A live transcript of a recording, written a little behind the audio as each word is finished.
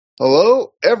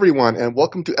Hello, everyone, and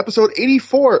welcome to episode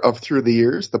 84 of ThROH The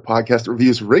Years, the podcast that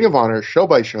reviews Ring of Honor show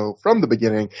by show from the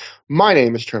beginning. My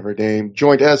name is Trevor Dame,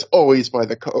 joined as always by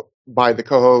the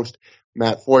co-host,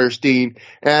 Matt Feuerstein.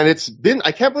 And it's been,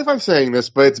 I can't believe I'm saying this,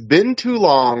 but it's been too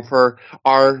long for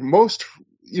our most,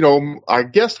 our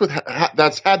guest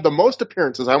that's had the most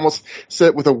appearances. I almost said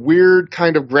it with a weird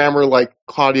kind of grammar like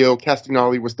Claudio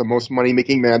Castagnoli was the most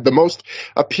money-making man, the most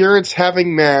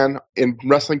appearance-having man in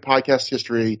wrestling podcast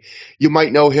history. You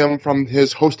might know him from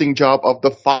his hosting job of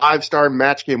the 5-Star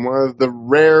Match Game, one of the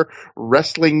rare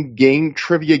wrestling game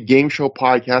trivia game show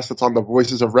podcasts that's on the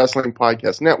Voices of Wrestling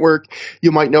Podcast Network.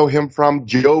 You might know him from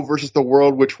Joe versus the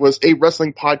World, which was a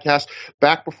wrestling podcast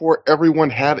back before everyone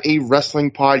had a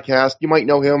wrestling podcast. You might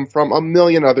know him from a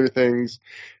million other things.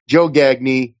 Joe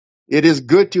Gagne, it is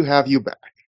good to have you back.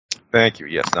 Thank you.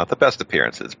 Yes, not the best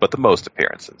appearances, but the most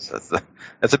appearances.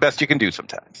 That's the best you can do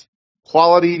sometimes.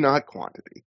 Quality, not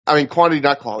quantity. I mean, quantity,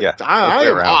 not quality. Yeah, I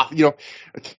am off.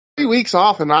 3 weeks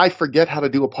off, and I forget how to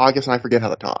do a podcast, and I forget how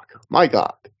to talk. My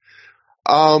God.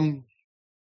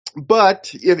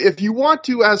 But if you want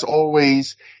to, as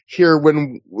always, hear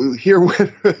when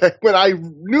I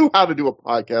knew how to do a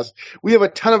podcast, we have a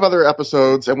ton of other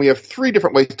episodes, and we have 3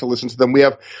 different ways to listen to them. We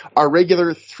have our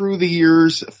regular ThROH The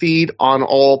Years feed on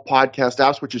all podcast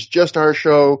apps, which is just our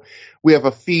show. We have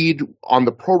a feed on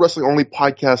the Pro Wrestling Only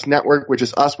Podcast Network, which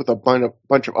is us with a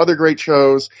bunch of other great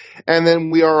shows. And then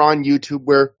we are on YouTube,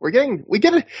 where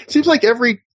it seems like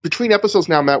between episodes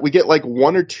now, Matt, we get like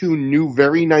 1 or 2 new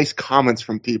very nice comments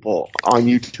from people on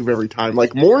YouTube every time.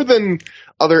 Like more than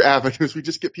other avenues, we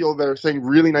just get people that are saying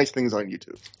really nice things on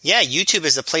YouTube. Yeah, YouTube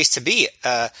is the place to be,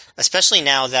 especially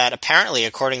now that apparently,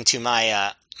 according to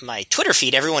my Twitter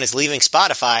feed, everyone is leaving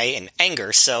Spotify in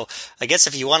anger. So I guess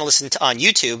if you want to listen on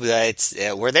YouTube,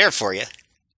 we're there for you.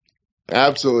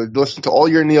 Absolutely. Listen to all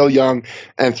your Neil Young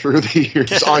and ThROH The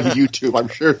Years on YouTube. I'm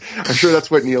sure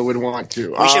that's what Neil would want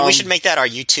to. We should make that our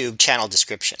YouTube channel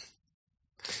description.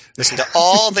 Listen to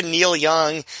all the Neil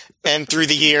Young and ThROH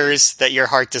The Years that your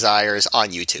heart desires on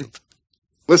YouTube.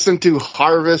 Listen to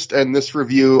Harvest and this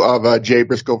review of Jay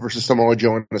Briscoe versus Samoa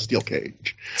Joe in a steel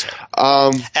cage.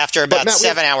 After about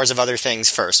 7 hours of other things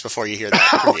first before you hear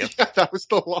that review. Yeah, that was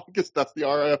the longest. That's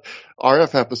the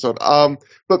RF episode.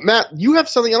 But Matt, you have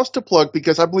something else to plug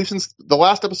because I believe since the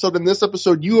last episode and this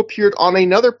episode, you appeared on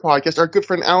another podcast. Our good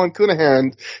friend Alan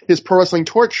Cunahan, his Pro Wrestling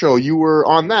Torch show. You were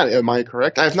on that. Am I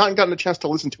correct? I have not gotten a chance to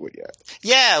listen to it yet.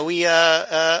 Yeah,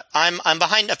 I'm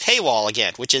behind a paywall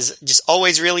again, which is just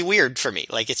always really weird for me.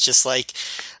 Like, it's just like,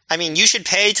 I mean, you should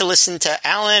pay to listen to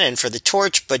Alan and for the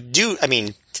Torch, but do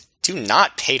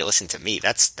not pay to listen to me.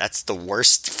 That's the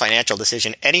worst financial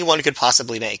decision anyone could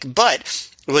possibly make. But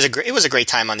it was a great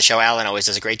time on the show. Alan always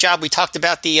does a great job. We talked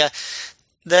about the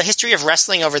history of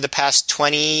wrestling over the past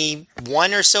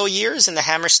 21 or so years in the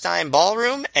Hammerstein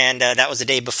Ballroom, and that was the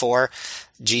day before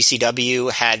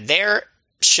GCW had their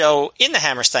show in the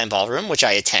Hammerstein Ballroom, which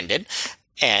I attended.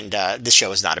 And the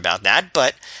show is not about that,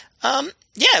 but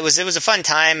yeah, it was a fun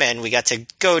time, and we got to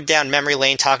go down memory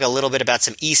lane, talk a little bit about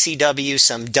some ECW,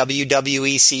 some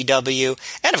WWECW,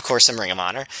 and of course some Ring of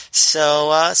Honor.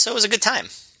 So it was a good time.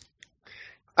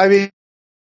 I mean,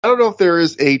 I don't know if there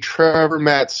is a Trevor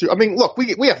Matt. I mean, look,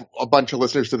 we have a bunch of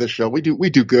listeners to this show. We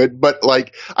do good, but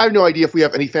like, I have no idea if we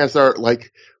have any fans that are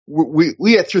like.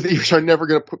 We at ThROH The Years are never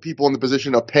going to put people in the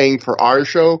position of paying for our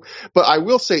show. But I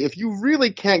will say, if you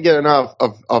really can't get enough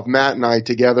of Matt and I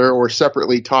together or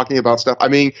separately talking about stuff, I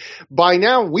mean, by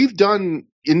now we've done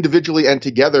individually and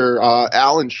together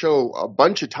Alan's show a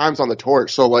bunch of times on the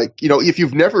Torch. So like, if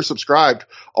you've never subscribed,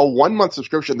 a 1-month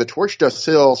subscription, the Torch does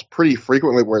sales pretty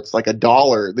frequently where it's like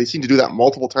 $1. They seem to do that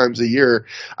multiple times a year.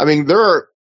 I mean, there are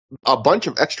a bunch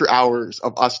of extra hours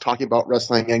of us talking about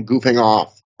wrestling and goofing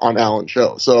off on Alan's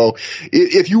show. So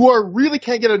if you really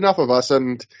can't get enough of us,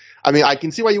 and I mean, I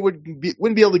can see why you wouldn't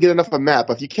be able to get enough of Matt,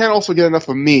 but if you can't also get enough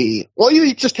of me, well,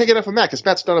 you just can't get enough of Matt because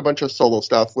Matt's done a bunch of solo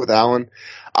stuff with Alan.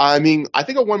 I mean, I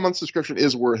think a 1-month subscription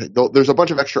is worth it. There's a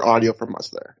bunch of extra audio from us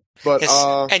there. But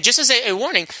yes, and just as a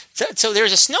warning, so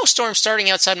there's a snowstorm starting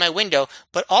outside my window,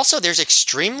 but also there's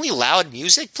extremely loud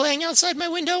music playing outside my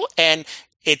window, and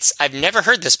I've never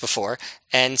heard this before,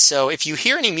 and so if you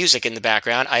hear any music in the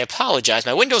background, I apologize.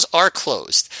 My windows are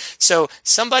closed. So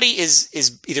somebody is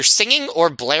either singing or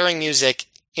blaring music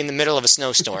in the middle of a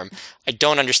snowstorm. I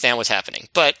don't understand what's happening,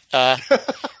 but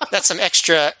that's some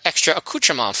extra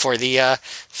accoutrement for the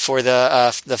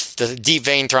deep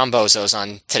vein thrombosos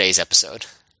on today's episode.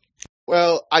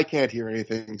 Well, I can't hear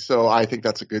anything, so I think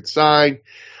that's a good sign.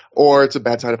 or it's a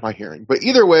bad side of my hearing. But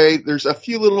either way, there's a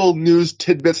few little news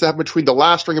tidbits that happened between the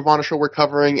last Ring of Honor show we're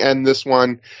covering and this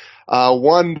one.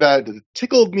 One that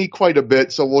tickled me quite a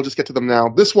bit, so we'll just get to them now.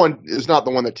 This one is not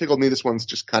the one that tickled me. This one's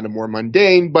just kind of more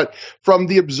mundane. But from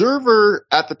The Observer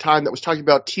at the time that was talking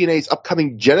about TNA's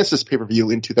upcoming Genesis pay-per-view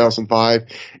in 2005,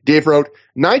 Dave wrote,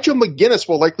 Nigel McGuinness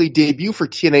will likely debut for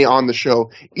TNA on the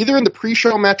show, either in the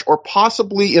pre-show match or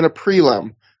possibly in a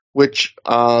prelim, which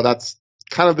that's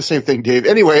kind of the same thing, Dave.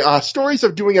 Anyway, stories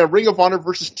of doing a Ring of Honor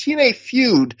versus TNA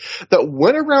feud that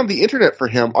went around the internet for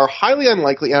him are highly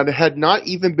unlikely and had not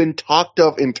even been talked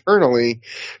of internally.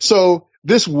 So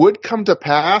this would come to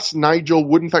pass. Nigel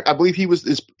would, in fact, I believe he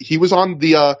was on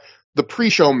the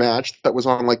pre-show match that was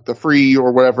on like the free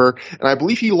or whatever, and I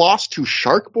believe he lost to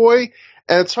Shark Boy.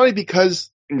 And it's funny because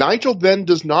Nigel then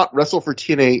does not wrestle for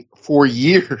TNA for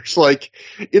years. Like,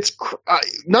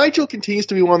 Nigel continues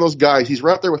to be one of those guys. He's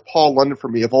right up there with Paul London for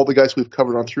me, of all the guys we've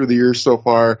covered on Through the Years so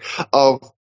far, of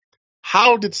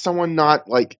how did someone not,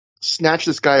 like, snatch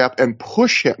this guy up and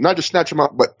push him? Not just snatch him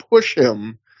up, but push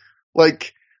him.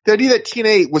 Like, the idea that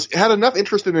TNA had enough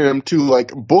interest in him to,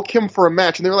 like, book him for a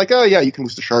match, and they were like, oh, yeah, you can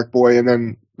lose to Shark Boy, and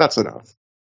then that's enough.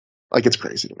 Like, it's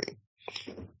crazy to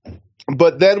me.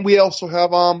 But then we also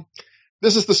have,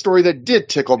 this is the story that did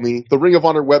tickle me. The Ring of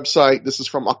Honor website, this is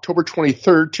from October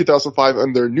 23rd, 2005,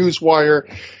 on their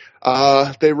newswire.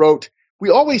 They wrote, we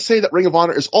always say that Ring of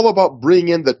Honor is all about bringing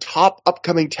in the top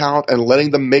upcoming talent and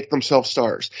letting them make themselves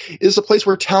stars. It is a place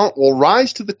where talent will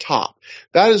rise to the top.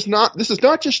 This is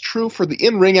not just true for the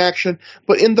in-ring action,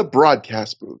 but in the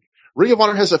broadcast booth. Ring of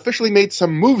Honor has officially made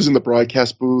some moves in the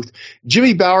broadcast booth.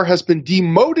 Jimmy Bauer has been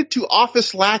demoted to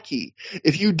office lackey.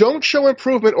 If you don't show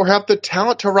improvement or have the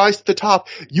talent to rise to the top,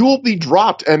 you will be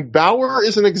dropped, and Bauer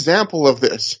is an example of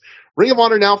this. Ring of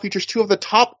Honor now features two of the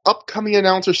top upcoming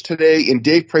announcers today in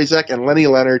Dave Prazak and Lenny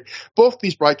Leonard. Both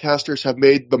these broadcasters have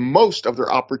made the most of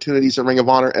their opportunities in Ring of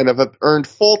Honor and have earned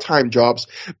full-time jobs.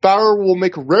 Bauer will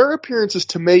make rare appearances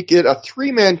to make it a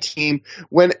three-man team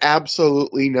when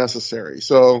absolutely necessary.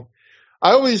 So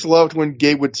I always loved when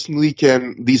Gabe would sneak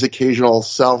in these occasional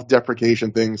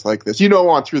self-deprecation things like this. You know,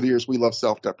 on Through the Years, we love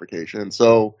self-deprecation.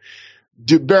 So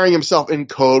burying himself in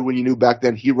code when you knew back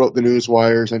then he wrote the news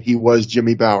wires and he was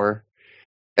Jimmy Bauer.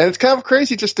 And it's kind of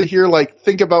crazy just to hear, like,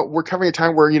 think about, we're covering a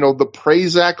time where, you know, the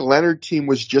Prazak Leonard team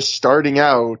was just starting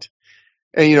out.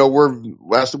 And, you know,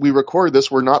 as we record this,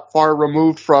 we're not far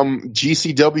removed from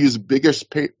GCW's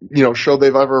biggest, show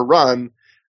they've ever run,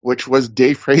 which was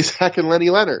Dave Prazak and Lenny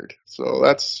Leonard. So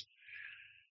that's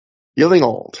feeling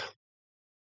old.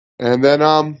 And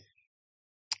then,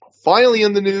 finally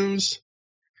in the news,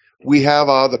 we have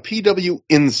the PW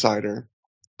Insider,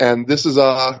 and this is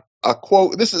a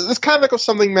quote. This kind of echoes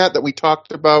something, Matt, that we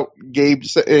talked about, Gabe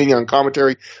saying on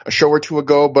commentary a show or two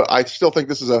ago, but I still think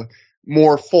this is a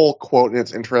more full quote, and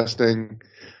it's interesting.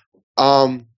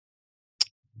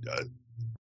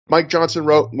 Mike Johnson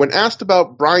wrote, when asked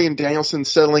about Bryan Danielson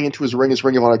settling into his ring as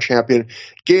Ring of Honor champion,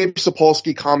 Gabe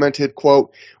Sapolsky commented,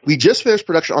 quote, we just finished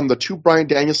production on the two Bryan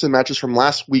Danielson matches from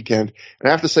last weekend, and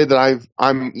I have to say that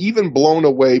I'm even blown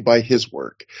away by his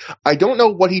work. I don't know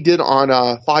what he did on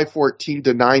 514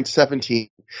 to 917,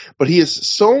 but he is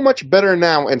so much better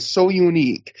now and so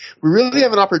unique. We really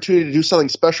have an opportunity to do something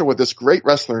special with this great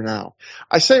wrestler now.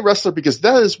 I say wrestler because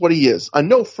that is what he is, a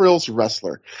no-frills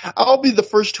wrestler. I'll be the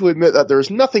first to admit that there is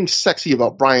nothing sexy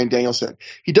about Bryan Danielson.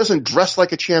 He doesn't dress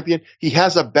like a champion. He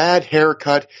has a bad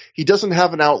haircut. He doesn't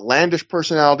have an outlandish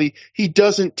personality. He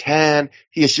doesn't tan.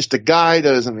 He is just a guy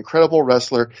that is an incredible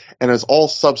wrestler and has all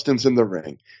substance in the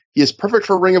ring. He is perfect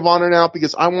for Ring of Honor now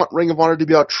because I want Ring of Honor to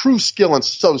be about true skill and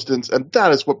substance, and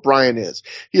that is what Bryan is.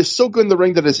 He is so good in the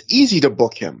ring that it's easy to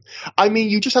book him. I mean,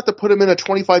 you just have to put him in a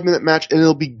 25-minute match and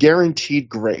it'll be guaranteed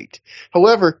great.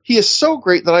 However, he is so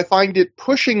great that I find it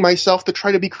pushing myself to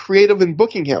try to be creative in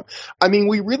booking him. I mean,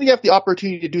 we really have the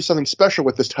opportunity to do something special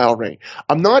with this title reign.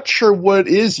 I'm not sure what it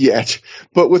is yet,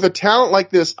 but with a talent like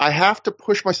this, I have to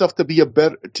push myself to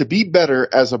be better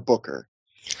as a booker.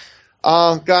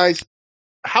 Guys,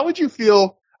 how would you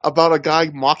feel about a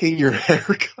guy mocking your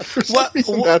haircut for some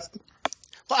reason? Well,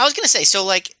 I was going to say, so,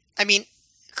 like, I mean,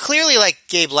 clearly, like,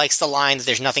 Gabe likes the line that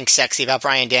there's nothing sexy about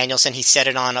Bryan Danielson. He said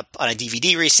it on a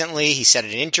DVD recently. He said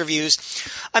it in interviews.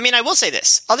 I mean, I will say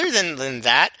this. Other than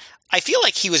that, I feel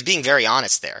like he was being very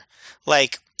honest there.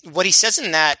 Like, what he says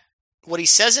in that what he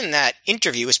says in that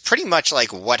interview is pretty much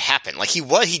like what happened. Like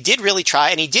he did really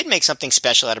try, and he did make something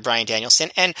special out of Bryan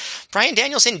Danielson, and Bryan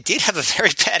Danielson did have a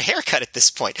very bad haircut at this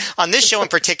point. On this show in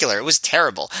particular, it was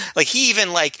terrible. Like he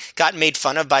even like got made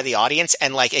fun of by the audience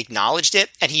and like acknowledged it,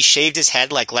 and he shaved his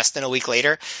head like less than a week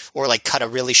later, or like cut it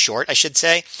really short, I should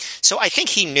say. So I think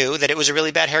he knew that it was a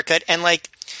really bad haircut, and like,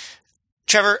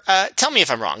 Trevor, tell me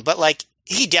if I'm wrong, but like,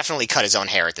 he definitely cut his own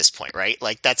hair at this point, right?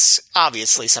 Like that's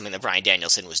obviously something that Bryan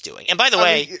Danielson was doing. And by the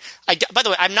way,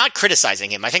 I'm not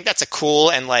criticizing him. I think that's a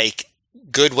cool and like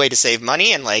good way to save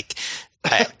money. And like,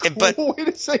 cool way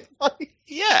to save money.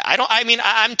 Yeah,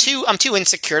 I'm too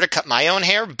insecure to cut my own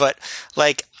hair, but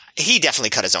like he definitely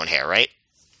cut his own hair, right?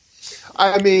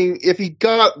 I mean, if he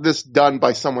got this done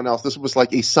by someone else, this was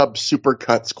like a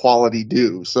sub-supercuts quality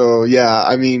do. So yeah,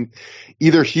 I mean,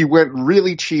 either he went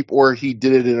really cheap or he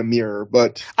did it in a mirror,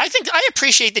 but I think I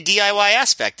appreciate the DIY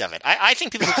aspect of it. I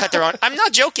think people who cut their own, I'm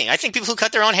not joking. I think people who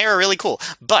cut their own hair are really cool,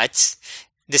 but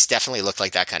this definitely looked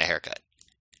like that kind of haircut.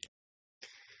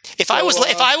 If I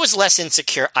was less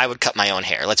insecure, I would cut my own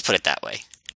hair. Let's put it that way.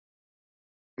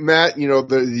 Matt, you know,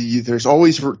 there's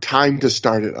always time to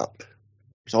start it up.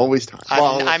 There's always time.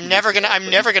 I'm never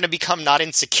gonna become not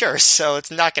insecure, so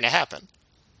it's not gonna happen.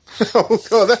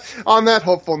 On that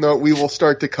hopeful note, we will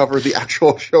start to cover the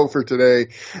actual show for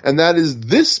today. And that is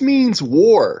This Means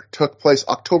War took place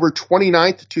October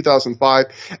 29th, 2005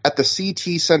 at the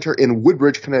CT Center in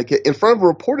Woodbridge, Connecticut in front of a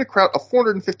reported crowd of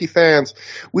 450 fans.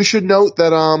 We should note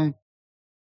that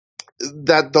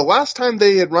the last time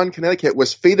they had run Connecticut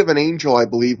was Fate of an Angel, I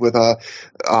believe, with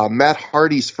Matt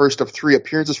Hardy's first of 3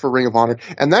 appearances for Ring of Honor,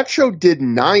 and that show did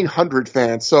 900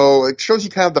 fans. So it shows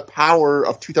you kind of the power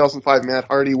of 2005 Matt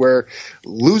Hardy, where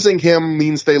losing him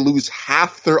means they lose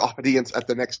half their audience at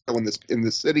the next show in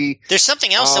the city. There's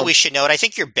something else that we should note. I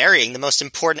think you're burying the most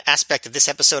important aspect of this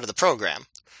episode of the program.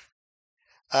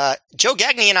 Joe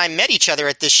Gagne and I met each other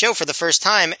at this show for the first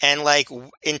time and like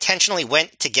intentionally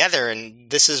went together, and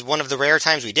this is one of the rare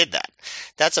times we did that.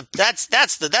 That's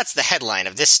the headline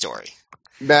of this story.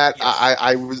 Matt,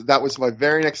 yes. That was my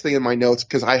very next thing in my notes,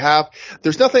 because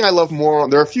there's nothing I love more.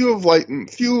 There are few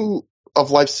of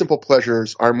life's simple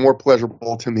pleasures are more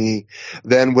pleasurable to me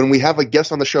than when we have a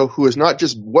guest on the show who is not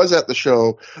just was at the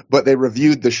show, but they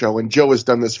reviewed the show. And Joe has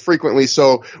done this frequently.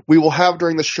 So we will have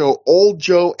during the show old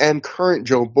Joe and current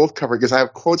Joe both covered, because I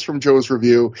have quotes from Joe's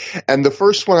review. And the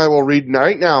first one I will read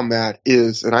right now, Matt,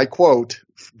 is, and I quote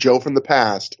Joe from the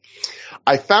past: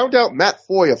 I found out Matt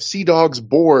Foy of Sea Dog's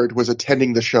board was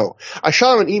attending the show. I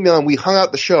shot him an email and we hung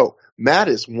out the show. Matt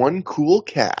is one cool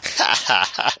cat.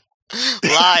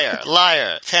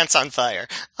 Liar, pants on fire.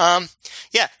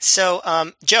 Yeah. So,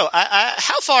 Joe,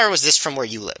 how far was this from where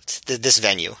you lived? This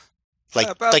venue,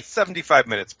 about 75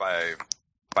 minutes by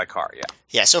car. Yeah.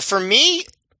 Yeah. So for me,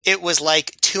 it was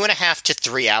like 2.5 to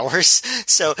 3 hours.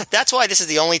 So that's why this is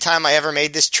the only time I ever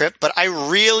made this trip. But I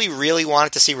really, really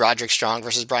wanted to see Roderick Strong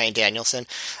versus Bryan Danielson.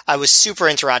 I was super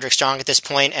into Roderick Strong at this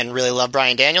point and really loved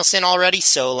Bryan Danielson already.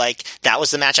 So like that was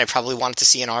the match I probably wanted to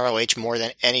see in ROH more than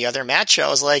any other match. So I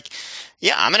was like,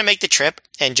 yeah, I'm going to make the trip,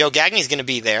 and Joe Gagne is going to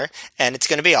be there, and it's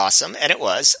going to be awesome. And it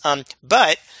was.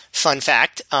 But fun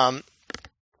fact,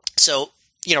 so,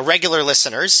 you know, regular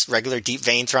listeners, regular deep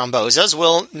vein thrombosas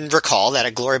will recall that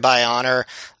at Glory by Honor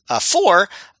 4,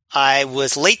 I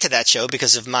was late to that show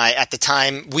because of my, at the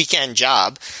time, weekend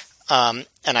job.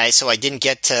 So I didn't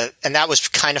get to, and that was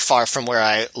kind of far from where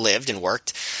I lived and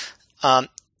worked.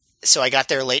 So I got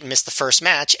there late and missed the first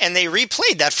match, and they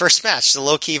replayed that first match, the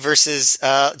Low-Ki versus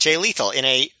Jay Lethal, in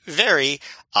a very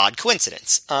odd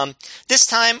coincidence. This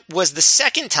time was the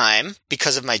second time,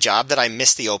 because of my job, that I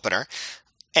missed the opener,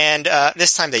 and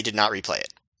this time they did not replay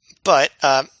it. But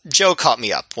Joe caught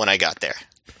me up when I got there.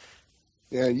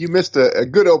 Yeah, you missed a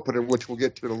good opener, which we'll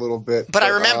get to in a little bit. But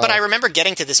I remember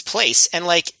getting to this place, and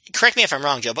like, correct me if I'm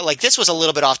wrong, Joe, but like this was a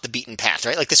little bit off the beaten path,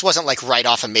 right? Like this wasn't like right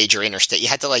off a major interstate. You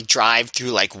had to like drive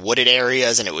through like wooded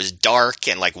areas, and it was dark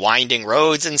and like winding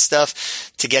roads and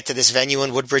stuff to get to this venue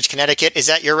in Woodbridge, Connecticut. Is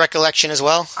that your recollection as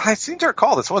well? I seem to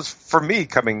recall this was for me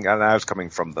and I was coming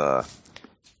from the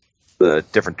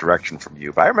different direction from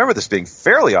you, but I remember this being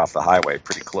fairly off the highway,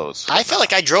 pretty close. I felt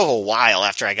like I drove a while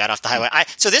after I got off the highway.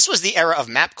 So this was the era of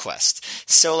MapQuest.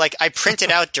 So like I printed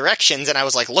out directions and I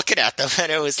was like looking at them,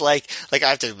 and it was like I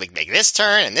have to like make this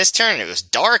turn and this turn, and it was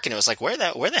dark, and it was like where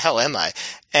the hell am I?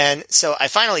 And so I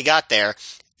finally got there,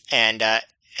 and yeah,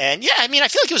 I mean I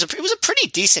feel like it was a pretty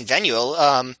decent venue,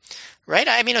 right?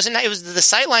 I mean it was the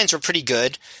sight lines were pretty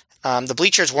good. The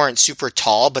bleachers weren't super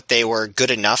tall, but they were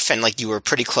good enough, and like you were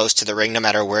pretty close to the ring no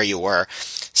matter where you were.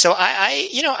 So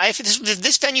if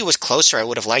this venue was closer, I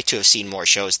would have liked to have seen more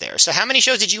shows there. So how many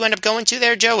shows did you end up going to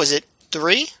there, Joe? Was it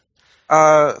 3?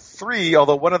 3,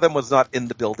 although one of them was not in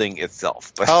the building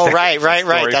itself. But oh, right.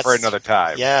 That's for another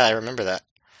time. Yeah, I remember that.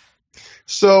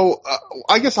 So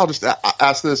I guess I'll just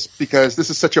ask this because this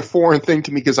is such a foreign thing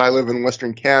to me because I live in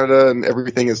Western Canada and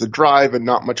everything is a drive and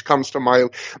not much comes to my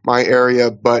area.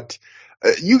 But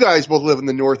you guys both live in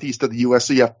the northeast of the U.S.,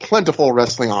 so you have plentiful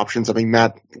wrestling options. I mean,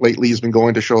 Matt lately has been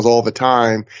going to shows all the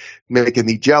time, making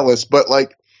me jealous. But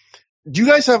like, do you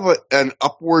guys have an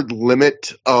upward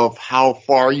limit of how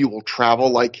far you will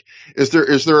travel? Like, is there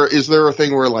a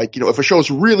thing where like, if a show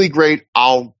is really great,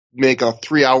 I'll make a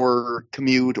 3-hour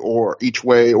commute or each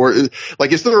way, or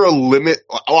like, is there a limit?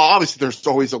 Well, obviously there's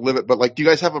always a limit, but like, do you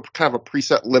guys have a kind of a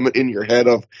preset limit in your head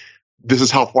of this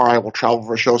is how far I will travel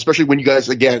for a show? Especially when you guys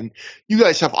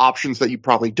have options that you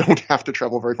probably don't have to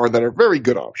travel very far that are very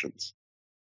good options.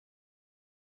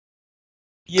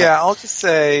 Yeah, I'll just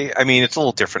say, I mean, it's a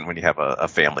little different when you have a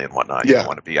family and whatnot. You Yeah. don't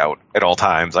want to be out at all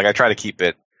times. Like, I try to keep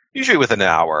it usually within an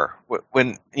hour.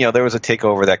 When, there was that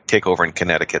takeover in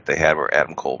Connecticut they had where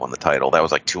Adam Cole won the title, that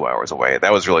was like 2 hours away.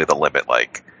 That was really the limit.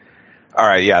 Like, all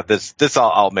right, yeah, this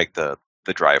I'll make the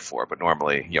drive for. But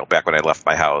normally, back when I left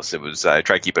my house, I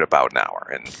try to keep it about an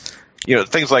hour. And,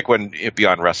 things like when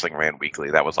Beyond Wrestling ran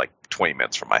weekly, that was like 20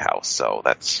 minutes from my house. So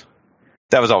that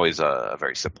was always a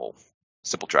very simple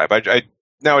drive.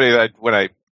 Nowadays, when I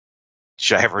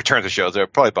have return to shows, they're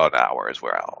probably about an hour is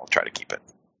where I'll try to keep it.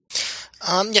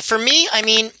 Yeah, for me, I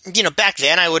mean, back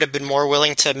then I would have been more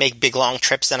willing to make big long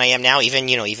trips than I am now,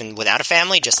 even without a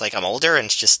family, just like I'm older and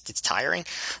it's tiring.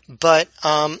 But,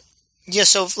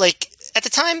 so like at the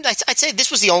time, I'd say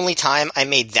this was the only time I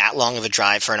made that long of a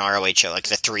drive for an ROH show, like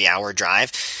the 3-hour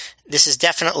drive. This is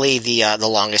definitely the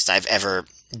longest I've ever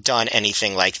done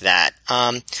anything like that.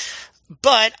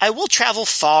 But I will travel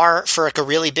far for like a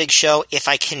really big show if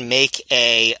I can make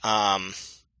a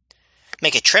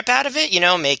trip out of it,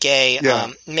 make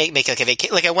like a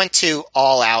vacation. Like I went to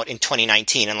All Out in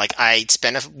 2019 and like I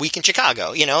spent a week in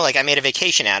Chicago, like I made a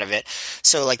vacation out of it.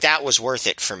 So like that was worth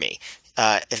it for me,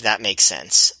 if that makes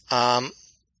sense. Yeah,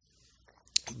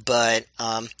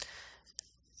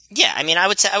 I mean, I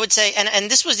would say, and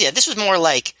this was more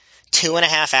like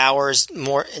 2.5 hours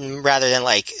more rather than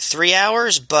like 3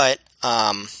 hours, but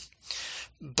I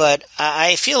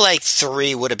feel like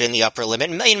 3 would have been the upper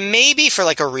limit. Maybe for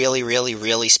like a really, really,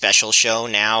 really special show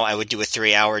now, I would do a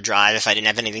 3-hour drive if I didn't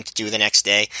have anything to do the next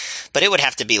day. But it would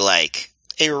have to be like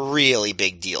a really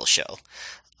big deal show.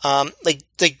 Like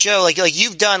Joe, like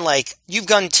you've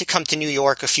gone to come to New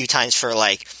York a few times for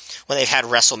like when they've had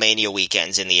WrestleMania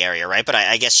weekends in the area, right? But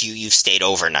I guess you've stayed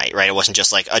overnight, right? It wasn't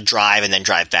just like a drive and then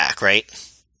drive back, right?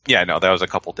 Yeah, no, that was a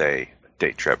couple day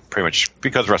trip, pretty much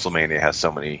because WrestleMania has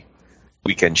so many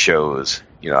weekend shows.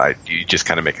 You just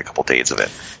kind of make a couple days of it.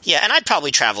 Yeah, and I'd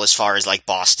probably travel as far as like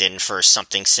Boston for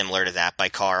something similar to that by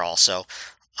car also.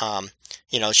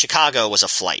 Chicago was a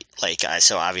flight,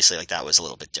 so obviously like that was a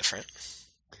little bit different.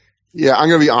 Yeah, I'm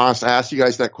going to be honest. I asked you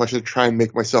guys that question to try and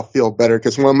make myself feel better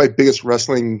because one of my biggest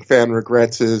wrestling fan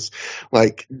regrets is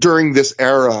like during this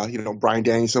era, Bryan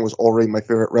Danielson was already my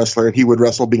favorite wrestler and he would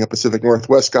wrestle being a Pacific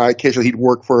Northwest guy. Occasionally he'd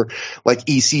work for like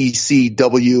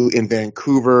ECCW in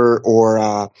Vancouver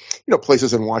or,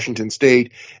 places in Washington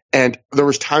State. And there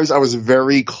was times I was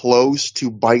very close to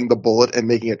biting the bullet and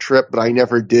making a trip, but I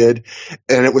never did.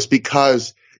 And it was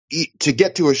because to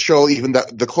get to a show, even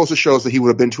the closest shows that he would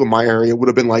have been to in my area would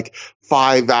have been like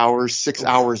 5 hours, 6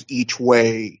 hours each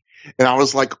way. And I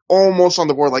was like almost on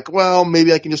the board, like, well,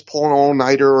 maybe I can just pull an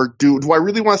all-nighter or do I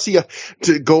really want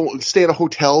to go stay at a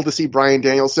hotel to see Bryan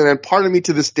Danielson? And part of me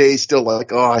to this day is still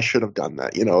like, oh, I should have done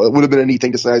that. It would have been a neat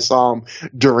thing to say I saw him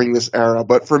during this era.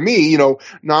 But for me,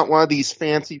 not one of these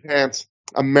fancy pants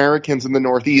Americans in the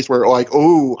Northeast where like,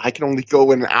 oh, I can only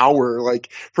go in an hour.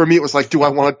 Like for me, it was like, do I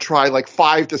want to try like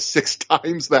 5 to 6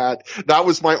 times that? That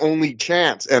was my only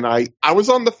chance. And I was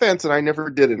on the fence and I never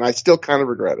did it. And I still kind of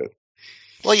regret it.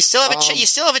 Well, you still have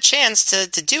a chance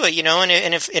to do it,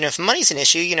 and if money's an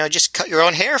issue, just cut your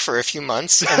own hair for a few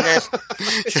months and then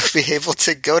you'll be able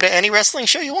to go to any wrestling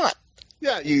show you want.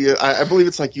 Yeah, I believe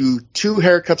it's like 2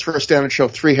 haircuts for a standard show,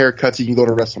 3 haircuts, you can go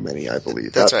to WrestleMania, I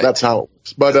believe. That's right. That's how it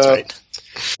works. But, right.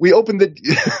 We opened the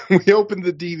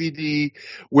DVD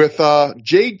with,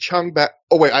 Jade Chung back.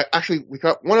 Oh wait, I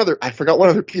forgot one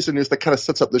other piece of news that kind of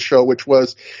sets up the show, which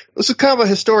was, this is kind of a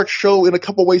historic show in a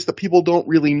couple ways that people don't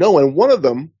really know. And one of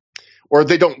them, or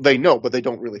they know, but they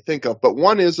don't really think of. But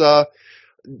one is,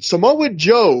 Samoa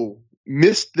Joe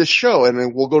missed this show, and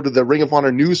then we'll go to the Ring of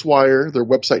Honor Newswire, their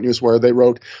website Newswire. They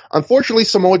wrote, unfortunately,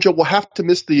 Samoa Joe will have to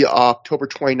miss the October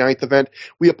 29th event.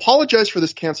 We apologize for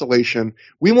this cancellation.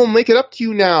 We will make it up to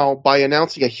you now by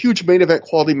announcing a huge main event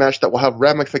quality match that will have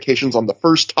ramifications on the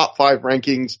first top 5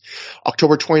 rankings.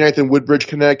 October 29th in Woodbridge,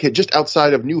 Connecticut, just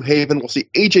outside of New Haven. We'll see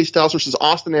AJ Styles versus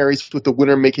Austin Aries, with the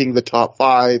winner making the top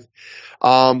 5.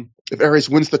 If Aries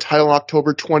wins the title on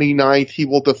October 29th, he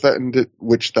will defend it,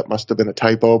 which that must have been a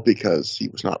typo because he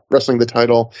was not wrestling the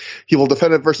title. He will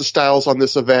defend it versus Styles on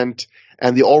this event,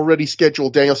 and the already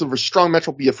scheduled Danielson versus Strong match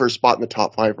will be a first spot in the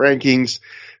top 5 rankings.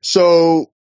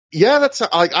 So, yeah, that's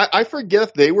like I forget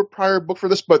if they were prior booked for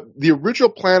this, but the original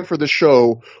plan for the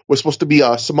show was supposed to be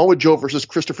Samoa Joe versus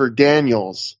Christopher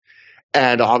Daniels,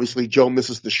 and obviously Joe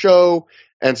misses the show.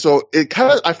 And so it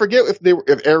kind of, I forget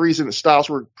if Aries and Styles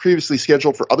were previously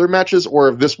scheduled for other matches, or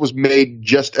if this was made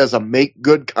just as a make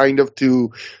good kind of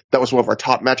that was one of our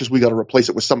top matches. We got to replace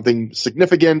it with something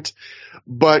significant.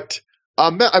 But,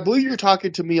 I believe you were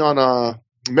talking to me on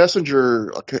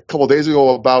Messenger a couple of days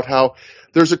ago about how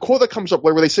there's a quote that comes up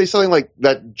where they say something like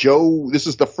that this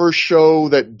is the first show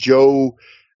that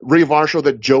Ring of Honor show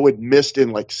that Joe had missed in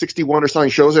like 61 or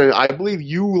something shows. And I believe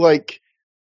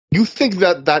you think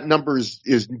that number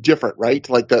is different, right?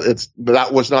 Like that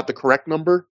was not the correct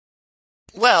number?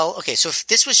 Well, okay, so if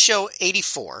this was show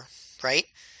 84, right?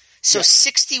 So yeah.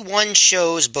 61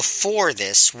 shows before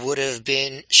this would have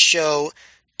been show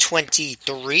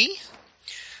 23,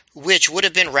 which would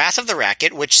have been Wrath of the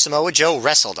Racket, which Samoa Joe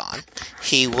wrestled on.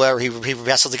 He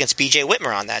wrestled against BJ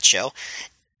Whitmer on that show.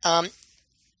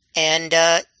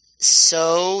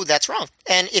 So that's wrong.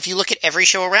 And if you look at every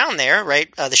show around there,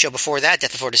 right, the show before that,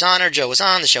 Death Before Dishonor, Joe was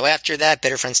on. The show after that,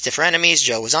 Bitter Friends, Stiffer Enemies,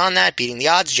 Joe was on that. Beating the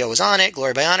Odds, Joe was on it.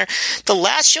 Glory by Honor. The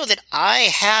last show that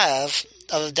I have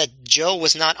that Joe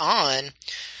was not on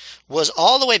was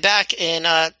all the way back in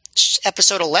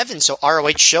episode 11, so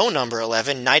ROH show number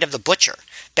 11, Night of the Butcher,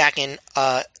 back in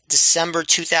December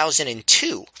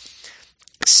 2002.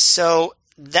 So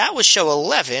that was show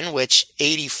 11, which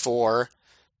 84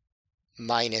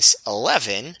 minus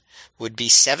 11 would be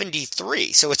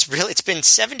 73. So it's been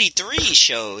 73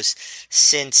 shows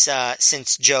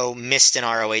since Joe missed an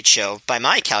ROH show by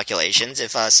my calculations.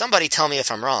 If somebody tell me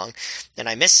if I'm wrong, then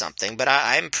I missed something, but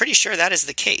I'm pretty sure that is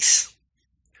the case.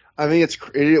 I mean,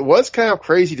 it was kind of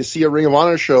crazy to see a Ring of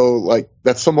Honor show like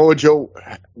that Samoa Joe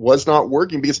was not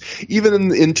working, because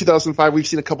even in 2005, we've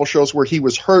seen a couple shows where he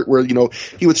was hurt, where,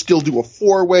 he would still do a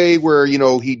 4-way where,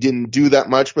 he didn't do that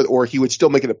much, or he would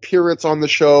still make an appearance on the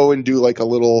show and do like a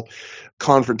little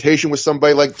confrontation with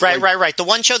somebody Right. The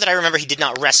one show that I remember he did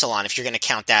not wrestle on, if you're going to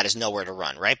count that as Nowhere to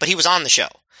Run, right? But he was on the show.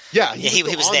 Yeah, he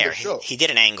was there. He did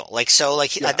an angle. I'm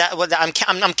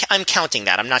counting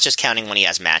that. I'm not just counting when he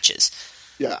has matches.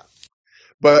 Yeah.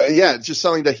 But yeah, it's just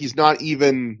something that he's not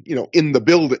even, in the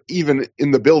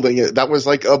building. That was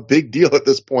like a big deal at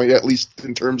this point, at least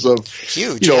in terms of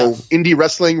huge, indie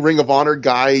wrestling, Ring of Honor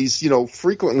guys.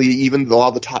 Frequently, even a lot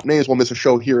of the top names will miss a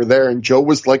show here or there, and Joe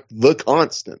was like the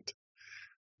constant.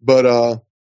 But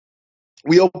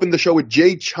we opened the show with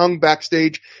Jade Chung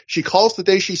backstage. She calls the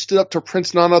day she stood up to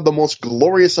Prince Nana the most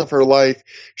glorious of her life.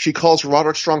 She calls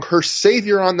Roderick Strong her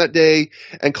savior on that day,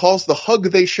 and calls the hug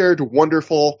they shared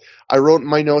wonderful. I wrote in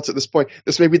my notes at this point,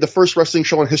 this may be the first wrestling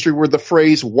show in history where the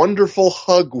phrase wonderful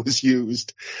hug was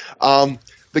used.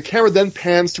 The camera then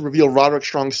pans to reveal Roderick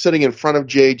Strong sitting in front of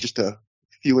Jade, just a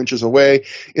few inches away.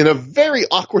 In a very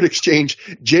awkward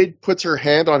exchange, Jade puts her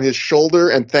hand on his shoulder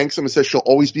and thanks him and says she'll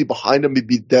always be behind him and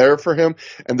be there for him.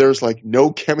 And there's like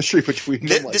no chemistry between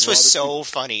them. This was so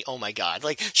funny. Oh my God.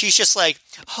 Like, she's just like,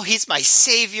 oh, he's my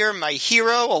savior, my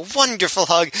hero, a wonderful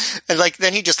hug. And like,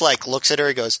 then he just like looks at her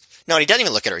and goes, no, and he doesn't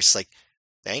even look at her. He's like,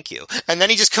 thank you. And then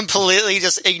he just completely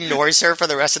just ignores her for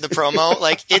the rest of the promo.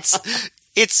 Like,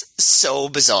 it's so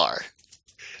bizarre.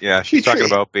 Yeah, she's talking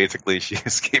about basically she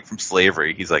escaped from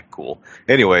slavery. He's like, cool.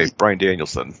 Anyway, Bryan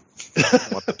Danielson, I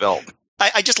want the belt.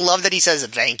 I just love that he says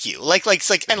thank you. Like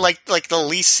the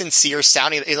least sincere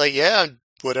sounding. He's like, yeah,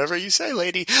 whatever you say,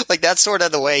 lady. Like, that's sort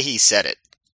of the way he said it.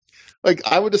 Like,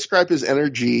 I would describe his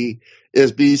energy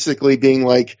as basically being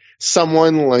like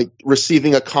someone like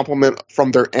receiving a compliment from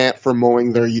their aunt for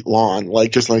mowing their lawn.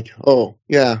 Like, just like, oh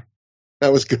yeah,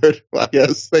 that was good. Well,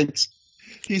 yes, thanks.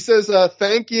 He says,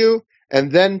 thank you. And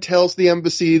then tells the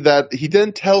embassy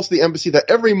that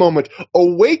every moment,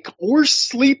 awake or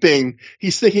sleeping,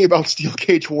 he's thinking about steel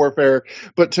cage warfare.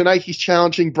 But tonight he's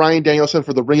challenging Bryan Danielson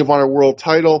for the Ring of Honor World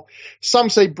title. Some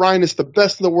say Bryan is the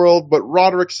best in the world, but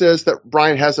Roderick says that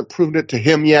Bryan hasn't proven it to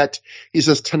him yet. He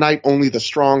says tonight only the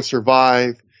strong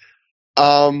survive.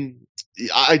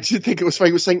 I did think it was funny.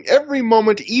 He was saying every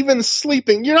moment, even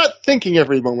sleeping, you're not thinking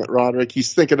every moment, Roderick.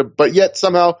 He's thinking of, but yet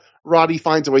somehow Roddy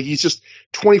finds a way. He's just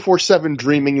 24/7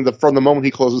 dreaming from the moment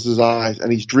he closes his eyes,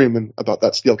 and he's dreaming about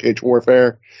that steel cage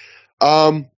warfare.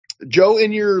 Joe,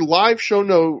 in your live show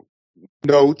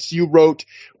notes, you wrote,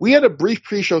 "We had a brief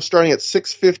pre-show starting at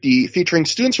 6:50 featuring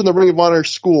students from the Ring of Honor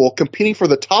school competing for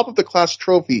the top of the class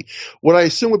trophy, what I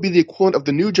assume would be the equivalent of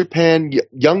the New Japan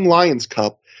Young Lions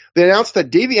Cup. They announced that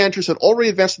Davey Andrews had already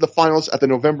advanced to the finals at the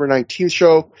November 19th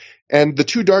show, and the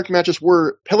two dark matches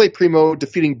were Pele Primo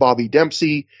defeating Bobby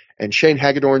Dempsey and Shane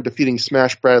Hagedorn defeating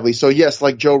Smash Bradley." So yes,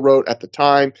 like Joe wrote at the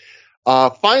time,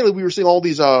 finally we were seeing all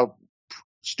these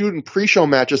student pre-show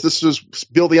matches. This was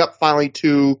building up finally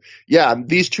to,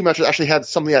 these two matches actually had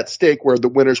something at stake where the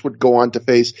winners would go on to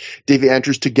face Davey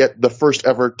Andrews to get the first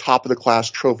ever top of the class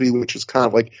trophy, which is kind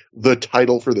of like the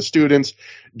title for the students.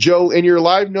 Joe, in your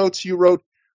live notes, you wrote,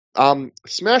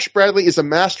 Smash Bradley is a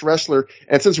masked wrestler,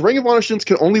 and since Ring of Honor students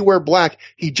can only wear black,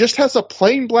 he just has a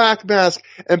plain black mask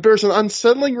and bears an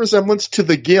unsettling resemblance to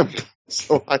the Gimp.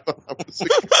 So I thought that was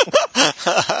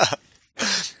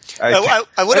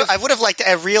I would have liked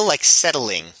a real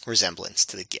settling resemblance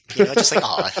to the Gimp. Just like,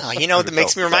 that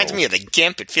makes me remind me of the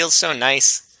Gimp. It feels so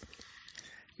nice.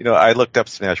 I looked up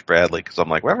Smash Bradley because I'm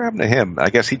like, whatever happened to him?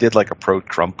 I guess he did a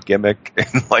pro-Trump gimmick in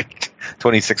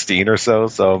 2016 or so.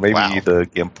 So maybe the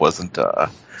Gimp wasn't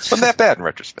that bad in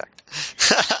retrospect.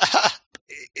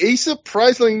 A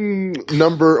surprising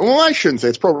number, well, I shouldn't say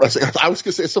it's pro wrestling. I was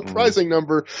going to say a surprising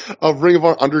number of Ring of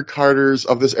Honor undercarders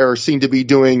of this era seem to be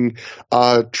doing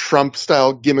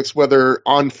Trump-style gimmicks, whether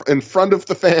in front of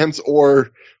the fans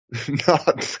or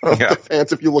not in front of the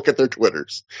fans if you look at their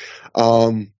Twitters.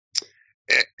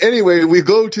 Anyway, we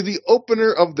go to the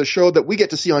opener of the show that we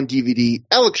get to see on DVD.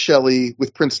 Alex Shelley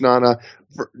with Prince Nana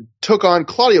took on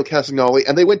Claudio Castagnoli,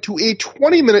 and they went to a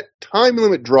 20-minute time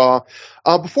limit draw.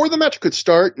 Before the match could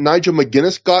start, Nigel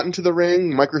McGuinness got into the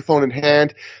ring, microphone in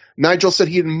hand. Nigel said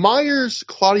he admires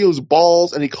Claudio's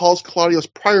balls, and he calls Claudio's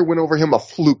prior win over him a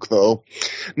fluke, though.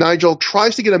 Nigel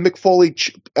tries to get a Mick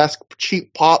Foley-esque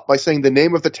cheap pop by saying the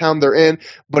name of the town they're in,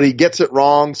 but he gets it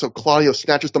wrong, so Claudio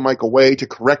snatches the mic away to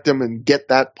correct him and get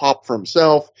that pop for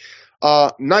himself.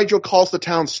 Nigel calls the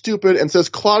town stupid and says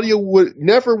Claudio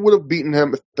never would have beaten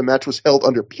him if the match was held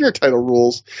under pure title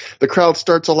rules. The crowd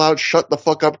starts a loud "shut the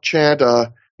fuck up" chant.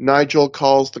 Nigel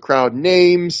calls the crowd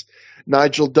names.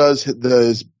 Nigel does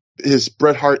his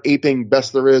Bret Hart aping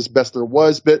 "best there is, best there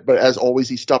was" bit, but as always,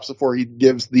 he stops before he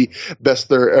gives the "best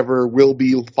there ever will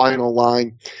be" final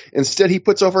line. Instead, he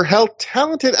puts over how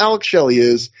talented Alex Shelley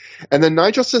is, and then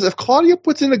Nigel says if Claudio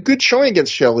puts in a good showing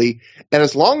against Shelley, and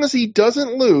as long as he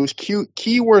doesn't lose,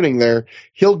 key wording there,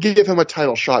 he'll give him a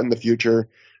title shot in the future.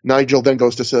 Nigel then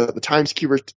goes to sit at the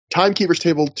timekeeper's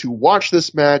table to watch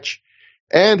this match.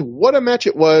 And what a match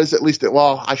it was, at least,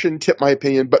 I shouldn't tip my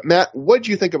opinion, but Matt, what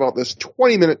do you think about this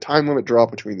 20-minute time limit draw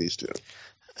between these two?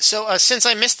 So, since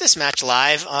I missed this match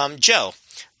live, Joe,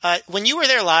 when you were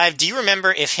there live, do you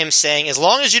remember if him saying, as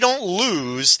long as you don't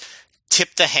lose,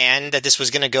 tipped the hand that this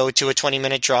was going to go to a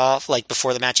 20-minute draw,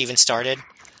 before the match even started?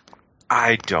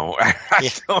 I don't. I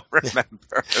don't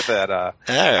remember that. All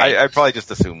right. I probably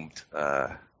just assumed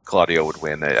Claudio would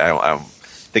win. I don't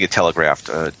think it telegraphed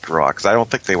a draw because I don't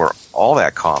think they were all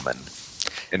that common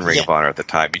in Ring of Honor at the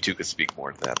time. You two could speak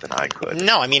more to that than I could.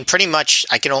 No, I mean, pretty much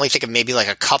I can only think of maybe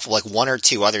a couple, one or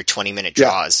two other 20-minute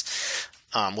draws.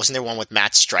 Wasn't there one with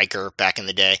Matt Stryker back in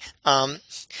the day?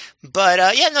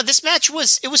 This match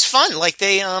was fun.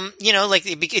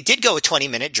 It did go a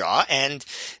 20-minute draw, and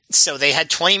so they had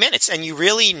 20 minutes, and you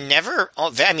really never,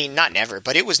 not never,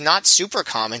 but it was not super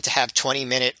common to have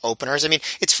 20-minute openers. I mean,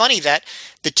 it's funny that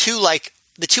the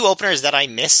two openers that I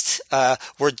missed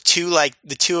were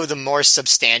the two of the more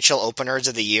substantial openers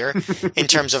of the year in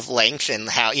terms of length and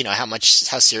how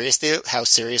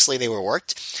seriously they were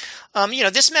worked.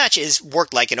 This match is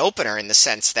worked like an opener in the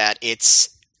sense that it's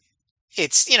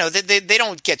they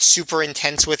don't get super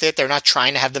intense with it. They're not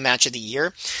trying to have the match of the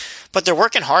year, but they're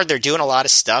working hard. They're doing a lot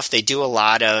of stuff. They do a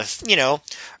lot of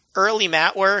early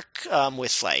mat work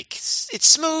with it's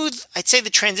smooth. I'd say the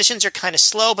transitions are kind of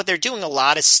slow, but they're doing a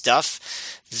lot of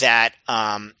stuff that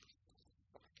that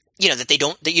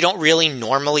you don't really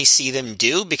normally see them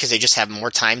do because they just have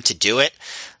more time to do it.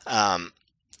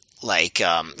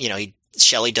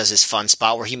 Shelley does his fun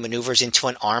spot where he maneuvers into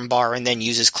an armbar and then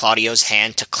uses Claudio's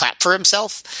hand to clap for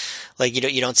himself.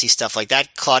 You don't see stuff like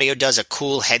that. Claudio does a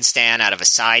cool headstand out of a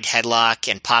side headlock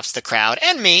and pops the crowd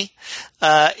and me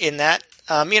in that.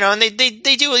 And they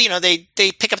do,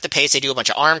 they pick up the pace. They do a bunch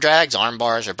of arm drags, arm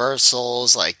bars,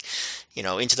 reversals,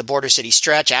 into the Border City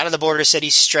stretch, out of the Border City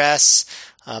stress.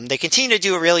 They continue to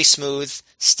do really smooth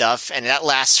stuff, and that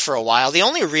lasts for a while. The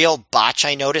only real botch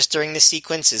I noticed during this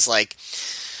sequence is like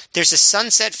there's a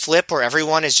sunset flip where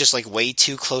everyone is just like way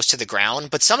too close to the ground,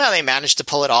 but somehow they managed to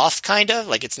pull it off, kind of.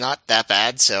 Like it's not that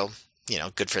bad, so,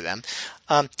 good for them.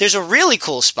 There's a really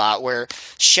cool spot where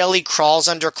Shelley crawls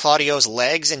under Claudio's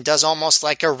legs and does almost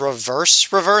like a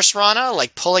reverse Rana,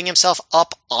 like pulling himself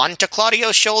up onto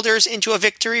Claudio's shoulders into a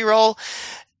victory roll.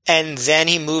 And then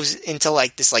he moves into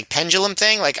like this like pendulum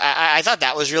thing. Like I thought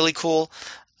that was really cool.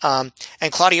 And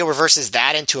Claudio reverses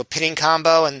that into a pinning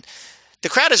combo, and the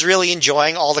crowd is really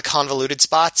enjoying all the convoluted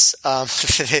spots. And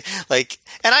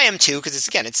I am too, because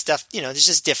it's stuff, it's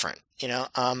just different,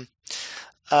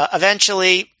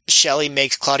 Eventually Shelley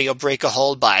makes Claudio break a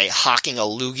hold by hocking a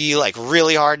loogie like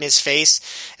really hard in his face.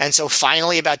 And so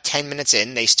finally about 10 minutes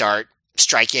in, they start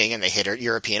striking and they hit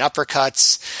European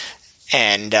uppercuts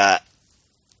and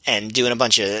doing a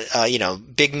bunch of,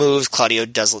 big moves. Claudio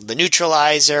does the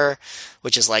neutralizer,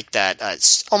 which is like that,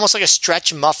 it's almost like a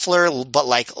stretch muffler, but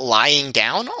like lying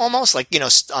down almost, like,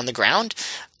 on the ground,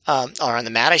 or on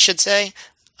the mat, I should say.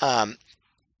 So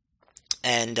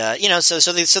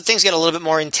things get a little bit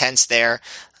more intense there.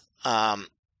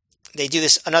 They do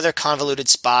another convoluted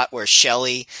spot where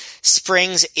Shelley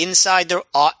springs inside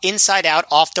out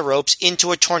off the ropes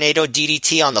into a tornado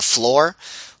DDT on the floor,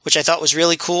 which I thought was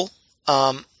really cool.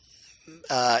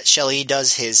 Shelley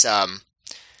does his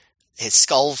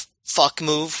skull fuck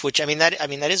move, which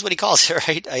that is what he calls it,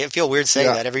 right? I feel weird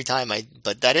saying that every time,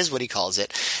 but that is what he calls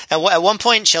it. And at one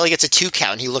point, Shelley gets a 2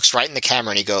 count, and he looks right in the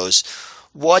camera and he goes,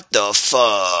 "What the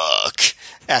fuck?"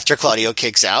 after Claudio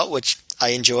kicks out, which I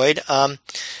enjoyed.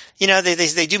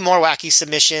 They do more wacky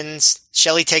submissions.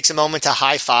 Shelley takes a moment to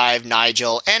high five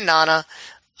Nigel and Nana.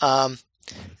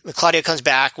 Claudio comes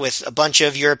back with a bunch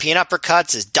of European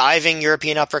uppercuts, his diving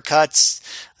European uppercuts,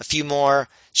 a few more.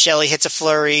 Shelley hits a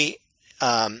flurry.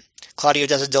 Claudio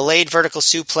does a delayed vertical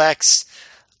suplex,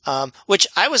 which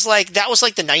I was like, that was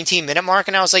like the 19-minute mark,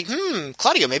 and I was like,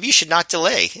 Claudio, maybe you should not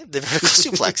delay the vertical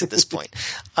suplex at this point.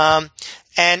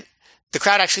 And the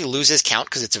crowd actually loses count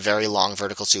because it's a very long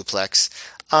vertical suplex.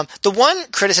 The one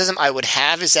criticism I would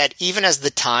have is that even as the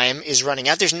time is running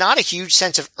out, there's not a huge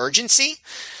sense of urgency.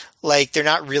 Like, they're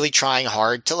not really trying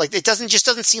hard to, like, it doesn't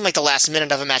seem like the last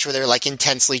minute of a match where they're, like,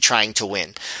 intensely trying to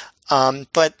win.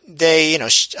 But they,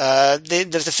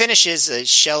 the finish is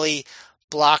Shelley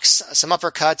blocks some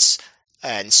uppercuts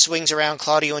and swings around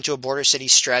Claudio into a Border City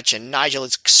stretch, and Nigel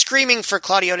is screaming for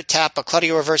Claudio to tap, but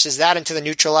Claudio reverses that into the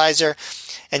neutralizer,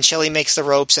 and Shelley makes the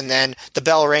ropes, and then the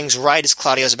bell rings right as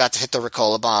Claudio's about to hit the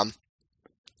Ricola bomb.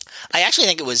 I actually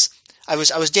think I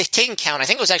was taking count. I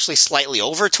think it was actually slightly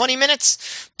over 20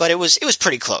 minutes, but it was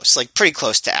pretty close, like pretty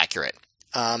close to accurate.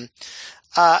 I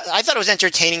thought it was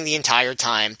entertaining the entire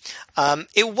time.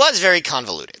 It was very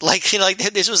convoluted.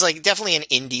 This was like definitely an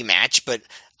indie match, but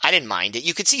I didn't mind it.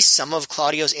 You could see some of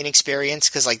Claudio's inexperience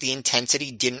because like the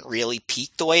intensity didn't really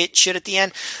peak the way it should at the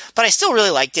end, but I still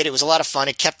really liked it. It was a lot of fun.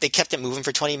 They kept it moving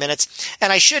for 20 minutes.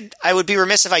 And I would be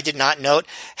remiss if I did not note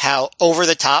how over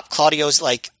the top Claudio's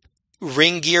like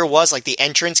ring gear was, like the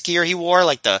entrance gear he wore,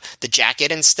 like the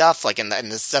jacket and stuff, like and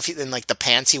the stuff and like the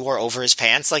pants he wore over his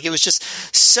pants. Like it was just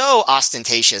so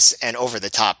ostentatious and over the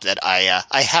top that I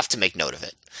have to make note of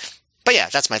it. But yeah,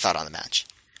 that's my thought on the match.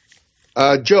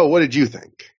 Joe, what did you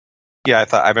think? Yeah,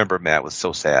 I remember Matt was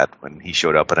so sad when he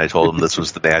showed up and I told him this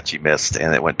was the match he missed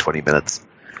and it went 20 minutes.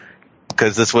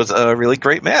 Because this was a really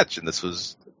great match and this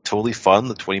was totally fun.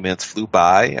 The 20 minutes flew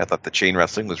by. I thought the chain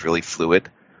wrestling was really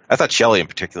fluid. I thought Shelley in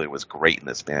particular was great in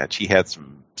this match. He had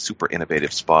some super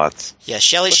innovative spots. Yeah,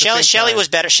 Shelley was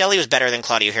better. Shelley was better than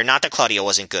Claudio here. Not that Claudio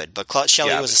wasn't good, but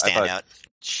Shelley was a standout.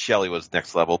 Shelley was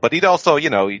next level, but he'd also,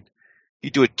 he'd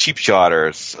do a cheap shot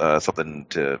or something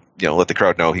to, let the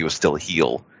crowd know he was still a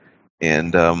heel.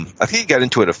 And I think he got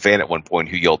into it a fan at one point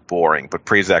who yelled boring, but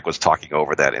Prazak was talking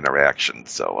over that interaction,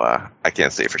 so I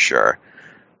can't say for sure.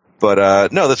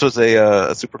 But no, this was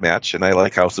a super match, and I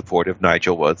like how supportive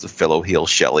Nigel was of fellow heel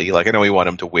Shelley. Like, I know he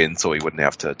wanted him to win so he wouldn't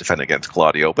have to defend against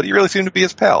Claudio, but he really seemed to be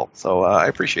his pal, so I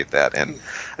appreciate that. And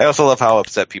I also love how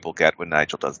upset people get when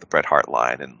Nigel does the Bret Hart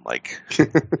line, and like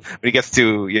when he gets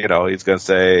to, he's going to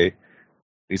say,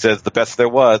 he says the best there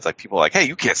was, like people are like, hey,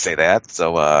 you can't say that.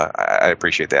 So I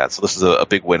appreciate that. So this is a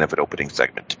big win of an opening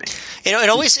segment to me. It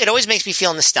always makes me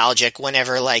feel nostalgic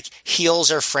whenever like heels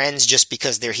are friends just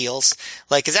because they're heels.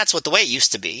 Like, cause that's what the way it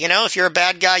used to be. If you're a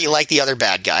bad guy, you like the other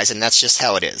bad guys, and that's just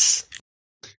how it is.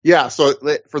 Yeah, so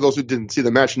for those who didn't see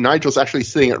the match, Nigel's actually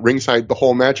sitting at ringside the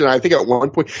whole match, and I think at one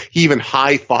point he even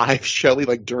high-fived Shelley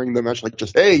like during the match, like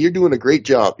just, hey, you're doing a great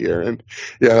job here. And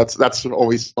yeah, that's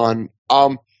always fun.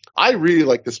 I really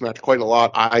like this match quite a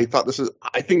lot. I think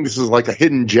this is like a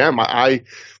hidden gem. I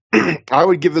I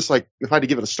would give this, like, if I had to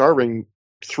give it a star rating,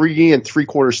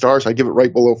 3.75 stars. I'd give it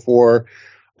right below 4.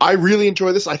 I really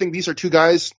enjoy this. I think these are two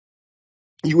guys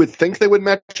you would think they would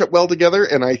match up well together,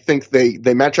 and I think they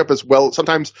match up as well.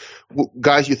 Sometimes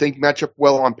guys you think match up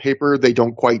well on paper, they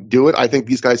don't quite do it. I think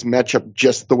these guys match up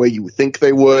just the way you think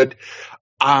they would.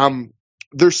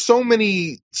 There's so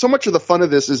much of the fun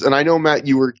of this is, and I know, Matt,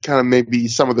 you were kind of, maybe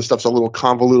some of the stuff's a little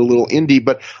convoluted, a little indie,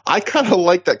 but I kind of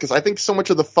like that, because I think so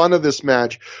much of the fun of this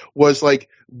match was like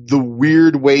the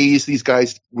weird ways these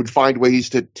guys would find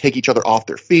ways to take each other off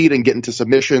their feet and get into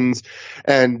submissions.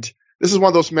 And this is one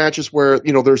of those matches where,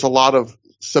 there's a lot of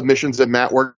submissions and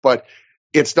mat work, but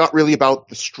it's not really about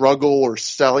the struggle or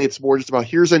selling. It's more just about,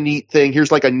 here's a neat thing.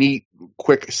 Here's like a neat,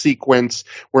 quick sequence.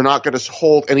 We're not going to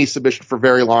hold any submission for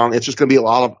very long. It's just going to be a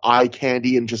lot of eye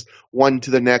candy and just one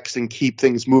to the next and keep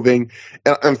things moving.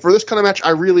 And for this kind of match, I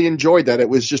really enjoyed that. It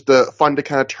was just fun to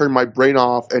kind of turn my brain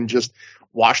off and just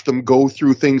watch them go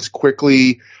through things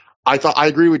quickly. I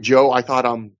agree with Joe. I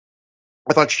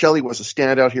thought Shelley was a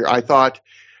standout here. I thought,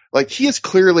 like, he is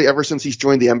clearly, ever since he's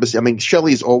joined the Embassy, I mean,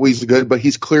 Shelley's always good, but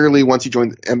he's clearly, once he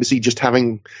joined the Embassy, just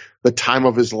having the time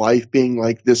of his life, being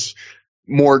like this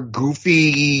more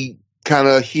goofy kind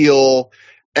of heel.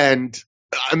 And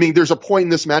I mean, there's a point in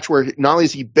this match where not only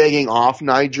is he begging off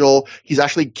Nigel, he's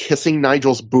actually kissing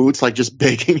Nigel's boots, like just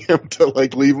begging him to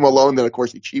like leave him alone. Then of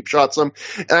course he cheap shots him.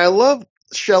 And I love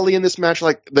Shelley in this match,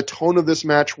 like the tone of this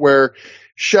match where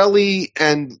Shelley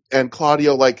and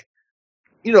Claudio, like,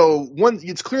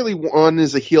 it's clearly one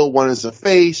is a heel, one is a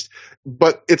face,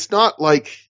 but it's not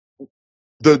like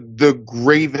the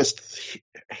gravest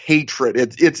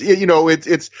hatred.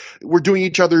 It's we're doing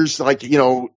each other's, like,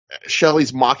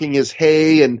 Shelley's mocking his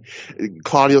hay and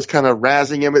Claudio's kind of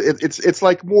razzing him. It's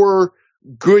like more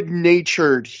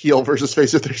good-natured heel versus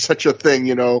face, if there's such a thing,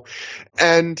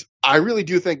 And I really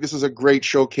do think this is a great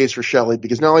showcase for Shelley,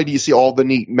 because not only do you see all the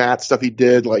neat Matt stuff he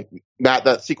did, like Matt,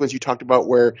 that sequence you talked about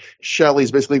where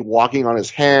Shelley's basically walking on his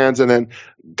hands and then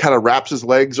kind of wraps his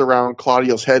legs around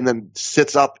Claudio's head and then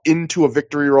sits up into a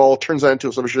victory roll, turns that into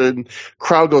a submission.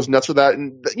 Crowd goes nuts for that.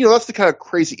 And, that's the kind of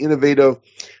crazy, innovative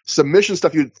submission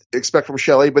stuff you'd expect from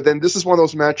Shelley. But then this is one of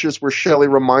those matches where Shelley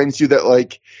reminds you that,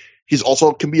 like, he's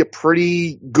also can be a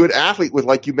pretty good athlete with,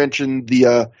 like you mentioned,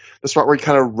 the spot where he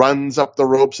kind of runs up the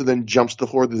ropes and then jumps to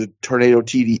the floor, the tornado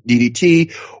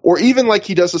DDT, or even like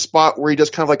he does a spot where he does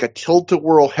kind of like a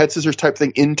tilt-a-whirl head scissors type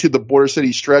thing into the Border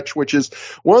City stretch, which is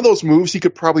one of those moves he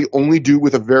could probably only do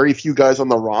with a very few guys on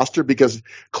the roster, because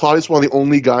Claudio's one of the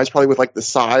only guys probably with like the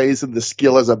size and the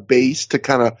skill as a base to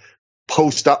kind of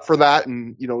post up for that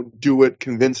and, do it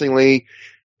convincingly.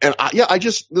 And I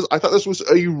thought this was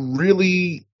a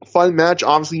really fun match.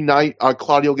 Obviously,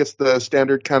 Claudio gets the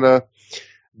standard kind of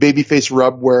babyface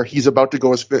rub where he's about to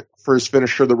go for his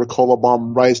finisher, the Ricola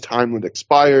Bomb, right as time limit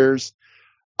expires.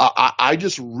 I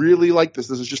just really like this.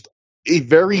 This is just a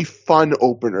very fun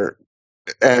opener.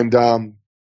 And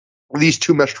these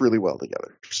two meshed really well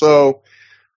together. So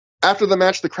after the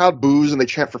match, the crowd boos and they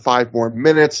chant for 5 more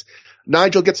minutes.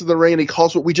 Nigel gets in the ring and he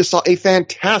calls what we just saw a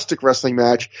fantastic wrestling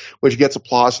match, which gets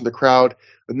applause from the crowd.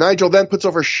 But Nigel then puts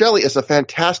over Shelley as a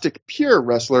fantastic pure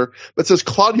wrestler, but says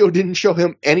Claudio didn't show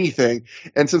him anything.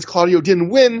 And since Claudio didn't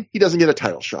win, he doesn't get a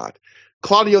title shot.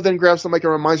 Claudio then grabs the mic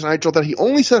and reminds Nigel that he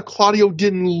only said if Claudio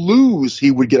didn't lose, he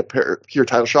would get a pure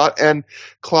title shot. And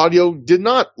Claudio did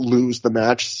not lose the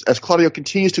match. As Claudio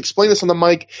continues to explain this on the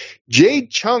mic,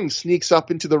 Jade Chung sneaks up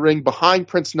into the ring behind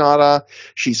Prince Nana.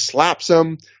 She slaps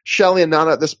him. Shelley and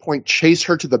Nana at this point chase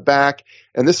her to the back.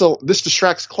 And this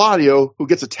distracts Claudio, who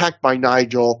gets attacked by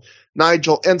Nigel.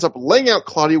 Nigel ends up laying out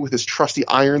Claudio with his trusty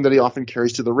iron that he often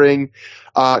carries to the ring.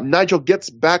 Nigel gets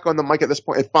back on the mic at this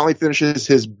point and finally finishes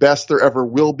his best there ever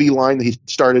will be line that he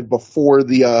started before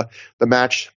the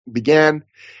match began.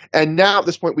 And now at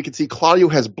this point we can see Claudio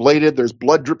has bladed. There's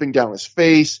blood dripping down his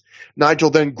face. Nigel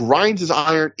then grinds his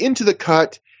iron into the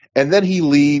cut, and then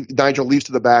Nigel leaves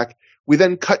to the back. We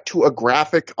then cut to a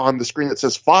graphic on the screen that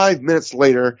says 5 minutes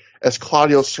later, as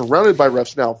Claudio, surrounded by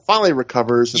refs now, finally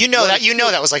recovers.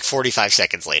 That was like 45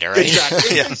 seconds later, right?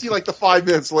 Exactly. Yeah. You see, like, the 5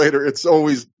 minutes later, it's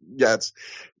always,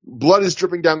 blood is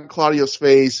dripping down Claudio's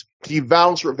face. He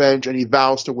vows revenge, and he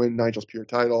vows to win Nigel's pure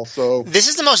title. So this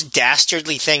is the most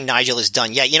dastardly thing Nigel has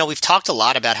done. Yeah, we've talked a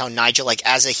lot about how Nigel, like,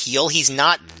 as a heel, he's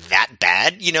not that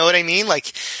bad. You know what I mean?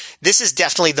 Like, this is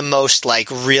definitely the most, like,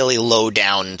 really low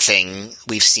down thing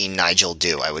we've seen Nigel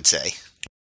do, I would say.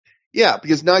 Yeah,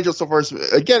 because Nigel so far,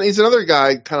 again, he's another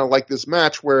guy kind of like this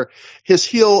match where his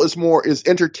heel is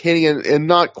entertaining and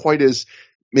not quite as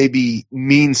maybe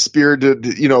mean-spirited,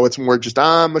 it's more just,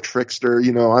 I'm a trickster,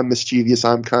 I'm mischievous,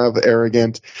 I'm kind of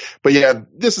arrogant. But yeah,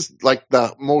 this is like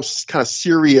the most kind of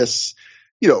serious,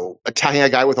 attacking a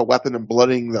guy with a weapon and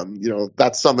blooding them.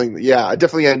 That's something,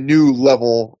 definitely a new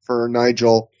level for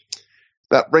Nigel.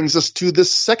 That brings us to the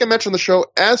second match on the show.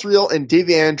 Azrael and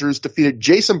Davey Andrews defeated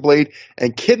Jason Blade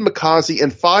and Kid Makazi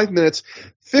in 5 minutes,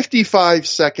 55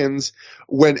 seconds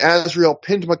when Azrael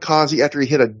pinned Makazi after he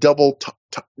hit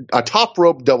a top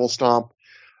rope double stomp.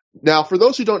 Now, for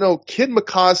those who don't know, Kid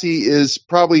Makazi is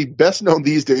probably best known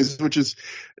these days, which is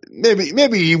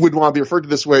maybe you would want to be referred to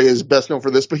this way as best known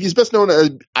for this, but he's best known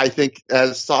as, I think,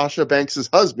 as Sasha Banks'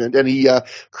 husband, and he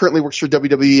currently works for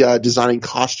WWE designing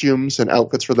costumes and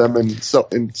outfits for them and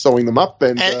sewing them up.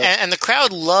 And the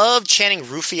crowd loved chanting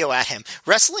Rufio at him.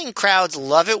 Wrestling crowds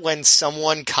love it when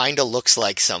someone kind of looks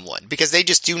like someone because they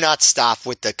just do not stop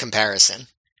with the comparison.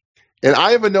 And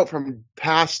I have a note from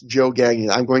past Joe Gagne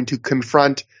I'm going to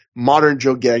confront modern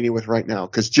Joe Gagne with right now.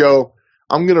 Because Joe,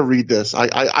 I'm going to read this.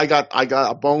 I got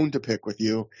a bone to pick with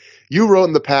you. You wrote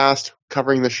in the past,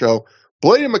 covering the show,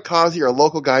 Blade and Makazi are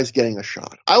local guys getting a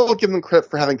shot. I will give them credit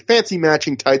for having fancy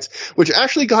matching tights, which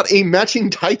actually got a matching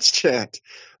tights chant.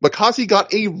 Makazi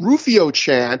got a Rufio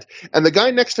chant, and the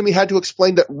guy next to me had to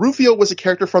explain that Rufio was a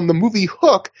character from the movie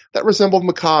Hook that resembled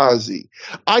Makazi.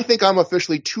 I think I'm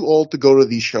officially too old to go to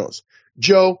these shows.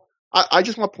 Joe, I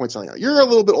just want to point something out. You're a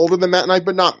little bit older than Matt and I,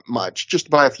 but not much, just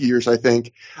by a few years, I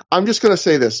think. I'm just going to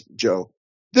say this, Joe.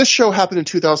 This show happened in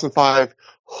 2005.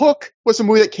 Hook was a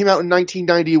movie that came out in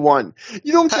 1991.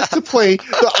 You don't get to play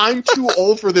the I'm too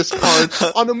old for this card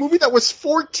on a movie that was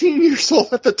 14 years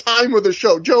old at the time of the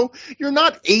show. Joe, you're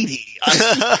not 80.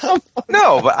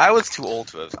 No, but I was too old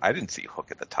to have. I didn't see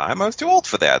Hook at the time. I was too old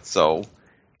for that, so...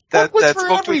 That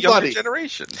spoke to a younger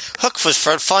generation. Hook was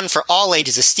fun for all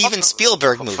ages, a Steven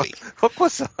Spielberg movie. Hook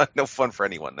was no fun for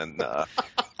anyone. And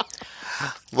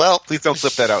well, please don't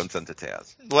clip that out and send it to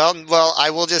Taz. Well, I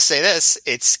will just say this: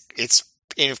 it's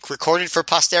recorded for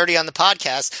posterity on the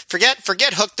podcast.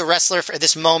 Forget Hook the wrestler for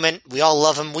this moment. We all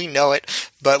love him, we know it,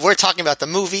 but we're talking about the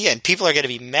movie, and people are going to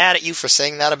be mad at you for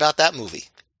saying that about that movie.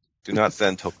 Do not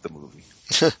send Hook the movie.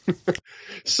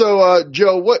 So,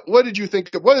 Joe, what did you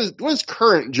think? What does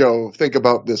current Joe think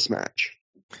about this match?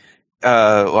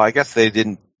 Well, I guess they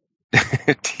didn't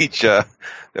teach that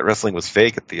wrestling was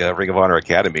fake at the Ring of Honor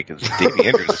Academy because Davey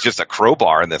Andrews was just a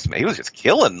crowbar in this. Man, he was just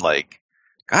killing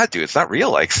God, dude, it's not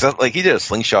real. He did a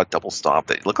slingshot double stomp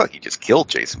that looked like he just killed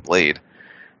Jason Blade.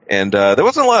 And there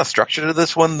wasn't a lot of structure to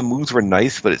this one. The moves were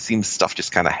nice, but it seems stuff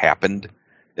just kind of happened.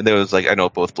 And there was I know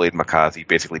both Blade and Makazi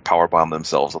basically powerbombed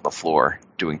themselves on the floor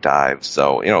doing dives.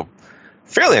 So,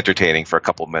 fairly entertaining for a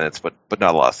couple of minutes, but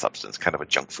not a lot of substance. Kind of a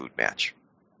junk food match.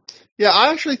 Yeah,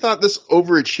 I actually thought this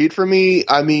overachieved for me.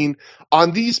 I mean,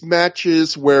 on these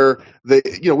matches where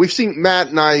we've seen Matt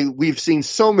and I, we've seen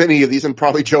so many of these, and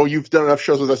probably Joe, you've done enough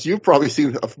shows with us. You've probably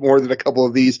seen more than a couple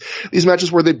of these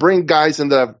matches where they bring guys in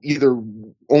that have either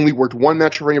only worked one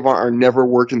match for Ring of Honor or never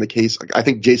worked in the case. I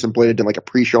think Jason Blade did a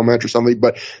pre-show match or something,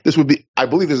 but I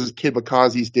believe this is Kid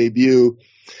Makazi's debut.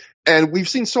 And we've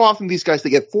seen so often these guys,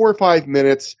 they get 4 or 5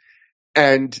 minutes,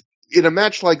 and in a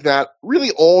match like that,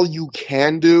 really all you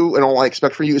can do and all I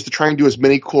expect from you is to try and do as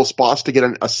many cool spots to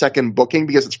get a second booking,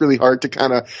 because it's really hard to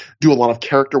kind of do a lot of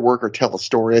character work or tell a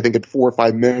story, I think, in 4 or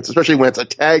 5 minutes, especially when it's a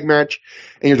tag match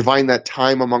and you're dividing that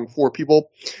time among 4 people.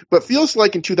 But it feels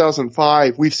like in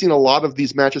 2005, we've seen a lot of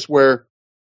these matches where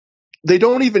they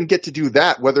don't even get to do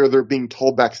that, whether they're being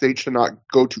told backstage to not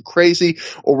go too crazy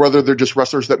or whether they're just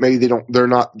wrestlers that maybe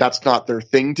that's not their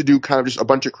thing to do, kind of just a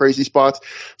bunch of crazy spots.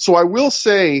 So I will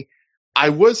say, I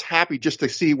was happy just to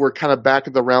see we're kind of back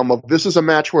in the realm of this is a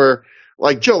match where,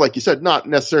 like Joe, like you said, not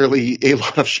necessarily a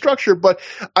lot of structure, but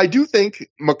I do think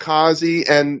Makazi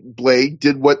and Blade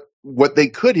did what they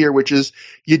could here, which is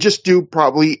you just do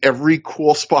probably every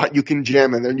cool spot you can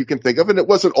jam in there and you can think of, and it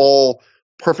wasn't all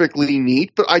perfectly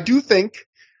neat, but I do think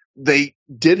they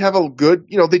did have a good,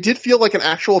 they did feel like an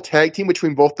actual tag team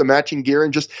between both the matching gear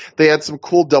and just they had some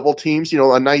cool double teams,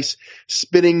 a nice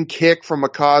spinning kick from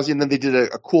Makazi, and then they did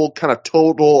a cool kind of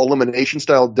total elimination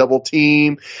style double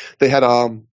team. They had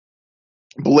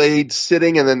Blade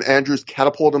sitting, and then Andrews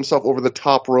catapulted himself over the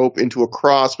top rope into a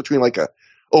cross between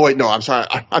oh wait, no, I'm sorry,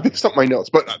 I mixed up my notes,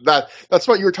 but that's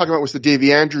what you were talking about was the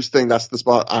Davey Andrews thing. That's the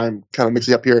spot I'm kind of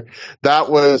mixing up here. That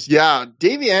was,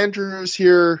 Davey Andrews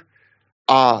here.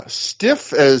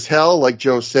 Stiff as hell, like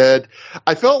Joe said.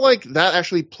 I felt like that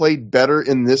actually played better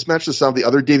in this match than some of the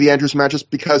other Davey Andrews matches,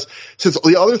 because since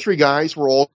the other 3 guys were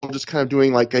all just kind of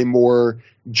doing a more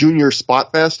junior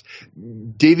spot fest,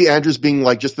 Davey Andrews being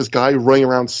just this guy running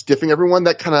around stiffing everyone,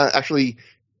 that kind of actually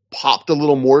popped a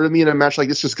little more to me in a match like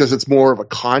this just because it's more of a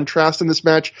contrast in this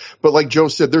match. But like Joe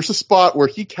said, there's a spot where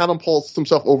he catapults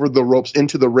himself over the ropes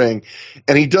into the ring,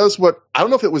 and he does what, I don't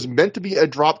know if it was meant to be a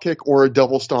drop kick or a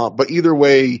double stomp, but either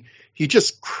way, he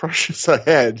just crushes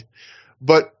ahead.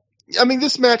 But I mean,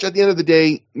 this match at the end of the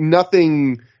day,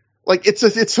 nothing like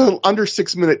it's an under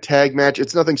 6 minute tag match.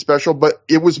 It's nothing special, but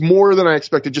it was more than I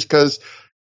expected just because,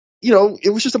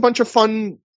 it was just a bunch of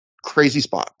fun, crazy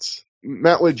spots.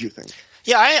 Matt, what did you think?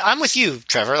 Yeah, I'm with you,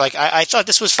 Trevor. Like, I thought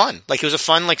this was fun. Like, it was a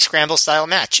fun, like, scramble style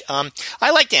match.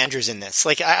 I liked Andrews in this.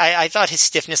 Like, I thought his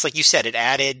stiffness, like you said, it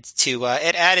added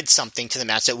something to the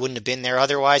match that wouldn't have been there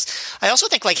otherwise. I also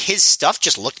think, like, his stuff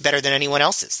just looked better than anyone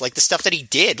else's. Like, the stuff that he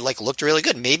did, like, looked really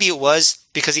good. Maybe it was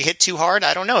because he hit too hard.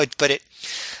 I don't know.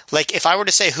 Like, if I were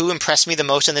to say who impressed me the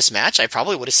most in this match, I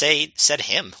probably would have said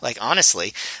him, like,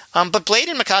 honestly. But Blade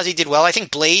and Mikaze did well. I think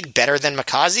Blade better than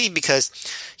Mikaze because,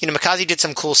 Mikaze did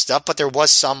some cool stuff, but there was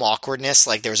some awkwardness.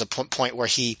 Like, there was a point where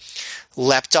he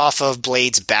leapt off of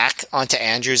Blade's back onto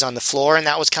Andrews on the floor, and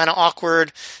that was kind of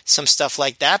awkward. Some stuff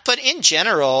like that. But in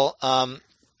general, I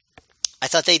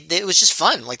thought it was just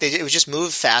fun. Like, it was just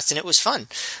moved fast, and it was fun.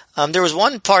 There was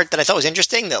one part that I thought was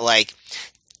interesting that, like,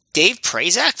 Dave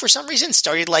Prazak, for some reason,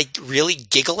 started, like, really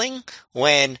giggling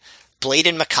when Blade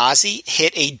and Mikaze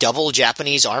hit a double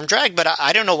Japanese arm drag, but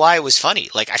I don't know why it was funny.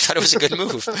 Like, I thought it was a good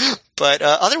move. But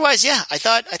otherwise, yeah, I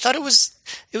thought it was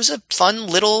a fun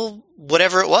little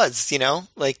whatever it was,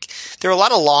 Like, there were a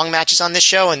lot of long matches on this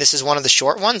show, and this is one of the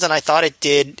short ones, and I thought it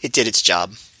did its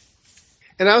job.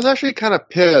 And I was actually kind of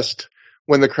pissed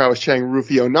when the crowd was chanting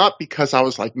Rufio, not because I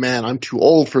was like, man, I'm too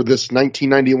old for this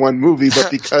 1991 movie, but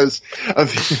because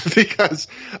this was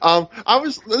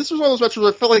one of those matches where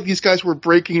I felt like these guys were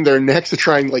breaking their necks to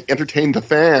try and like entertain the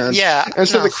fans. Yeah. And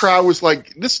so the crowd was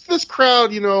like, this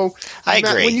crowd, I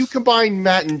agree. When you combine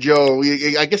Matt and Joe,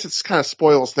 I guess it's kind of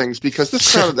spoils things because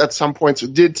this crowd at some points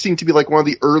did seem to be like one of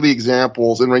the early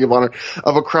examples in Ring of Honor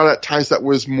of a crowd at times that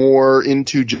was more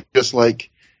into just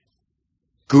like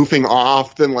goofing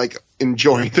off than like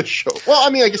enjoying the show. Well, I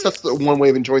mean, I guess that's the one way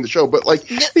of enjoying the show, but like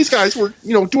these guys were,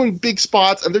 doing big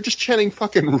spots and they're just chanting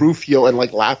fucking Rufio and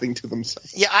like laughing to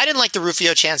themselves. Yeah, I didn't like the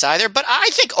Rufio chants either, but I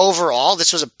think overall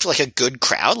this was a good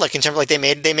crowd. Like in terms of like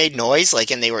they made noise,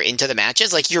 like, and they were into the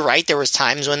matches. Like, you're right, there was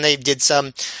times when they did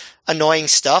some annoying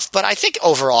stuff, but I think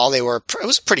overall it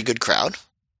was a pretty good crowd.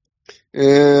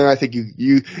 I think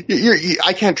you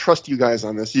I can't trust you guys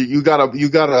on this. You got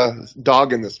a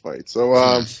dog in this fight.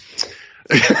 So,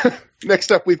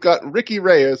 next up, we've got Ricky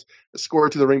Reyes,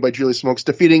 scored to the ring by Julius Smokes,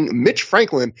 defeating Mitch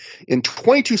Franklin in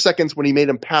 22 seconds when he made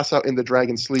him pass out in the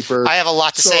Dragon Sleeper. I have a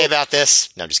lot to say about this.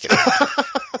 No, I'm just kidding.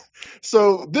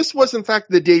 So this was, in fact,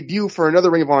 the debut for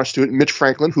another Ring of Honor student, Mitch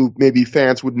Franklin, who maybe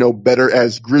fans would know better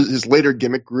as his later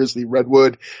gimmick, Grizzly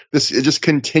Redwood. It just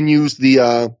continues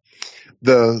the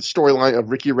storyline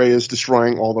of Ricky Reyes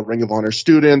destroying all the Ring of Honor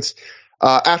students.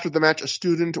 After the match, a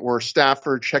student or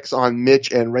staffer checks on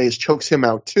Mitch and Reyes chokes him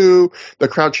out too. The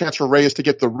crowd chants for Reyes to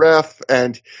get the ref,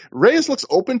 and Reyes looks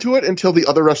open to it until the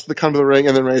other rest of the come to the ring,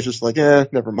 and then Reyes just like,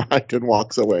 never mind, and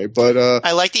walks away. But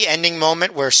I like the ending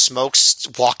moment where Smokes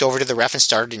walked over to the ref and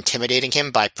started intimidating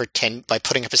him by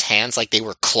putting up his hands like they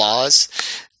were claws.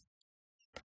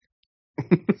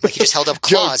 Like, he just held up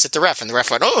claws at the ref, and the ref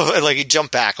went, oh, and like he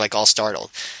jumped back, like all startled.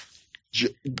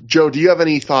 Joe, do you have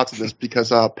any thoughts on this?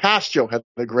 Because past Joe had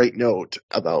a great note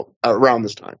about around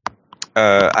this time.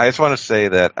 I just want to say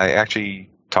that I actually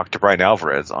talked to Brian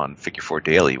Alvarez on Figure 4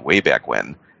 Daily way back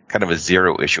when, kind of a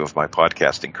zero issue of my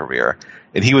podcasting career,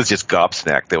 and he was just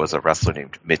gobsmacked there was a wrestler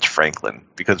named Mitch Franklin,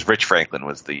 because Rich Franklin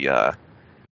was the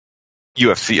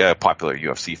popular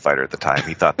UFC fighter at the time.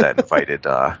 He thought that invited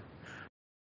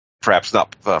perhaps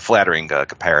not flattering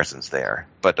comparisons there.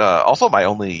 But also my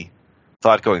only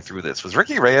thought going through this was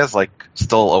Ricky Reyes like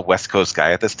still a West Coast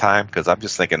guy at this time? Because I'm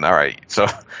just thinking, all right, so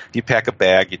you pack a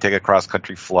bag, you take a cross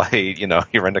country flight, you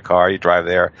rent a car, you drive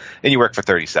there, and you work for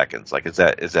 30 seconds. Like, is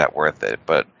that worth it?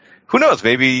 But who knows?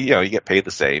 Maybe you get paid the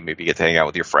same. Maybe you get to hang out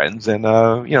with your friends, and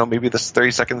maybe this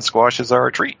 30-second squashes are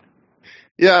a treat.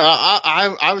 Yeah,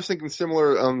 I was thinking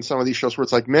similar on some of these shows where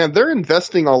it's like, man, they're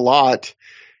investing a lot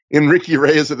in Ricky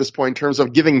Reyes at this point in terms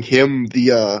of giving him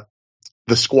the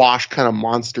squash kind of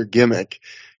monster gimmick,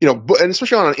 and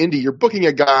especially on an indie, you're booking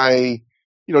a guy,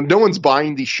 no one's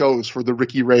buying these shows for the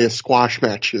Ricky Reyes squash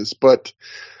matches. But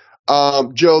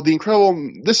Joe,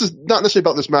 this is not necessarily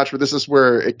about this match, but this is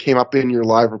where it came up in your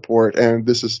live report, and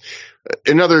this is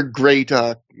another great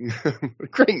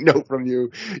great note from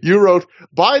you. You wrote,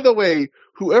 by the way,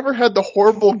 whoever had the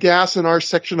horrible gas in our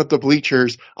section of the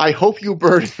bleachers, I hope you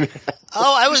burn it.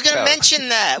 Oh, I was going to mention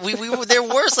that.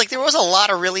 There was a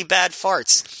lot of really bad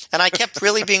farts, and I kept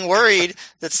really being worried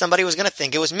that somebody was going to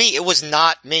think it was me. It was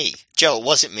not me. Joe, it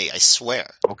wasn't me, I swear.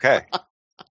 Okay.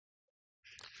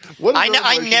 I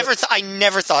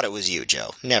never thought it was you,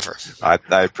 Joe. Never. I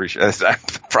appreciate it. I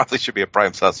probably should be a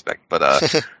prime suspect, but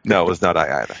no, it was not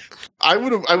I either.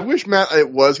 I wish, Matt, it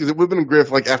was, because it would have been great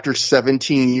if, like, after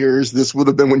 17 years, this would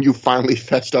have been when you finally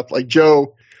fessed up. Like,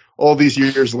 Joe, all these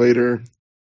years later,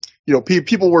 you know,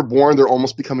 people were born, they're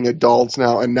almost becoming adults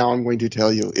now, and now I'm going to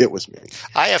tell you it was me.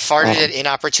 I have farted at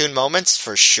inopportune moments,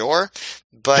 for sure,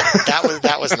 but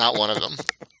that was not one of them.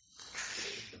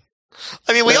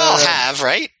 I mean, we all have,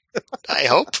 right? I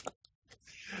hope.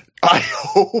 I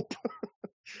hope.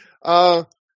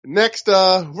 Next,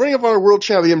 Ring of Honor World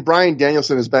Champion Bryan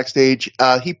Danielson is backstage.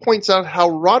 He points out how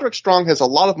Roderick Strong has a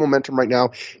lot of momentum right now.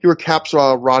 He recaps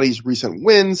Roddy's recent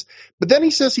wins, but then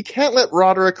he says he can't let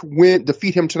Roderick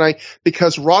defeat him tonight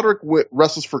because Roderick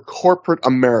wrestles for corporate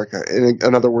America.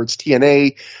 In other words,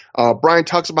 TNA. Bryan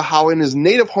talks about how in his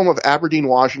native home of Aberdeen,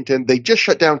 Washington, they just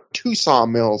shut down 2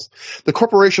 sawmills. The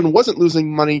corporation wasn't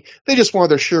losing money. They just wanted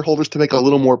their shareholders to make a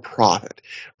little more profit.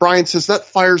 Bryan says that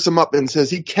fires him up and says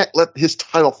he can't let his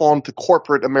title fall into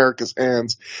corporate America's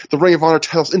hands. The Ring of Honor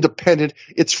title's independent.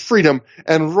 It's freedom,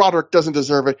 and Roderick doesn't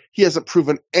deserve it. He hasn't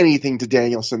proven anything to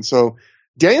Danielson. So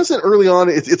Danielson early on,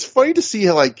 it's funny to see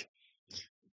how, like,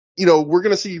 you know, we're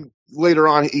going to see later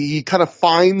on, he kind of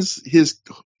finds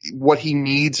what he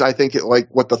needs, I think, like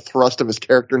what the thrust of his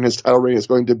character and his title reign is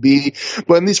going to be.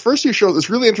 But in these first few shows, it's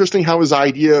really interesting how his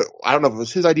idea, I don't know if it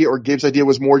was his idea or Gabe's idea,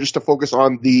 was more just to focus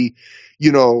on the,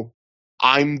 you know,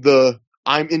 I'm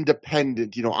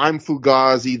independent, you know, I'm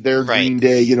Fugazi, they're right. Green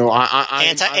Day, you know,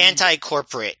 I'm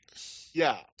anti-corporate.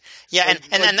 Yeah. Yeah,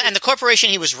 and the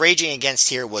corporation he was raging against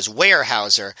here was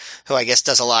Weyerhaeuser, who I guess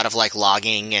does a lot of like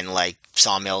logging and like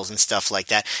sawmills and stuff like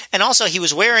that. And also he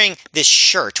was wearing this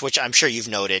shirt, which I'm sure you've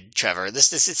noted, Trevor.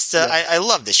 I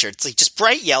love this shirt. It's like just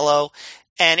bright yellow,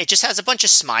 and it just has a bunch of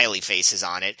smiley faces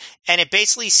on it, and it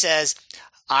basically says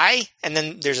and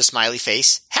then there's a smiley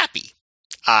face, happy.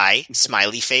 I,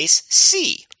 smiley face,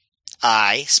 see.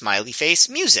 I, smiley face,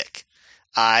 music.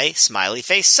 I, smiley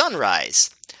face, sunrise.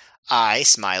 I,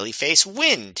 smiley face,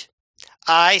 wind.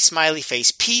 I, smiley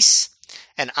face, peace.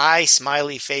 And I,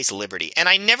 smiley face, liberty. And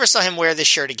I never saw him wear this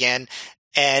shirt again.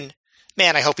 And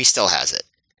man, I hope he still has it.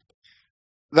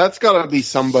 That's gotta be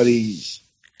somebody's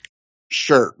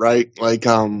shirt, right? Like,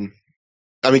 I mean,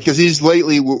 cause he's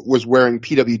lately was wearing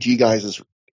PWG guys'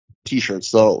 t-shirts.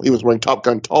 So he was wearing Top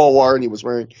Gun Talwar, and he was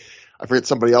wearing, I forget,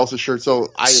 somebody else's shirt. So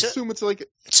I assume it's like...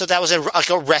 So that was a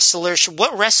wrestler.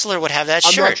 What wrestler would have that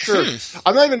shirt? I'm not sure.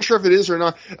 I'm not even sure if it is or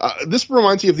not. This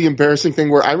reminds me of the embarrassing thing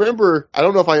where I remember, I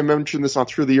don't know if I mentioned this on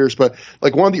Through the Years, but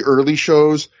like one of the early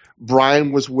shows,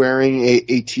 Bryan was wearing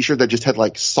a t-shirt that just had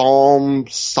like Psalm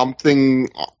something,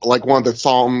 like one of the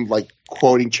Psalm, like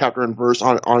quoting chapter and verse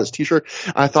on his t-shirt.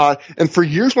 I thought, and for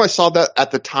years when I saw that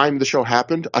at the time the show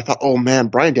happened, I thought, oh man,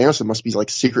 Bryan Danielson must be like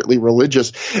secretly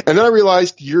religious. And then I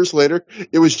realized years later,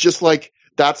 it was just like,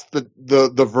 that's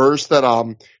the verse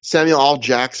that Samuel L.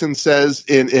 Jackson says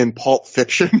in Pulp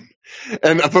Fiction.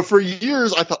 But for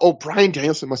years I thought, oh, Bryan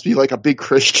Danielson must be like a big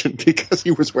Christian because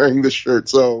he was wearing this shirt.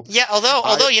 So yeah,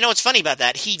 although you know what's funny about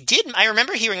that, I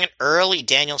remember hearing an early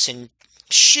Danielson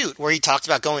shoot where he talked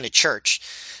about going to church.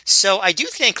 So I do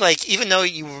think, like, even though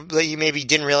you maybe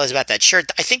didn't realize about that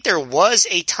shirt, I think there was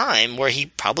a time where he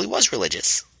probably was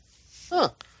religious. Huh.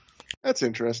 That's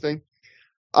interesting.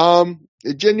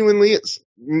 Genuinely, it's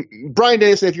Bryan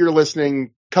Danielson, if you're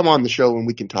listening, come on the show and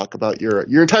we can talk about your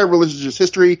entire religious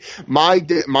history. My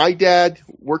dad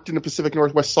worked in the Pacific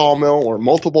Northwest sawmill, or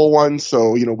multiple ones,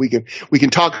 so you know we can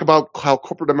talk about how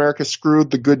corporate America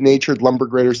screwed the good-natured lumber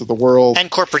graders of the world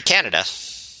and corporate Canada.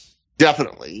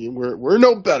 Definitely, we're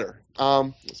no better.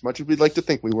 As much as we'd like to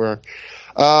think we were.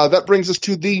 That brings us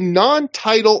to the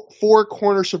non-title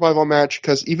 4-corner survival match,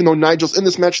 because even though Nigel's in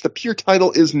this match, the pure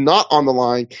title is not on the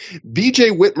line.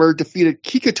 BJ Whitmer defeated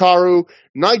Kikutaru,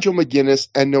 Nigel McGuinness,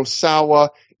 and Nosawa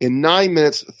in 9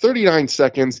 minutes, 39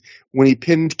 seconds when he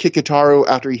pinned Kikutaru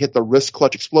after he hit the wrist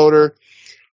clutch exploder.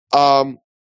 So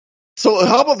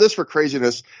how about this for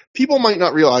craziness? People might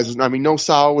not realize, I mean,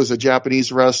 Nosawa was a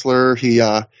Japanese wrestler. He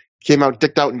came out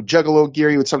dicked out in Juggalo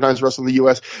gear. He would sometimes wrestle in the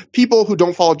U.S. People who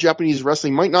don't follow Japanese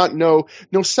wrestling might not know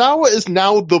Nosawa is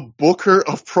now the booker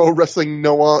of Pro Wrestling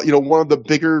Noah, you know, one of the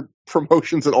bigger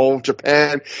promotions in all of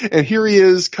Japan. And here he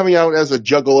is coming out as a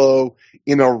juggalo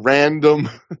in a random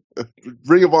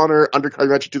Ring of Honor undercard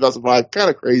match in 2005. Kind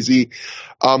of crazy.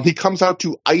 He comes out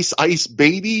to Ice Ice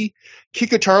Baby.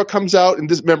 Kikutaro comes out,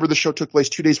 and remember the show took place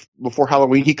 2 days before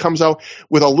Halloween. He comes out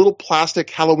with a little plastic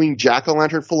Halloween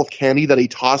jack-o'-lantern full of candy that he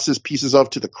tosses pieces of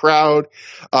to the crowd.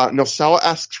 Nosawa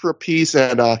asks for a piece,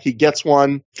 and he gets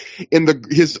one.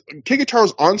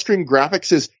 Kikutaro's on-screen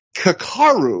graphics is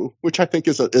Kakaru, which I think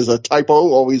is a typo,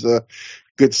 always a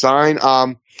good sign.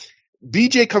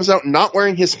 BJ comes out not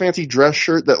wearing his fancy dress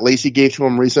shirt that Lacey gave to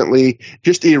him recently,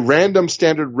 just a random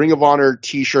standard Ring of Honor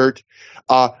t-shirt.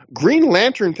 Green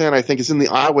Lantern fan, I think, is in the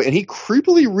aisleway, and he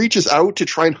creepily reaches out to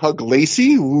try and hug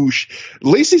Lacey. Whoosh.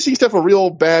 Lacey seems to have a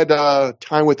real bad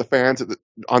time with the fans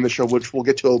on the show, which we'll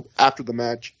get to after the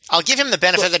match. I'll give him the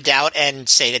benefit of the doubt and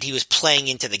say that he was playing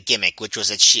into the gimmick, which was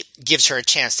that she gives her a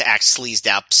chance to act skeezed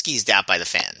out by the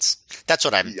fans. That's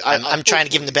what I'm trying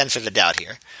to give him the benefit of the doubt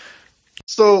here.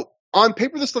 So, on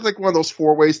paper, this looks like one of those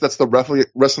four-ways. That's the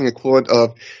wrestling equivalent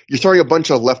of you're throwing a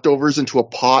bunch of leftovers into a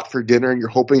pot for dinner and you're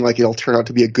hoping like it'll turn out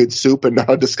to be a good soup and not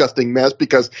a disgusting mess,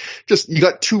 because just you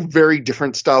got two very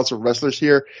different styles of wrestlers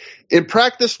here. In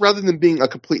practice, rather than being a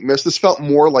complete miss, this felt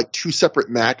more like two separate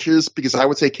matches, because I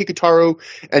would say Kikutaro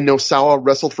and Nosawa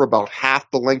wrestled for about half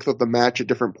the length of the match at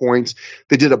different points.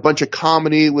 They did a bunch of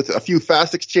comedy with a few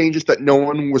fast exchanges that no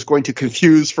one was going to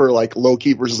confuse for like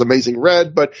Loki versus Amazing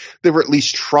Red, but they were at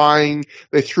least trying.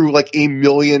 They threw like a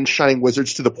million Shining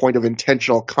Wizards to the point of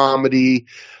intentional comedy.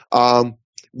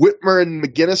 Whitmer and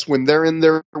McGuinness, when they're in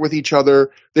there with each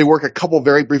other, they work a couple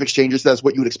very brief exchanges. That's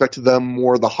what you would expect to them,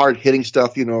 more the hard-hitting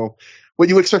stuff, you know, what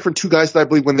you would expect from two guys that I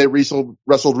believe when they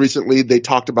wrestled recently, they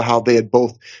talked about how they had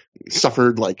both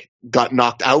suffered, like, got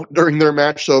knocked out during their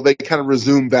match, so they kind of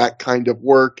resumed that kind of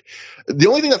work.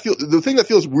 The thing that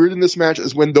feels weird in this match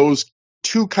is when those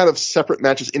two kind of separate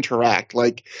matches interact.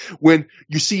 Like when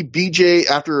you see BJ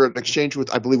after an exchange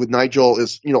with, I believe with Nigel,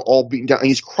 is, you know, all beaten down and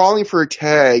he's crawling for a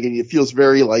tag and it feels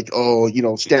very like, oh, you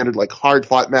know, standard like hard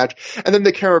fought match. And then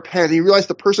the camera pans and you realize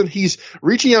the person he's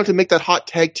reaching out to make that hot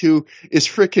tag to is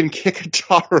freaking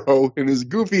Kikutaro in his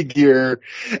goofy gear.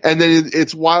 And then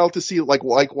it's wild to see like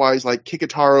likewise like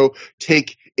Kikutaro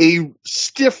take a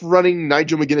stiff running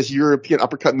Nigel McGuinness European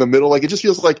uppercut in the middle. Like it just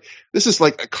feels like this is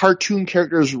like a cartoon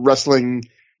characters wrestling,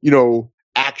 you know,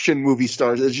 action movie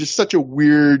stars. It's just such a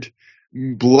weird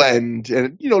blend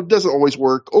and, you know, doesn't always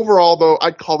work. Overall though,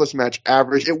 I'd call this match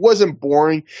average. It wasn't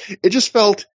boring. It just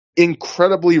felt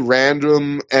incredibly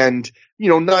random, and, you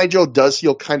know, Nigel does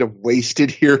feel kind of wasted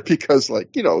here because,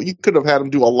 like, you know, you could have had him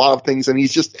do a lot of things and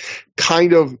he's just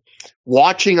kind of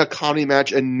watching a comedy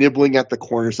match and nibbling at the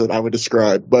corners that I would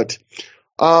describe. But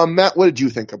Matt, what did you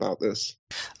think about this?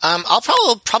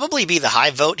 I'll probably be the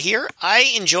high vote here.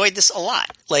 I enjoyed this a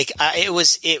lot. Like it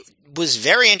was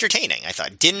very entertaining. I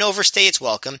thought didn't overstay its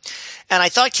welcome, and I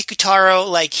thought Kikutaro,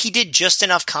 like, he did just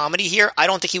enough comedy here. I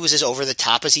don't think he was as over the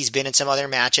top as he's been in some other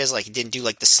matches. Like he didn't do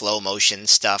like the slow motion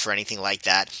stuff or anything like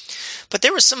that. But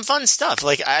there was some fun stuff.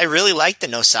 Like I really liked the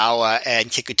Nosawa and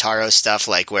Kikutaro stuff,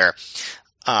 like where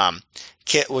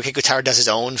Kikutaro does his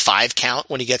own 5 count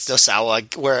when he gets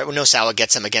Nosawa, where Nosawa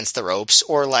gets him against the ropes,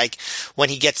 or like when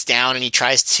he gets down and he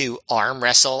tries to arm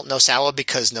wrestle Nosawa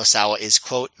because Nosawa is,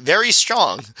 quote, very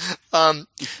strong.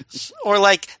 Or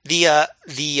like the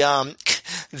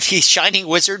Shining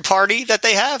Wizard party that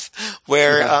they have,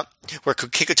 where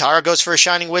Kikutaro goes for a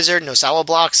Shining Wizard, Nosawa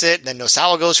blocks it, then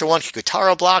Nosawa goes for one,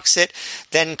 Kikutaro blocks it,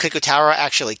 then Kikutaro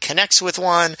actually connects with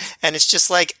one, and it's just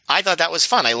like, I thought that was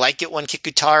fun. I like it when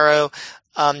Kikutaro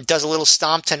does a little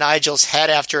stomp to Nigel's head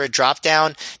after a drop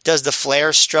down, does the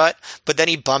flare strut, but then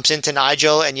he bumps into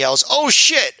Nigel and yells, "Oh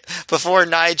shit!" before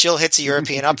Nigel hits a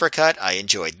European uppercut. I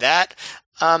enjoyed that.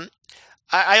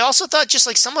 I also thought just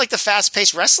like some like the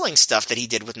fast-paced wrestling stuff that he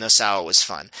did with Nosawa was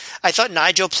fun. I thought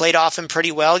Nigel played off him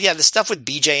pretty well. Yeah, the stuff with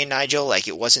BJ and Nigel, like,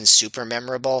 it wasn't super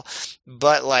memorable,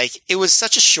 but like it was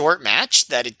such a short match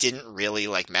that it didn't really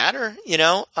like matter, you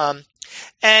know?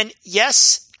 And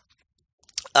yes,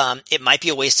 it might be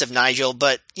a waste of Nigel,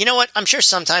 but you know what? I'm sure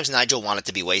sometimes Nigel wanted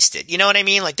to be wasted. You know what I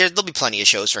mean? Like there'll be plenty of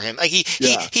shows for him. Like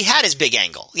he had his big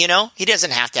angle, you know? He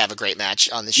doesn't have to have a great match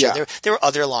on the show. Yeah. There were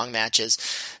other long matches.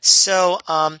 So,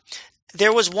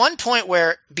 there was one point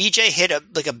where BJ hit a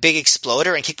big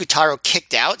exploder and Kikutaro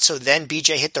kicked out. So then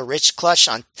BJ hit the wrist clutch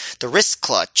on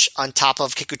top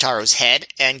of Kikutaro's head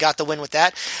and got the win with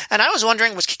that. And I was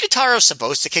wondering, was Kikutaro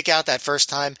supposed to kick out that first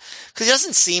time? Cause he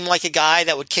doesn't seem like a guy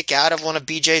that would kick out of one of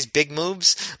BJ's big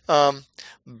moves.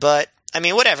 But I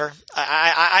mean, whatever.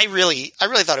 I really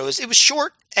thought it was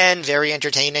short and very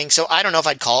entertaining. So I don't know if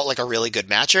I'd call it like a really good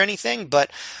match or anything, but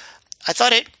I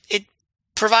thought it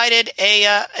provided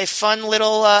a fun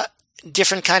little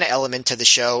different kind of element to the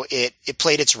show. It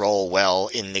played its role well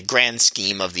in the grand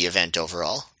scheme of the event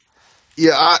overall.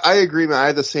 Yeah, I agree, man. I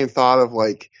had the same thought of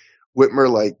like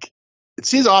Whitmer, like it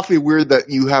seems awfully weird that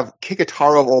you have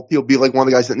Kikutaro of all people be like one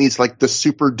of the guys that needs like the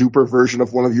super duper version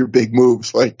of one of your big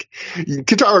moves. Like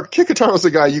Kikutaro's a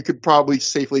guy you could probably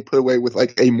safely put away with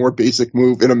like a more basic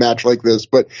move in a match like this,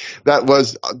 but that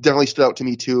was definitely stood out to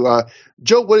me too.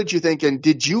 Joe, what did you think? And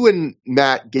did you and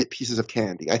Matt get pieces of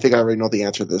candy? I think I already know the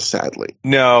answer to this, sadly.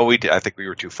 No, we did. I think we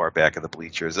were too far back in the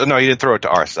bleachers. No, he didn't throw it to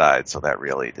our side, so that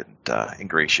really didn't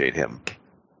ingratiate him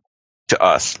to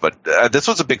us. But this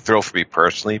was a big thrill for me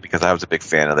personally because I was a big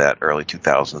fan of that early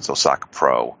 2000s Osaka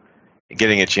Pro. And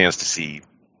getting a chance to see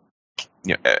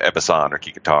Ebisan or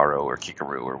Kikutaro or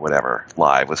Kikaru or whatever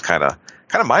live was kind of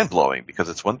mind-blowing because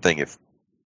it's one thing if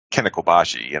Kenta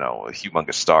Kobashi, a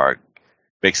humongous star,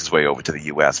 makes his way over to the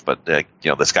U.S., but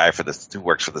this guy who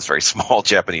works for this very small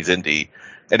Japanese indie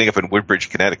ending up in Woodbridge,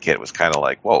 Connecticut was kind of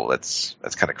like, whoa, that's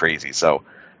kind of crazy. So,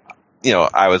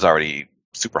 I was already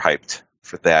super hyped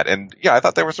for that. And yeah, I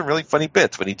thought there were some really funny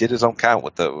bits when he did his own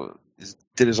count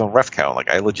did his own ref count. Like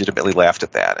I legitimately laughed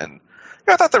at that. And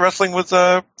I thought the wrestling was,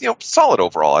 solid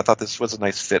overall. I thought this was a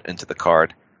nice fit into the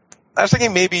card. I was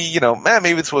thinking maybe,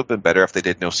 maybe this would have been better if they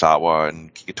did Nosawa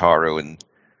and Kikutaro and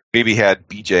maybe had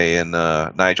BJ and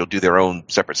Nigel do their own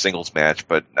separate singles match,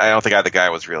 but I don't think either guy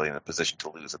was really in a position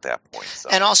to lose at that point. So.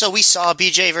 And also, we saw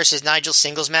BJ versus Nigel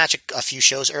singles match a few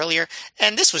shows earlier,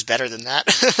 and this was better than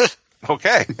that.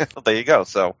 Okay, well, there you go.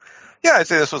 So, yeah, I'd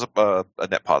say this was a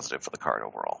net positive for the card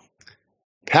overall.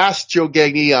 Past Joe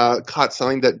Gagne caught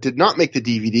something that did not make the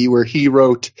DVD, where he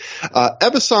wrote,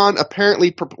 Ebisan apparently,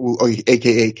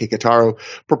 a.k.a. Kikutaro,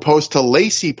 proposed to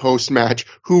Lacey post-match,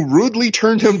 who rudely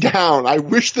turned him down. I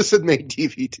wish this had made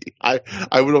DVD. I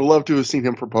would have loved to have seen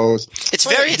him propose. It's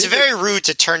very rude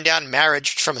to turn down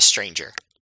marriage from a stranger.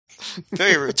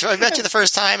 Very rude. So I met you the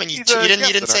first time and you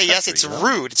didn't say yes. It's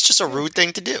rude. It's just a rude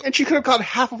thing to do. And she could have got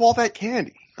half of all that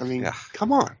candy. I mean,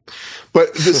 Come on.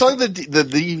 But something the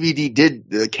DVD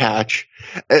did catch,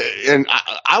 and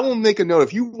I will make a note.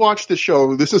 If you watch the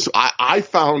show, I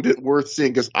found it worth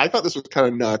seeing because I thought this was kind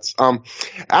of nuts.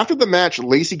 After the match,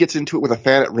 Lacey gets into it with a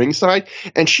fan at ringside,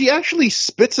 and she actually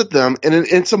spits at them. And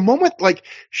it's a moment like,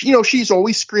 she's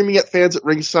always screaming at fans at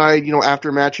ringside,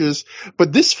 after matches.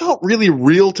 But this felt really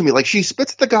real to me. Like she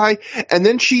spits at the guy, and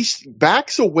then she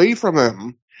backs away from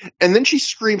him. And then she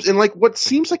screams in like what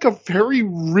seems like a very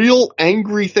real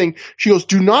angry thing. She goes,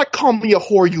 "Do not call me a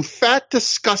whore, you fat,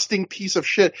 disgusting piece of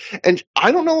shit." And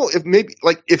I don't know if maybe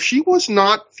like if she was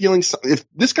not feeling, if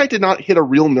this guy did not hit a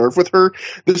real nerve with her,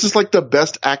 this is like the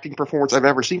best acting performance I've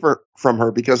ever seen from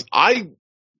her because I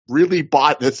really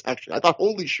bought this actually. I thought,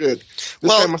 holy shit,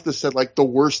 this guy must have said like the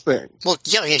worst thing. Well,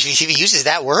 yeah, if he uses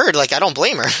that word, like I don't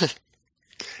blame her.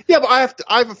 Yeah, but I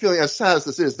have a feeling, as sad as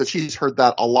this is, that she's heard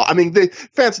that a lot. I mean, the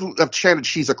fans have chanted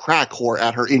she's a crack whore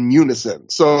at her in unison.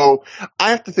 So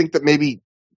I have to think that maybe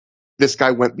this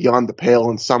guy went beyond the pale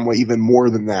in some way, even more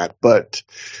than that. But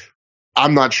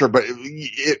I'm not sure. But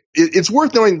it's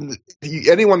worth knowing,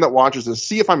 anyone that watches this,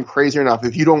 see if I'm crazy enough.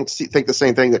 If you don't think the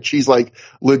same thing, that she's like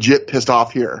legit pissed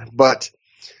off here. But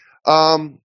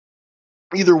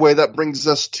either way, that brings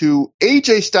us to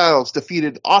AJ Styles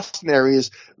defeated Austin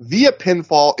Aries via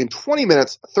pinfall in 20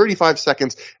 minutes, 35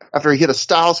 seconds after he hit a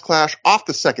Styles Clash off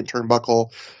the second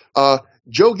turnbuckle.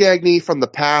 Joe Gagne from the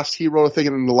past, he wrote a thing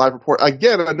in the live report.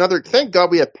 Again, thank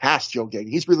God we have past Joe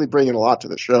Gagne. He's really bringing a lot to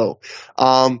the show.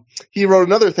 He wrote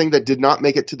another thing that did not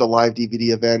make it to the live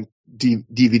DVD event.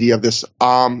 DVD of this.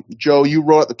 Joe, you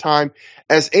wrote at the time,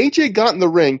 as AJ got in the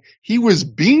ring, he was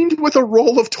beamed with a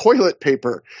roll of toilet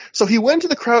paper. So he went to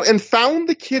the crowd and found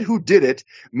the kid who did it,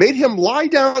 made him lie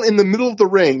down in the middle of the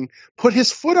ring, put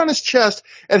his foot on his chest,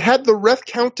 and had the ref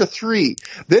count to 3.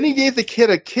 Then he gave the kid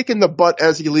a kick in the butt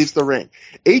as he leaves the ring.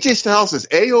 AJ Styles is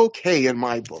A-OK in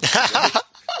my book.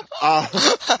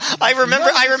 I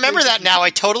remember that now. I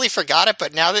totally forgot it,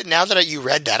 but now that you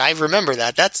read that, I remember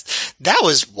that. That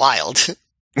was wild.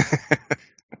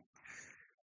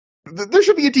 There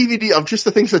should be a DVD of just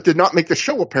the things that did not make the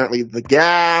show, apparently. The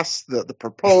gas, the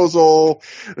proposal,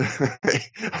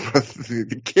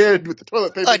 the kid with the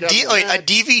toilet paper. A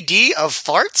DVD of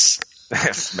farts? I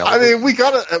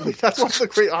mean, that's one of the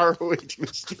great ROH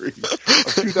mysteries of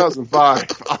 2005.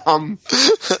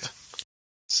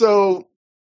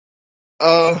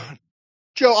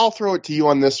 Joe, I'll throw it to you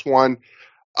on this one.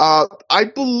 I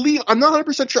believe, I'm not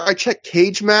 100% sure. I checked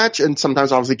Cage Match, and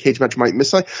sometimes obviously Cage Match might miss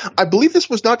something. I believe this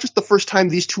was not just the first time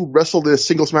these two wrestled in a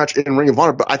singles match in Ring of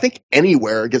Honor, but I think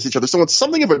anywhere against each other. So it's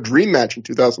something of a dream match in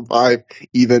 2005,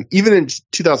 even in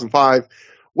 2005.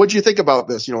 What do you think about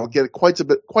this? Get quite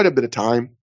a bit of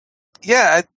time.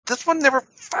 Yeah, this one never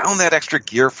found that extra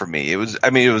gear for me. It was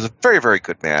a very, very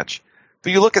good match.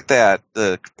 But you look at that,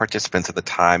 the participants at the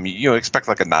time, you expect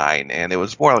like a 9, and it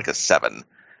was more like a 7.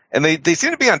 And they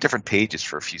seem to be on different pages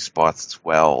for a few spots as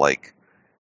well. Like,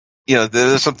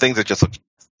 there's some things that just look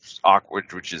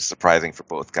awkward, which is surprising for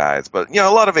both guys. But, a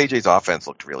lot of AJ's offense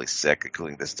looked really sick,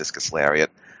 including this discus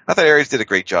lariat. I thought Aries did a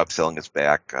great job selling his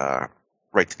back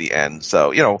right to the end.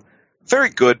 So, very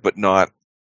good, but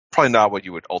probably not what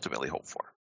you would ultimately hope for.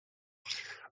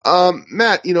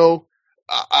 Matt,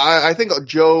 I think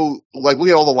Joe, like, look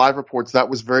at all the live reports. That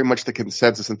was very much the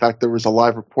consensus. In fact, there was a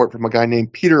live report from a guy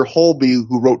named Peter Holby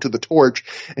who wrote to the Torch,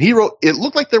 and he wrote, it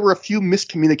looked like there were a few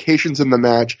miscommunications in the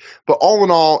match, but all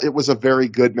in all, it was a very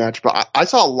good match. But I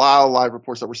saw a lot of live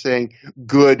reports that were saying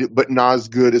good, but not as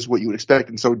good as what you would expect.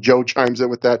 And so Joe chimes in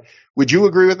with that. Would you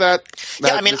agree with that?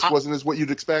 Yeah, this wasn't as what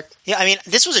you'd expect? Yeah,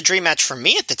 this was a dream match for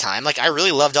me at the time. Like, I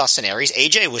really loved Austin Aries.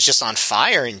 AJ was just on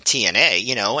fire in TNA,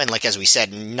 and like, as we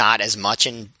said, not as much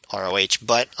in ROH.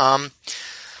 But,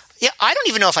 yeah, I don't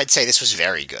even know if I'd say this was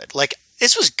very good. Like,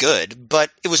 this was good, but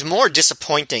it was more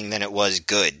disappointing than it was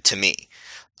good to me,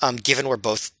 given where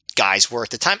both guys were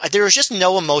at the time. There was just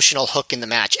no emotional hook in the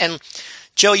match. And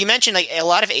Joe, you mentioned like a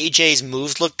lot of AJ's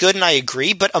moves looked good, and I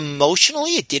agree, but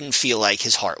emotionally it didn't feel like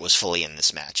his heart was fully in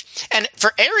this match. And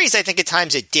for Aries, I think at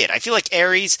times it did. I feel like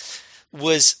Aries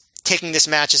was taking this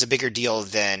match as a bigger deal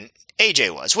than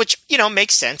AJ was, which,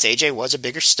 makes sense. AJ was a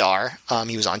bigger star.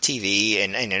 He was on TV,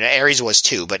 and Aries was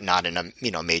too, but not in a,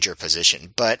 major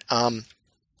position. But,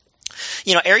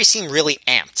 Aries seemed really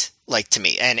amped, like, to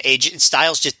me, and AJ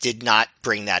Styles just did not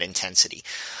bring that intensity.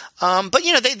 But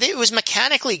it was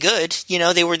mechanically good.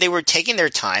 They were taking their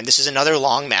time. This is another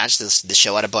long match. The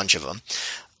show had a bunch of them.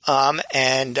 They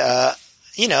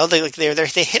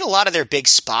hit a lot of their big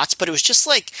spots, but it was just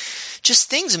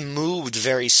things moved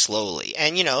very slowly.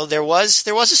 And, there was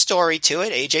a story to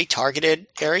it. AJ targeted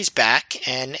Aries back,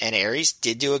 and Aries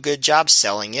did do a good job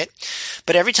selling it.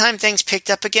 But every time things picked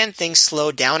up again, things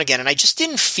slowed down again. And I just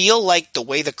didn't feel like the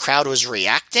way the crowd was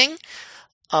reacting,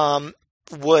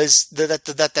 was that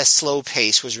the slow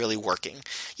pace was really working.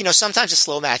 Sometimes a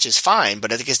slow match is fine,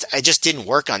 but I think it just didn't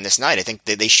work on this night. I think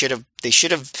they should have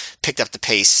picked up the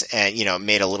pace and,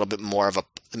 made a little bit more of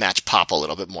the match pop a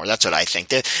little bit more. That's what I think.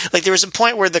 There was a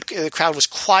point where the crowd was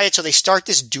quiet, so they start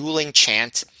this dueling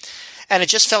chant, and it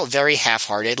just felt very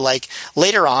half-hearted. Like,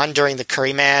 later on during the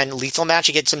Curryman Lethal match,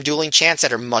 you get some dueling chants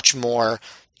that are much more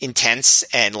intense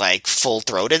and, like,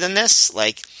 full-throated than this.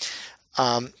 Like,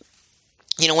 when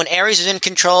Aries is in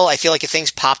control, I feel like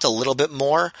things popped a little bit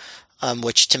more,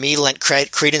 which to me lent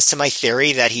credence to my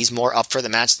theory that he's more up for the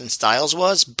match than Styles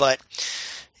was. But,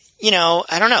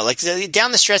 I don't know. Like,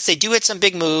 down the stretch, they do hit some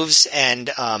big moves, and,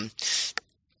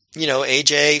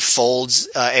 AJ folds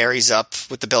Aries up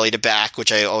with the belly to back,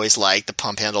 which I always like. The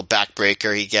pump handle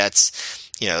backbreaker he gets.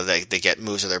 They get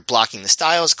moves where they're blocking the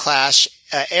Styles clash.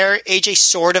 AJ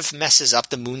sort of messes up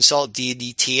the moonsault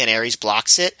DDT, and Aries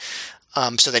blocks it.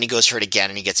 So then he goes for it again,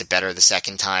 and he gets it better the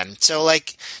second time. So,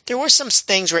 like, there were some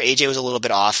things where AJ was a little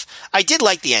bit off. I did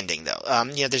like the ending, though.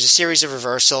 There's a series of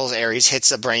reversals. Aries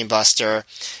hits a brainbuster.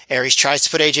 Aries tries to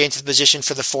put AJ into the position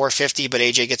for the 450, but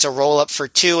AJ gets a roll-up for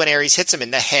 2, and Aries hits him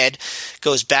in the head,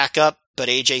 goes back up, but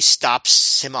AJ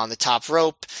stops him on the top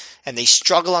rope, and they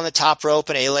struggle on the top rope,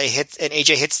 and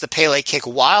AJ hits the Pele kick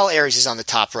while Aries is on the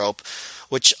top rope,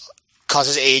 which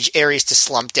causes Aries to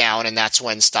slump down, and that's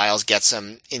when Styles gets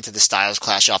him into the Styles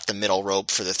clash off the middle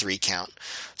rope for the 3 count.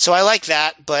 So I like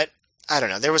that, but I don't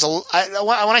know. There was when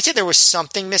I say there was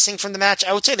something missing from the match,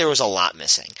 I would say there was a lot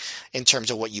missing in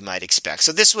terms of what you might expect.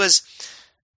 So this was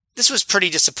pretty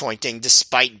disappointing,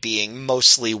 despite being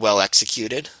mostly well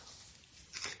executed.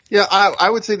 Yeah, I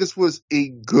would say this was a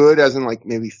good, as in like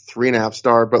maybe 3.5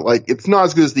 star, but like it's not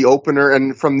as good as the opener.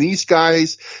 And from these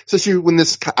guys, especially when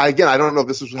this, again, I don't know if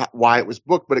this was why it was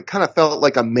booked, but it kind of felt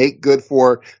like a make good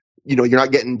for, you're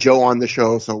not getting Joe on the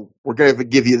show, so we're going to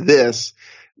give you this.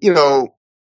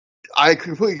 I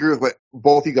completely agree with what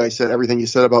both you guys said, everything you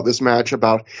said about this match,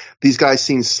 about these guys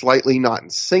seem slightly not in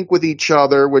sync with each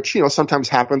other, which, sometimes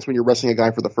happens when you're wrestling a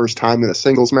guy for the first time in a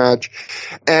singles match.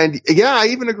 And yeah, I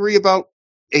even agree about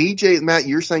AJ, Matt,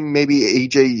 you're saying maybe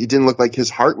AJ, it didn't look like his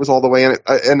heart was all the way in it.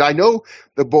 And I know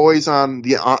the boys on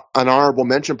the Honorable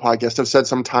Mention podcast have said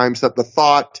sometimes that the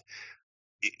thought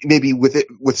maybe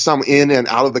with some in and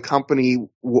out of the company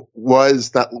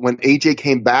was that when AJ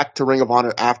came back to Ring of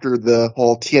Honor after the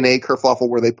whole TNA kerfuffle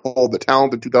where they pulled the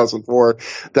talent in 2004,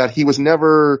 that he was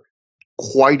never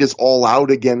quite as all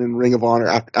out again in Ring of Honor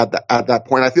at that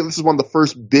point. I feel this is one of the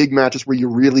first big matches where you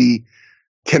really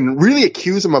can really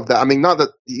accuse him of that. I mean, not that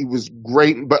he was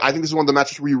great, but I think this is one of the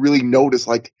matches where you really notice,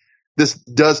 like, this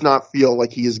does not feel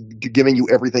like he is giving you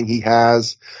everything he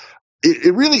has.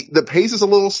 It really, the pace is a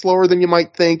little slower than you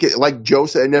might think. Like Joe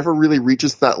said, it never really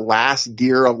reaches that last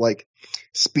gear of like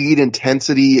speed,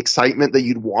 intensity, excitement that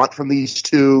you'd want from these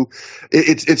two.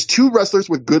 It's two wrestlers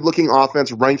with good looking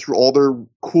offense running through all their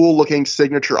cool looking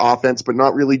signature offense, but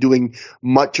not really doing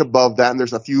much above that. And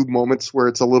there's a few moments where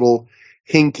it's a little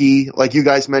hinky. Like you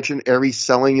guys mentioned, Aries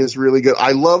selling is really good.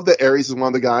 I love that Aries is one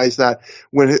of the guys that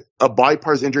when a body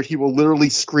part is injured, he will literally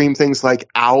scream things like,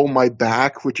 ow, my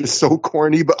back, which is so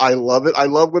corny, but I love it. I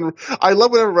love when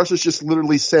wrestlers just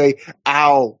literally say,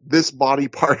 ow, this body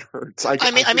part hurts. I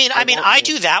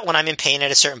do that when I'm in pain at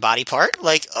a certain body part.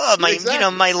 Like, oh,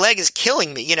 my leg is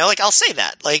killing me. Like I'll say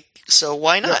that. Like, so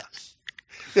why not?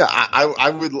 Yeah,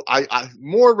 I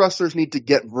more wrestlers need to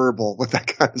get verbal with that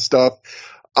kind of stuff.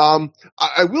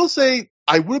 I will say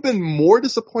I would have been more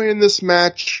disappointed in this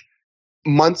match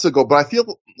months ago, but I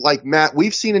feel like, Matt,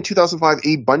 we've seen in 2005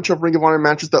 a bunch of Ring of Honor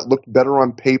matches that looked better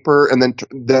on paper and then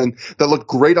that looked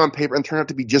great on paper and turned out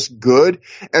to be just good.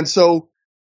 And so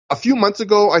a few months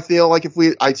ago, I feel like if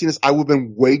I'd seen this, I would have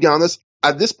been way down this.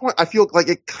 At this point, I feel like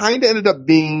it kind of ended up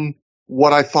being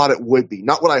what I thought it would be.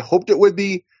 Not what I hoped it would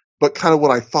be, but kind of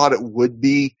what I thought it would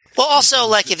be. Well, also,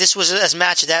 like, if this was a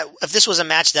match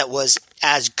that was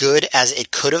as good as it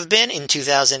could have been in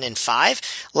 2005,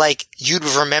 like, you'd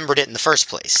have remembered it in the first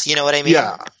place. You know what I mean?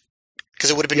 Yeah. Because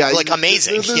it would have been,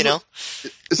 amazing,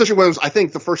 Especially when it was, I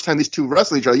think, the first time these two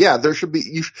wrestled each other. Yeah, there should be,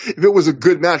 if it was a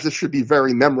good match, this should be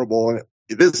very memorable, and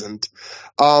it isn't.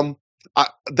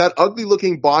 That ugly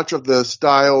looking botch of the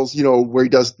Styles, where he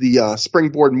does the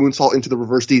springboard moonsault into the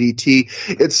reverse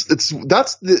DDT.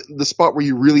 That's the spot where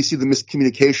you really see the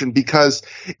miscommunication, because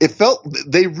it felt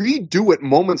they redo it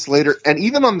moments later, and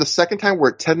even on the second time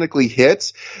where it technically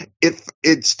hits,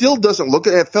 it still doesn't look.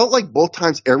 It felt like both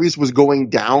times Aries was going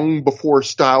down before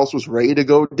Styles was ready to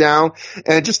go down,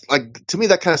 and it just, like, to me,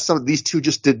 that kind of some of these two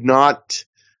just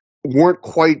weren't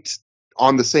quite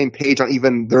on the same page on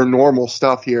even their normal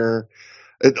stuff here.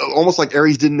 It almost like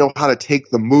Aries didn't know how to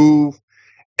take the move.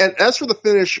 And as for the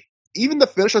finish, even the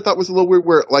finish I thought was a little weird,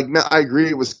 where, like, Matt, I agree,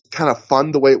 it was kind of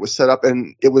fun the way it was set up,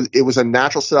 and it was a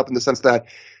natural setup in the sense that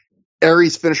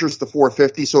Aries finishes the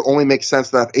 450, so it only makes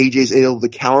sense that if AJ's able to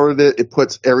counter it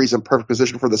puts Aries in perfect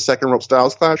position for the second rope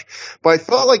Styles Clash. But I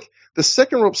felt like the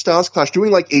second rope Styles Clash,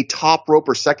 doing like a top rope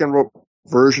or second rope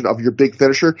version of your big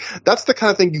finisher, that's the kind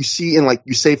of thing you see in, like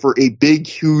you say, for a big,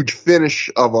 huge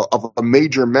finish of a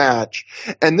major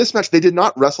match. And this match, they did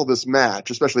not wrestle this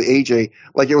match, especially AJ,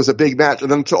 like it was a big match.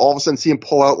 And then to all of a sudden see him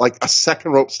pull out like a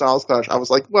second rope Styles Clash, I was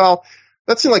like, well,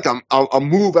 that seemed like a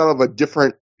move out of a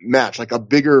different match, like a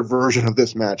bigger version of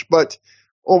this match. But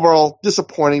overall,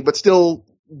 disappointing, but still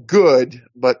good,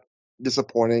 but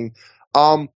disappointing.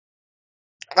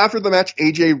 After the match,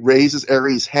 AJ raises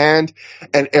Aries' hand,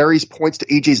 and Aries points to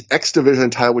AJ's X Division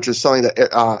title, which is something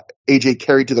that AJ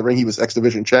carried to the ring. He was X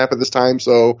Division champ at this time.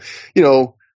 So,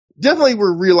 definitely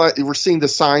we're seeing the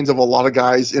signs of a lot of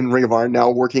guys in Ring of Honor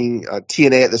now working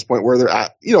TNA at this point, where they're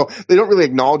at, they don't really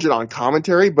acknowledge it on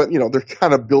commentary, but, they're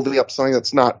kind of building up something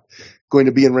that's not going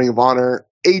to be in Ring of Honor.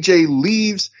 AJ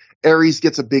leaves. Aries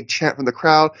gets a big chant from the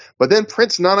crowd, but then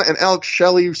Prince Nana and Alex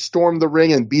Shelley storm the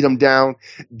ring and beat him down.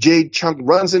 Jade Chunk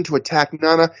runs in to attack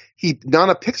Nana.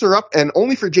 Nana picks her up, and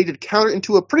only for Jade to counter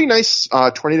into a pretty nice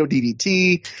tornado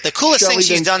DDT. The coolest thing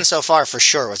she's done so far, for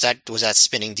sure, was that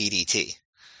spinning DDT.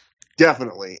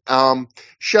 Definitely.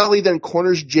 Shelley then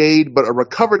corners Jade, but a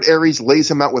recovered Aries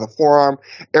lays him out with a forearm.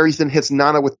 Aries then hits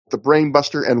Nana with the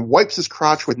brainbuster and wipes his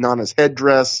crotch with Nana's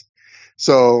headdress.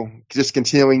 So just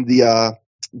continuing the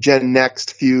Gen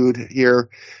Next feud here.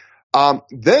 Then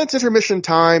it's intermission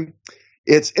time.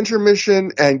 It's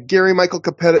intermission, and Gary Michael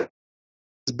Capetta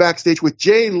is backstage with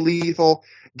Jay Lethal.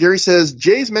 Gary says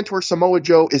Jay's mentor, Samoa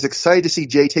Joe, is excited to see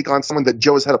Jay take on someone that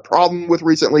Joe has had a problem with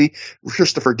recently,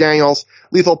 Christopher Daniels.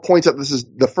 Lethal points out this is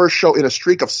the first show in a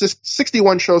streak of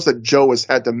 61 shows that Joe has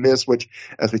had to miss, which,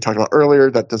 as we talked about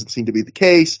earlier, that doesn't seem to be the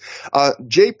case.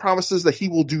 Jay promises that he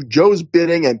will do Joe's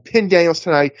bidding and pin Daniels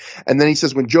tonight, and then he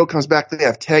says when Joe comes back, they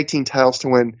have tag team titles to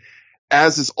win.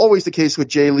 As is always the case with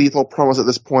Jay Lethal promos at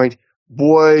this point,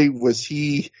 boy, was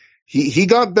he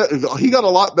got a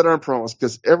lot better in promos,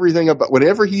 because everything about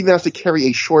whenever he even has to carry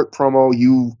a short promo,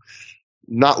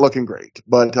 not looking great.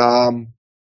 But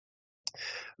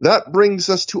That brings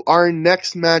us to our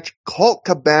next match. Colt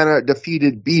Cabana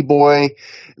defeated B-Boy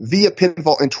via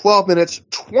pinfall in 12 minutes,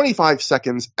 25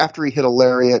 seconds after he hit a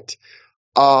lariat.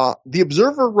 The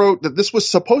Observer wrote that this was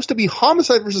supposed to be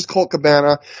Homicide versus Colt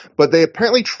Cabana, but they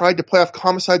apparently tried to play off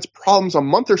Homicide's problems a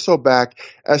month or so back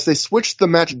as they switched the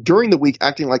match during the week,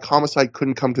 acting like Homicide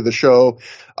couldn't come to the show.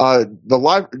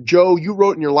 Joe, you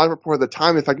wrote in your live report at the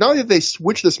time, in fact, not only did they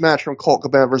switch this match from Colt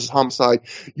Cabana versus Homicide,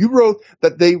 you wrote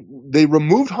that they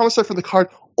removed Homicide from the card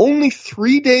only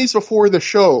 3 days before the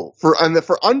show for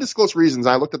undisclosed reasons.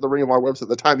 I looked at the Ring of Honor website at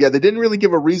the time. Yeah, they didn't really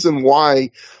give a reason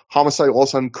why Homicide all of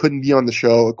a sudden couldn't be on the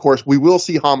show. Of course, we will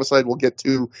see Homicide. We'll get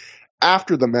to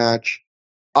after the match.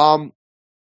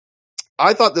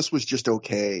 I thought this was just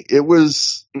okay. It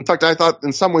was, in fact, I thought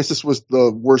in some ways this was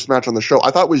the worst match on the show.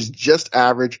 I thought it was just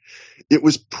average. It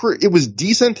was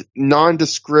decent,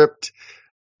 nondescript.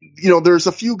 There's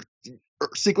a few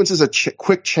sequences of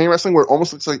quick chain wrestling where it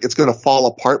almost looks like it's going to fall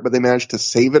apart, but they managed to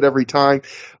save it every time.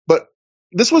 But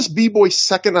this was B-Boy's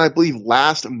second, I believe,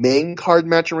 last main card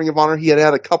match in Ring of Honor. He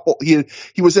had a couple. He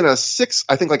was in a six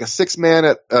man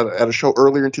at a show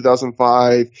earlier in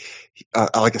 2005,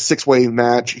 like a 6-way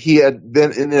match. He had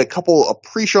been in a couple of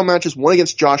pre-show matches, one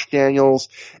against Josh Daniels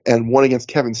and one against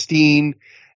Kevin Steen.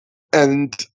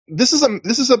 And this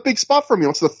is a big spot for me.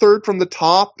 It's the third from the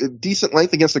top, decent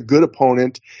length against a good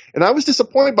opponent, and I was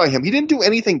disappointed by him. He didn't do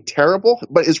anything terrible,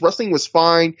 but his wrestling was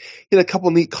fine. He had a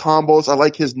couple neat combos. I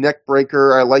like his neck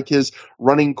breaker. I like his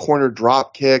running corner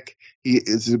drop kick.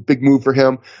 It's a big move for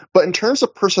him. But in terms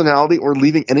of personality or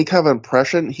leaving any kind of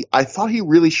impression, I thought he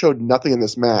really showed nothing in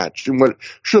this match. And what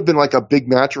should have been like a big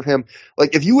match for him.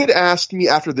 Like, if you had asked me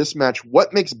after this match,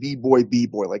 what makes B-Boy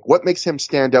B-Boy? Like, what makes him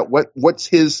stand out? What's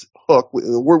his hook?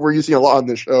 We're using a lot on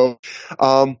this show.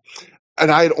 And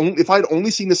if I'd only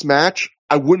seen this match,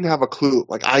 I wouldn't have a clue.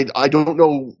 Like, I don't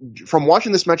know. From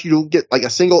watching this match, you don't get like a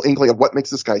single inkling of what makes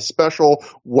this guy special.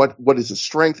 What is his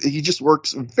strength? He just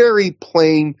works very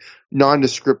plain,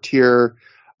 nondescript here.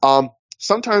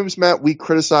 Sometimes, Matt, we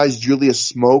criticize Julius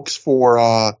Smokes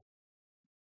for,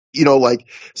 like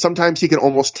sometimes he can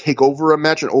almost take over a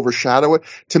match and overshadow it.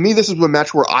 To me, this is a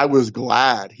match where I was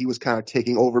glad he was kind of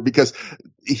taking over because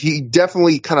he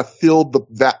definitely kind of filled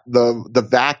the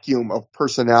vacuum of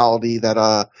personality that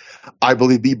I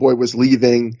believe B-Boy was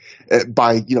leaving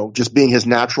by just being his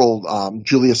natural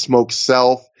Julius Smokes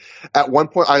self. At one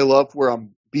point, I loved where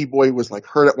B-Boy was like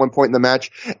hurt at one point in the match,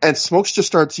 and Smokes just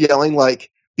starts yelling like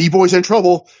B-Boy's in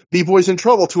trouble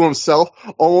to himself,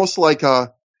 almost like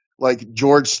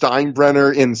George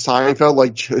Steinbrenner in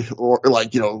Seinfeld, or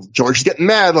George's getting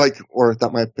mad, or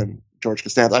that might have been George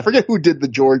Costanza. I forget who did the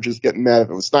George is getting mad, if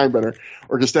it was Steinbrenner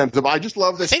or Costanza. But I just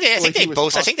love this. I think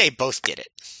they both did it,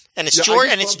 and it's George,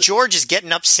 and it's George is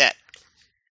getting upset.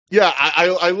 Yeah,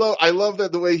 I love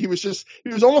that the way he was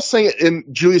almost saying it in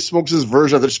Julius Smokes'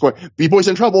 version of it, just going, B-Boy's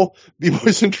in trouble.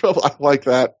 I like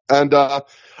that. And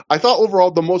I thought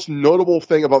overall the most notable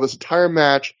thing about this entire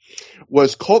match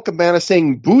was Colt Cabana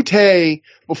saying "Bootay"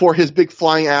 before his big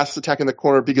flying ass attack in the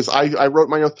corner, because I wrote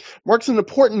my notes, marks an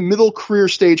important middle career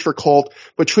stage for Colt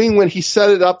between when he set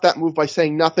it up, that move, by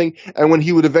saying nothing, and when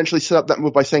he would eventually set up that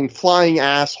move by saying flying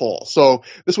asshole. So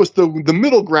this was the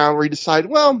middle ground where he decided,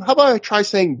 well, how about I try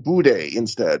saying "Bootay"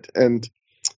 instead? And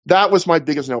that was my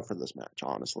biggest note for this match,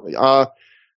 honestly.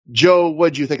 Joe,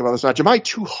 what did you think about this match? Am I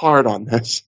too hard on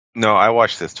this? No, I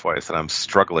watched this twice, and I'm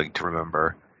struggling to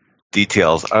remember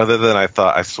details other than I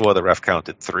saw the ref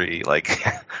counted 3, like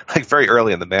very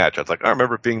early in the match. I was like, I don't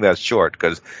remember it being that short,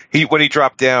 because when he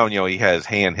dropped down, he had his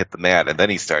hand hit the mat, and then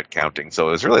he started counting. So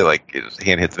it was really like his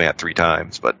hand hit the mat 3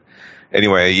 times. But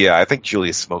anyway, yeah, I think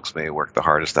Julius Smokes may have worked the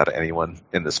hardest out of anyone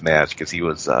in this match, because he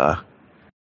was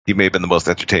he may have been the most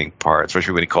entertaining part,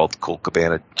 especially when he called Colt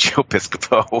Cabana Joe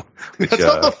Piscopo. That's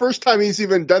not the first time he's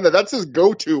even done that. That's his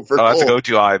go-to for Colt. That's a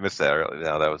go-to. I missed that earlier.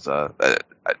 No, that was I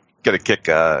got a kick.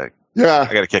 I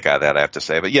got a kick out of that, I have to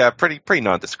say. But yeah, pretty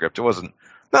nondescript. It wasn't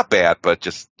not bad, but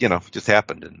just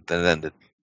happened and then ended.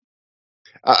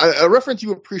 A reference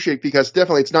you appreciate, because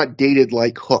definitely it's not dated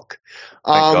like Hook.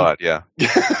 Thank God, yeah.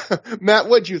 Matt,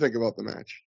 what did you think about the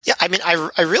match? Yeah, I mean,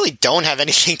 I really don't have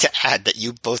anything to add that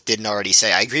you both didn't already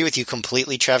say. I agree with you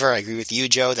completely, Trevor. I agree with you,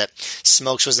 Joe, that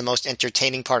Smokes was the most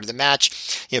entertaining part of the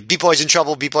match. B-Boy's in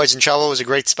trouble was a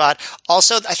great spot.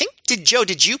 Also, I think,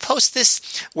 did you post this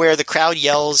where the crowd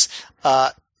yells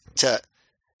to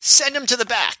send him to the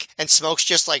back, and Smokes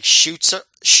just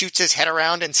shoots his head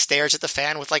around and stares at the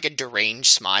fan with like a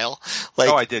deranged smile?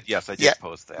 I did. Yes, I did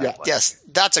post that. Yeah. Yes,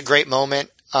 that's a great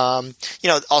moment.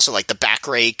 Also like the back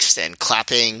rakes and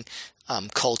clapping.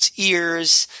 Colt's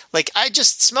ears. Like,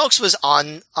 Smokes was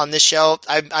on the show.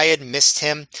 I had missed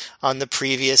him on the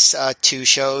previous 2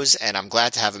 shows, and I'm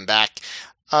glad to have him back.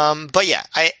 But yeah,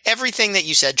 everything that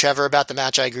you said, Trevor, about the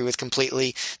match, I agree with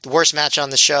completely. The worst match on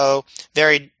the show.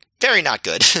 Very, very not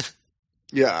good.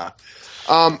 Yeah.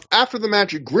 After the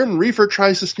match, Grim Reaper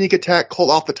tries to sneak attack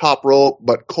Colt off the top rope,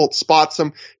 but Colt spots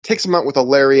him, takes him out with a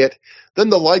lariat. Then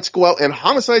the lights go out and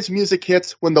Homicide's music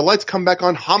hits. When the lights come back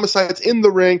on, Homicide's in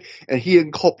the ring, and he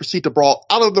and Colt proceed to brawl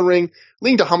out of the ring,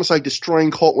 leading to Homicide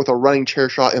destroying Colt with a running chair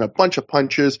shot and a bunch of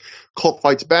punches. Colt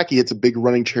fights back. He hits a big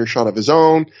running chair shot of his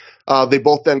own. They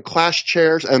both then clash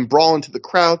chairs and brawl into the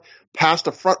crowd, past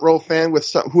a front row fan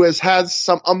who has had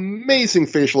some amazing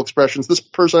facial expressions. This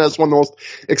person has one of the most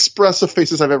expressive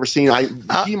faces I've ever seen.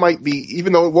 He might be,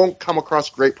 even though it won't come across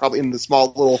great, probably in the small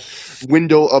little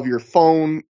window of your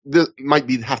phone. This might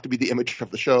have to be the image of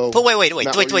the show. But wait.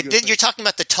 You're talking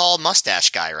about the tall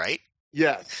mustache guy, right?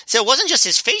 Yes. So it wasn't just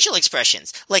his facial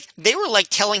expressions. Like, they were like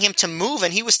telling him to move,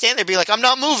 and he was standing there being like, I'm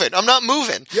not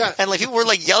moving. Yeah. And like people were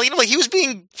like yelling, like he was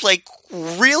being like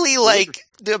really like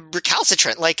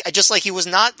recalcitrant, like just like he was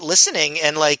not listening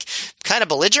and like kind of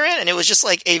belligerent, and it was just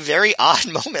like a very odd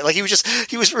moment. Like he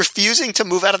was refusing to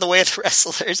move out of the way of the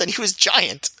wrestlers, and he was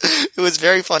giant. It was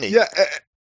very funny. Yeah.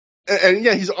 And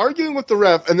yeah, he's arguing with the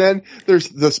ref, and then there's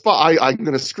the spot I'm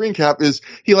going to screen cap is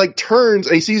he like turns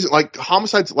and he sees like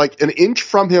Homicide's like an inch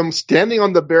from him standing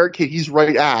on the barricade he's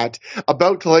right at,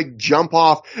 about to like jump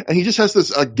off, and he just has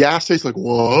this gas face like,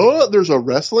 what? There's a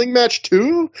wrestling match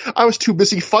too? I was too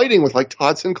busy fighting with like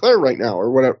Todd Sinclair right now, or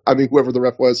whatever. I mean, whoever the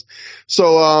ref was.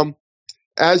 So,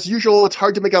 as usual, it's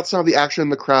hard to make out some of the action in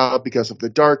the crowd because of the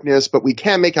darkness, but we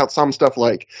can make out some stuff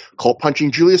like Colt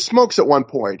punching Julius Smokes at one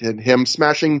point and him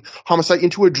smashing Homicide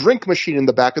into a drink machine in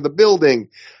the back of the building.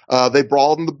 They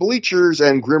brawl in the bleachers,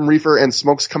 and Grim Reaper and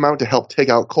Smokes come out to help take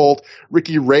out Colt.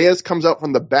 Ricky Reyes comes out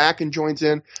from the back and joins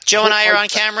in. Joe and I are on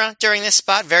camera during this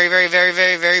spot, very, very, very,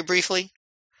 very, very briefly.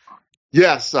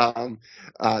 Yes,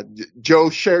 Joe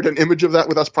shared an image of that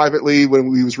with us privately when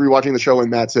we was rewatching the show,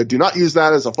 and Matt said, do not use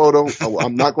that as a photo.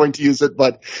 I'm not going to use it,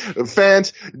 but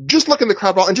fans, just look in the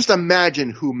crowd and just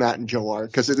imagine who Matt and Joe are,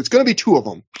 because it's going to be 2 of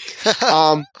them.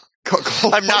 I'm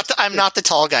not the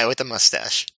tall guy with the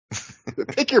mustache.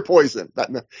 Pick your poison.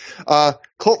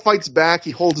 Colt fights back.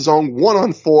 He holds his own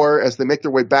 1-on-4 as they make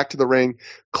their way back to the ring.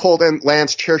 Colt then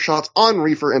lands chair shots on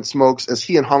Reefer and Smokes as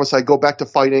he and Homicide go back to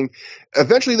fighting.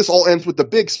 Eventually, this all ends with the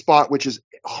big spot, which is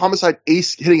Homicide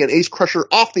hitting an ace crusher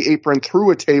off the apron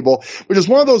through a table, which is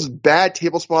one of those bad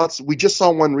table spots. We just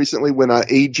saw one recently when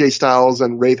AJ Styles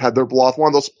and Wraith had their blow off. One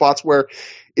of those spots where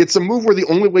it's a move where the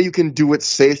only way you can do it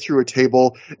safe through a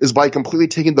table is by completely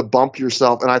taking the bump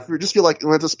yourself. And I just feel like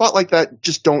when it's a spot like that,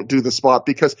 just don't do the spot,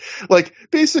 because like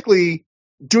basically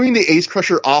doing the ace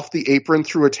crusher off the apron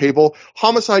through a table,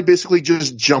 Homicide basically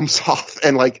just jumps off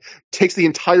and like takes the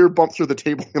entire bump through the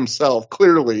table himself,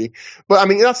 clearly. But I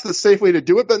mean, that's the safe way to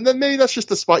do it, but then maybe that's just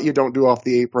the spot you don't do off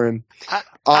the apron.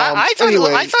 I thought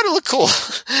it looked cool.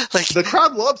 Like the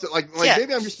crowd loves it. Like yeah.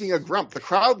 Maybe I'm just being a grump. The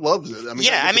crowd loves it. I mean,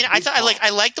 I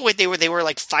like the way they were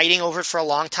like fighting over it for a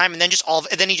long time, and then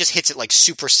then he just hits it like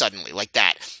super suddenly like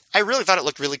that. I really thought it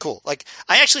looked really cool. Like,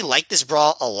 I actually liked this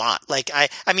brawl a lot. Like,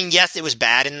 I mean, yes, it was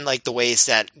bad in like the ways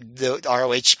that the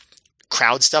ROH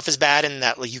crowd stuff is bad, and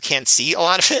that like you can't see a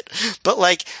lot of it. But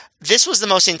like, this was the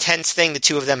most intense thing the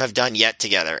 2 of them have done yet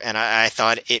together, and I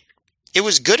thought it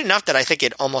was good enough that I think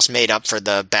it almost made up for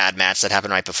the bad match that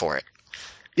happened right before it.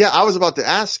 Yeah, I was about to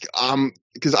ask,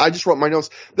 because I just wrote my notes.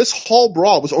 This whole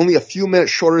brawl was only a few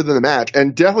minutes shorter than the match,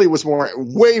 and definitely was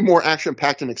way more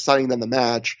action-packed and exciting than the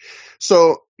match.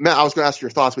 So, Matt, I was going to ask your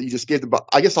thoughts, but you just gave them. But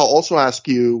I guess I'll also ask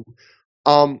you,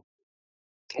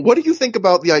 what do you think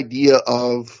about the idea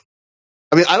of?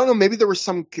 I mean, I don't know. Maybe there was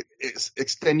some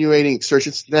extenuating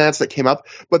circumstance that came up,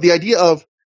 but the idea of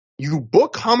you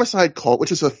book Homicide Cult,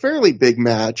 which is a fairly big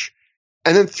match,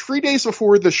 and then 3 days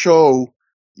before the show,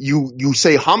 you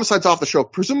say Homicide's off the show,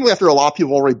 presumably after a lot of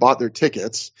people already bought their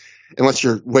tickets, unless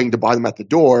you're waiting to buy them at the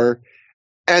door.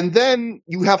 And then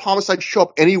you have Homicide show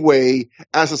up anyway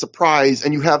as a surprise,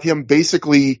 and you have him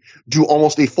basically do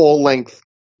almost a full-length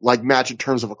like match in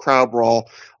terms of a crowd brawl.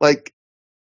 Like,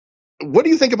 what do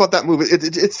you think about that move?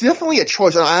 It's definitely a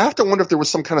choice, and I have to wonder if there was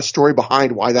some kind of story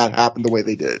behind why that happened the way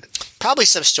they did. Probably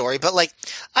some story, but like,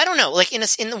 I don't know. Like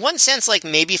in one sense, like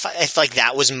maybe if like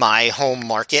that was my home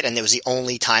market and it was the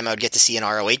only time I would get to see an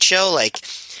ROH show, like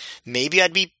maybe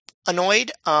I'd be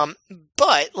annoyed.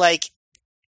 But like,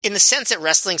 in the sense that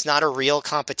wrestling's not a real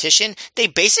competition, they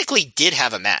basically did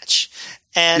have a match.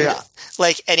 And Yeah.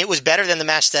 and it was better than the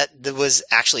match that was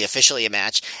actually officially a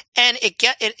match. And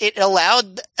it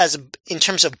allowed, in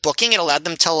terms of booking, it allowed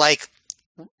them to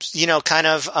kind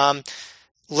of,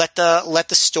 let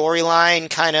the storyline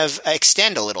kind of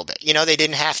extend a little bit. They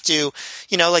didn't have to,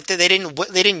 they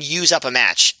didn't use up a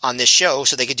match on this show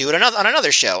so they could do it on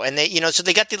another show. And so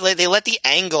they let the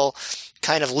angle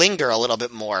kind of linger a little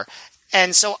bit more.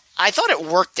 And so I thought it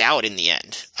worked out in the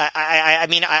end. I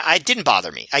mean, it didn't bother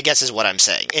me, I guess is what I'm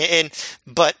saying.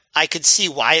 But I could see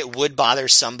why it would bother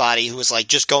somebody who was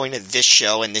just going to this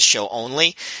show and this show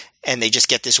only, and they just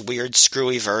get this weird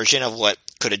screwy version of what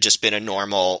could have just been a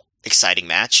normal, exciting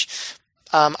match.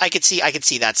 I could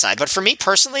see that side. But for me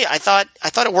personally, I thought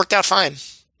it worked out fine.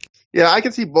 Yeah, I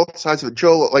can see both sides of it.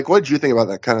 Joe, what did you think about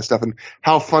that kind of stuff, and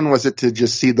how fun was it to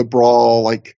just see the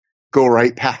brawl go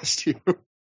right past you?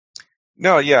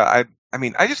 No, yeah, I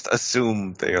mean, I just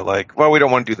assume they're well, we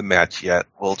don't want to do the match yet.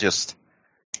 We'll just,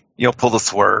 pull the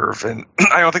swerve. And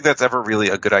I don't think that's ever really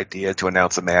a good idea to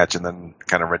announce a match and then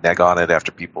kind of renege on it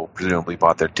after people presumably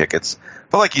bought their tickets.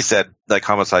 But like you said,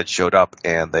 Homicide showed up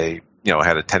and they,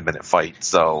 had a 10-minute fight.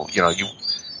 So, you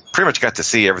pretty much got to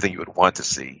see everything you would want to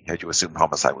see had you assumed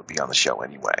Homicide would be on the show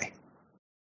anyway.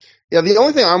 Yeah, the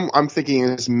only thing I'm thinking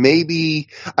is maybe,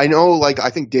 I know, I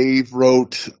think Dave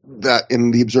wrote that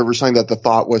in the Observer sign that the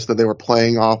thought was that they were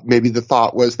playing off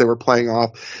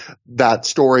that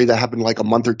story that happened a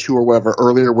month or two or whatever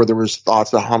earlier, where there was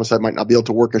thoughts that Homicide might not be able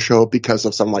to work a show because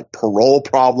of some parole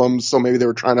problems. So maybe they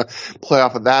were trying to play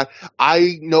off of that.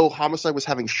 I know Homicide was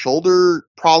having shoulder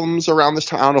problems around this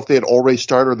time. I don't know if they had already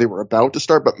started or they were about to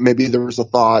start, but maybe there was a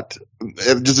thought,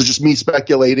 this is just me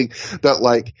speculating,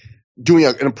 that doing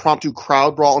an impromptu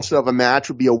crowd brawl instead of a match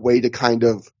would be a way to kind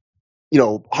of,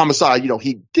 Homicide,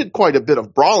 he did quite a bit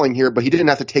of brawling here, but he didn't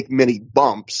have to take many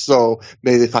bumps. So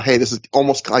maybe they thought, hey, this is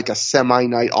almost like a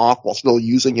semi-night off while still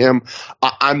using him.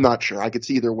 I'm not sure. I could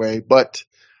see either way, but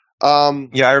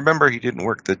yeah, I remember he didn't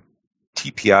work the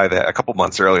TPI that a couple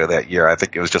months earlier that year. I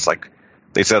think it was just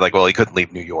they said well, he couldn't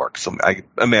leave New York. So I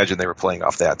imagine they were playing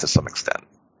off that to some extent.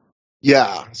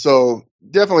 Yeah, so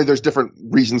definitely there's different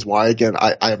reasons why. Again,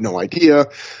 I have no idea.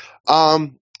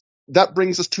 That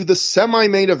brings us to the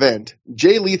semi-main event.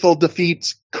 Jay Lethal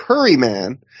defeats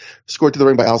Curryman, scored to the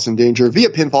ring by Allison Danger via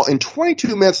pinfall in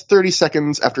 22 minutes, 30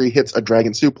 seconds after he hits a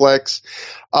dragon suplex.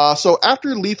 So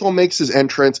after Lethal makes his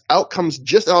entrance, out comes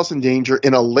just Allison Danger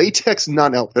in a latex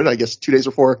nun outfit, I guess 2 days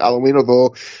before Halloween,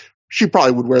 although she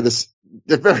probably would wear this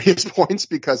at various points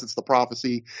because it's the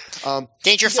prophecy.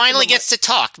 Danger finally gets to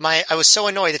talk. I was so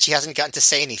annoyed that she hasn't gotten to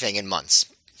say anything in months.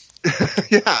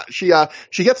 Yeah,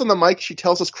 she gets on the mic. She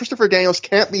tells us Christopher Daniels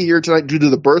can't be here tonight due to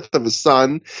the birth of his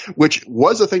son, which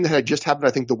was a thing that had just happened,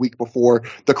 I think, the week before.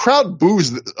 The crowd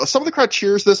boos. Some of the crowd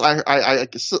cheers this. I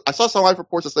saw some live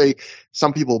reports that say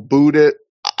some people booed it.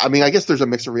 I mean, I guess there's a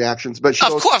mix of reactions, but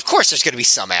of course there's going to be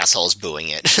some assholes booing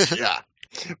it. Yeah.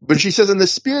 But she says, in the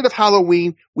spirit of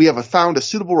Halloween, we have found a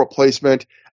suitable replacement.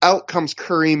 Out comes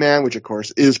Curryman, which of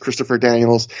course is Christopher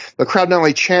Daniels. The crowd not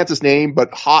only chants his name,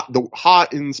 but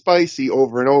hot and spicy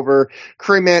over and over.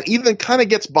 Curryman even kind of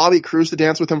gets Bobby Cruz to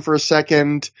dance with him for a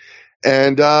second.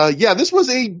 And, yeah, this was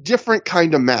a different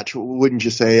kind of match, wouldn't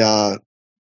you say,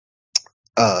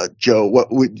 Joe? What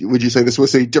would you say this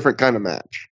was a different kind of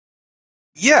match?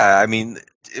 Yeah, I mean,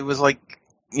 it was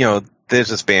there's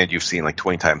this band you've seen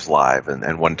 20 times live,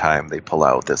 and one time they pull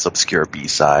out this obscure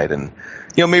B-side, and,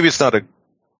 maybe it's not a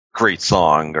great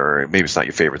song, or maybe it's not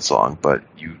your favorite song, but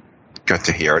you got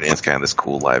to hear it, and it's kind of this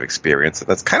cool live experience. And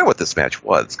that's kind of what this match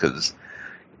was, because,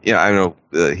 I know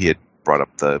he had brought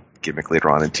up the gimmick later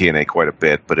on in TNA quite a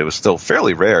bit, but it was still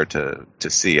fairly rare to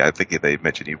see. I think they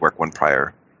mentioned he'd worked one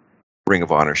prior Ring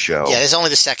of Honor show. Yeah, it's only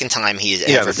the second time he's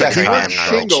he ever been went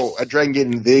Shingo at Dragon Gate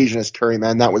Invasion as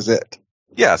Curryman. That was it.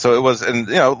 Yeah, so it was, and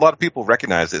a lot of people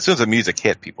recognized it. As soon as the music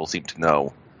hit, people seemed to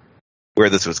know where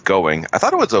this was going. I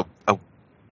thought it was a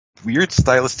weird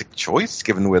stylistic choice,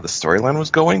 given where the storyline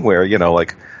was going, where,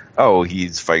 oh,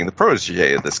 he's fighting the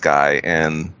protege of this guy,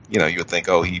 and, you would think,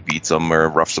 oh, he beats him or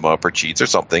roughs him up or cheats or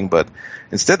something, but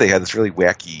instead they had this really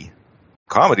wacky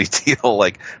comedy deal,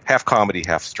 half comedy,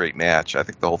 half straight match. I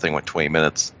think the whole thing went 20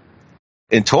 minutes.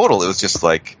 In total, it was just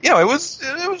it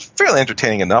was fairly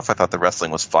entertaining enough. I thought the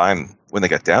wrestling was fine when they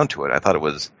got down to it. I thought it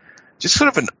was just sort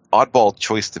of an oddball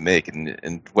choice to make,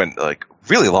 and went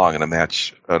really long in a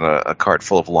match, on a card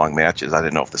full of long matches. I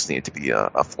didn't know if this needed to be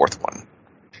a fourth one.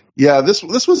 Yeah, this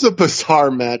was a bizarre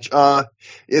match,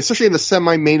 especially in the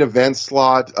semi-main event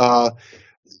slot.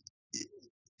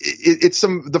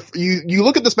 you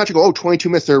look at this match and go, oh, 22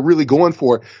 minutes, they're really going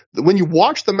for it. When you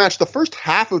watch the match, the first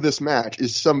half of this match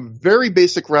is some very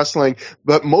basic wrestling,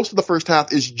 but most of the first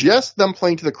half is just them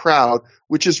playing to the crowd,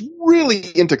 which is really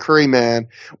into Curryman,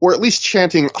 or at least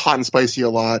chanting hot and spicy a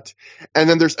lot. And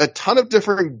then there's a ton of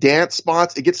different dance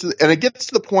spots. It gets to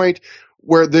the point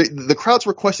where the crowd's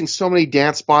requesting so many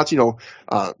dance spots,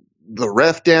 the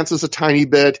ref dances a tiny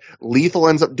bit. Lethal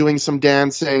ends up doing some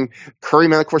dancing.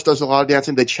 Curryman, of course, does a lot of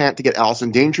dancing. They chant to get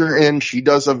Allison Danger in. She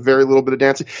does a very little bit of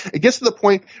dancing. It gets to the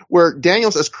point where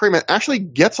Daniels, as Curryman, actually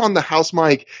gets on the house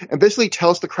mic and basically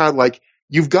tells the crowd, like,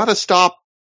 you've got to stop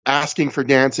asking for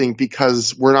dancing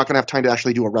because we're not going to have time to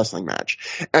actually do a wrestling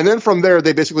match. And then from there,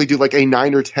 they basically do like a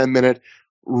 9 or 10 minute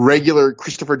regular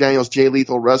Christopher Daniels, Jay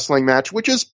Lethal wrestling match, which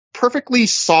is perfectly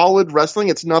solid wrestling.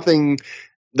 It's nothing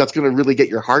that's going to really get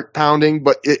your heart pounding,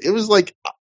 but it was like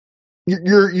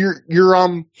your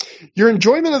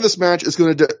enjoyment of this match is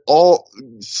going to all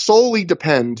solely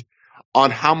depend on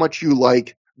how much you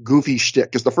like goofy shtick.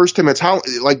 Because the first 10 minutes,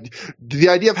 the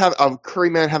idea of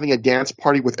Curryman having a dance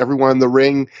party with everyone in the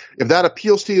ring, if that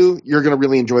appeals to you, you're going to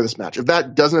really enjoy this match. If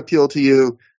that doesn't appeal to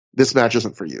you, this match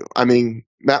isn't for you. I mean,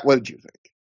 Matt, what did you think?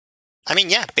 I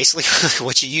mean, yeah, basically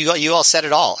what you all said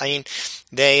it all. I mean,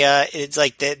 it's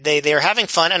like they're having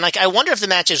fun, and like I wonder if the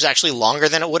match is actually longer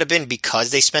than it would have been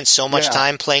because they spent so much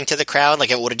time playing to the crowd.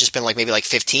 Like it would have just been like maybe like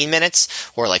 15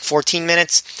 minutes or like 14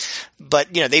 minutes.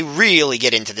 But they really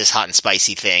get into this hot and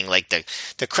spicy thing. Like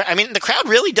the crowd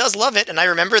really does love it, and I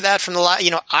remember that from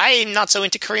I'm not so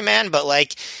into Curryman, but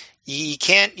like you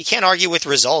can't argue with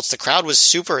results. The crowd was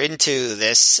super into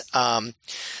this.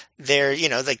 They're,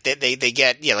 they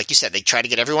get, like you said, they try to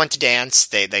get everyone to dance.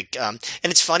 And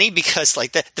it's funny because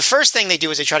like the first thing they do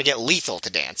is they try to get Lethal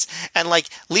to dance. And like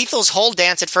Lethal's whole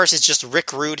dance at first is just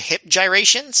Rick Rude hip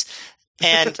gyrations.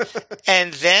 And,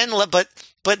 and then, but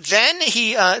then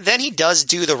he does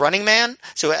do the Running Man.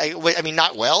 So, I mean,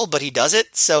 not well, but he does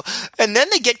it. So, and then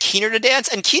they get Keener to dance,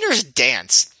 and Keener's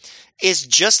dance is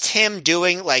just him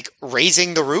doing like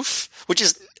raising the roof, which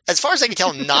is, as far as I can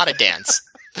tell, not a dance.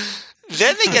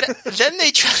 Then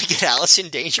they try to get Allison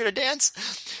Danger to dance,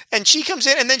 and she comes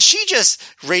in, and then she just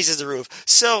raises the roof.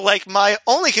 So, like, my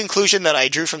only conclusion that I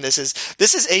drew from this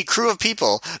is a crew of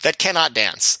people that cannot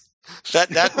dance.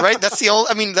 That right? That's the only.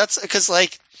 I mean, that's because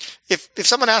like if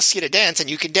someone asks you to dance and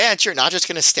you can dance, you're not just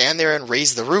going to stand there and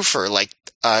raise the roof for like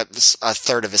a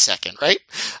third of a second, right?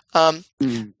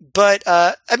 But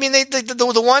I mean,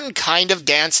 the one kind of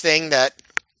dance thing that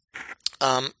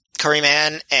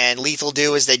Curryman and Lethal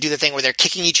do is they do the thing where they're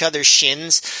kicking each other's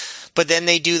shins, but then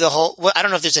they do the whole, I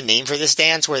don't know if there's a name for this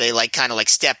dance where they like kind of like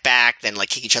step back, then like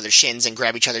kick each other's shins and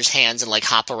grab each other's hands and like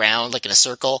hop around like in a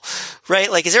circle,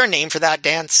 right? Like, is there a name for that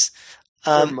dance?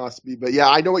 There must be, but yeah,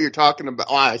 I know what you're talking about.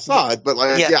 Oh, I saw it, but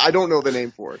like, yeah, I don't know the name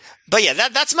for it. But yeah,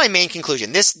 that's my main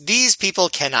conclusion. These people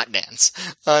cannot dance.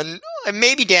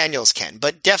 Maybe Daniels can,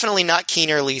 but definitely not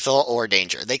Keener, Lethal, or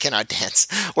Danger. They cannot dance,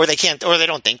 or they can't, or they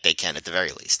don't think they can at the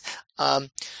very least. But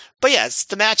yeah, it's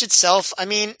the match itself. I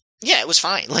mean, yeah, it was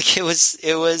fine. Like it was,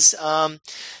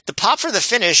 the pop for the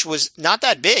finish was not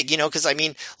that big, cause I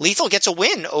mean, Lethal gets a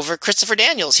win over Christopher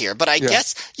Daniels here, but I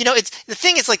guess, it's, the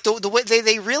thing is like the way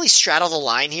they really straddle the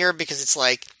line here because it's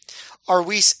like, are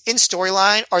we in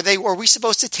storyline? Are we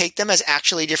supposed to take them as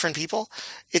actually different people?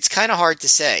 It's kind of hard to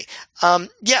say.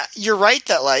 Yeah, you're right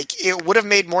that like it would have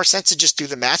made more sense to just do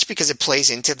the match because it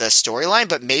plays into the storyline,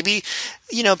 but maybe,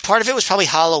 part of it was probably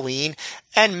Halloween,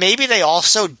 and maybe they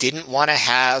also didn't want to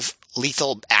have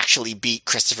Lethal actually beat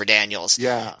Christopher Daniels.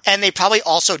 Yeah. And they probably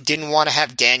also didn't want to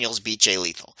have Daniels beat Jay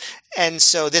Lethal. And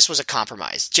so this was a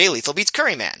compromise. Jay Lethal beats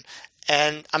Curryman.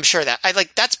 And I'm sure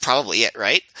that's probably it,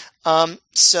 right?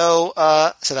 So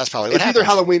that's probably what happened. It's either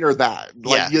Halloween or that.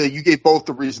 Like, yeah. You gave both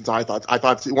the reasons I thought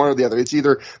it's one or the other. It's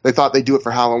either they thought they'd do it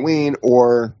for Halloween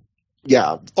or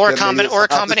a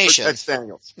combination. That's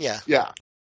Daniels. Yeah. Yeah.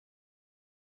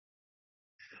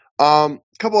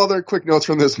 Couple other quick notes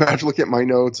from this match. Look at my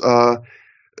notes.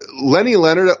 Lenny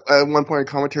Leonard at one point in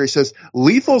commentary says Jay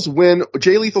Lethal's win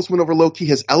over Low-Ki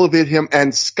has elevated him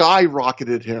and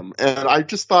skyrocketed him. And I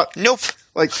just thought, nope.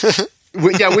 Like,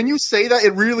 when you say that,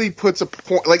 it really puts a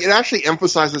point, like it actually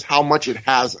emphasizes how much it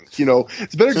hasn't,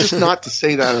 it's better just not to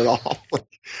say that at all.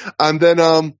 And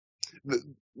then,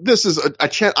 this is a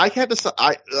chant. I can't decide.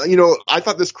 I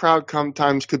thought this crowd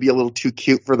sometimes could be a little too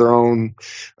cute for their own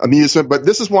amusement, but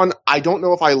this is one I don't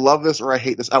know if I love this or I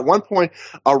hate this. At one point,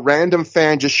 a random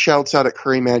fan just shouts out at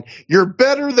Curryman, "You're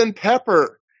better than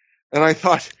Pepper," and I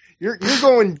thought, you're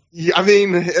going. I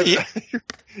mean,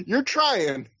 you're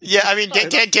trying. Yeah, I mean,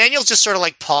 Daniels just sort of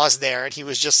like paused there, and he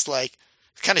was just like,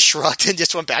 kind of shrugged and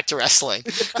just went back to wrestling.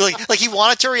 Like he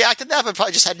wanted to react to that, but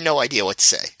probably just had no idea what to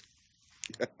say.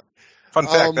 Fun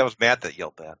fact, that was Matt that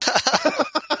yelled that.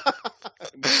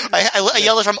 I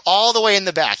yelled it from all the way in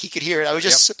the back. He could hear it. I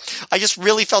just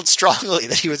really felt strongly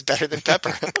that he was better than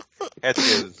Pepper.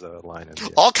 That's his line.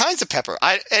 All kinds of pepper.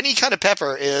 Any kind of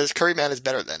pepper Curryman is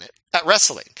better than it. At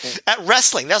wrestling. At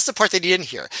wrestling. That's the part that you didn't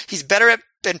hear. He's better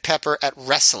than Pepper at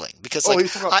wrestling. Because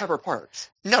he's talking about Pepper parts.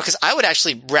 No, because I would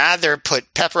actually rather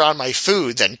put pepper on my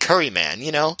food than Curryman,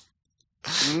 you know?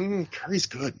 Curry's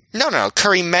good. No,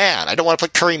 Curryman. I don't want to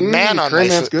put Curryman on my food.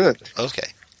 Curryman's good.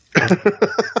 Okay.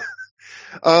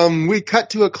 We cut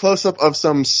to a close-up of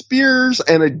some spears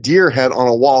and a deer head on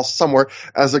a wall somewhere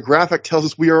as the graphic tells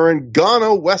us we are in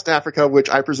Ghana, West Africa, which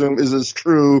I presume is as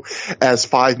true as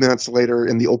 5 minutes later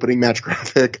in the opening match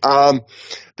graphic. I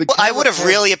would have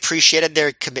really appreciated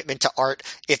their commitment to art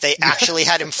if they actually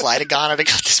had him fly to Ghana to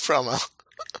cut this promo.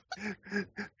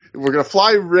 We're going to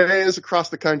fly Reyes across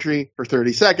the country for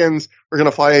 30 seconds. We're going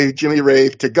to fly Jimmy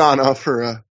Rave to Ghana for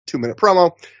a 2-minute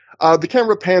promo. The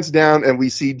camera pans down and we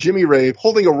see Jimmy Rave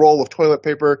holding a roll of toilet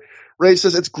paper. Rave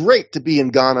says it's great to be in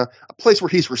Ghana, a place where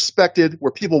he's respected,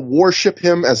 where people worship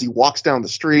him as he walks down the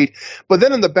street. But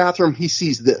then in the bathroom, he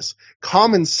sees this,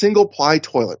 common single-ply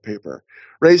toilet paper.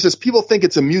 Rave says people think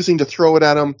it's amusing to throw it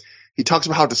at him. He talks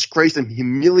about how disgraced and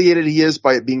humiliated he is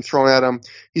by it being thrown at him.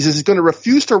 He says he's going to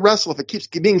refuse to wrestle if it keeps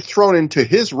being thrown into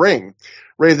his ring.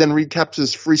 Rave then recaps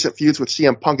his recent feuds with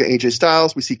CM Punk and AJ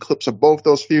Styles. We see clips of both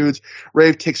those feuds.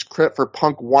 Rave takes credit for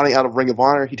Punk wanting out of Ring of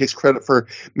Honor. He takes credit for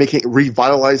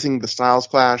revitalizing the Styles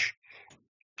Clash.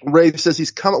 Rave says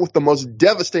he's come up with the most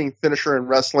devastating finisher in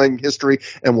wrestling history,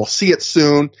 and we'll see it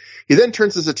soon. He then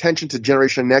turns his attention to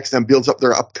Generation Next and builds up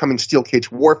their upcoming Steel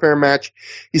Cage Warfare match.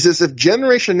 He says if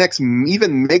Generation Next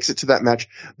even makes it to that match,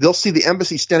 they'll see the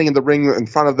Embassy standing in the ring in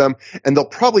front of them, and they'll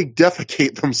probably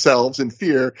defecate themselves in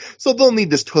fear, so they'll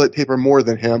need this toilet paper more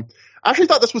than him. I actually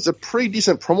thought this was a pretty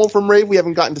decent promo from Rave. We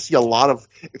haven't gotten to see a lot of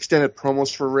extended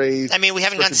promos for Rave. I mean, we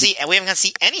haven't gotten to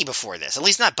see any before this, at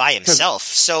least not by himself.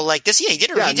 So, like this, he did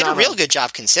a real good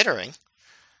job considering.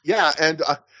 Yeah, and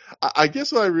I guess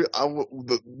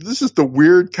this is the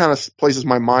weird kind of places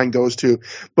my mind goes to.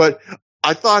 But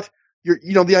I thought,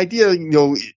 the idea,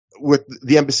 with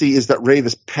the Embassy is that Rave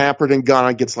is pampered in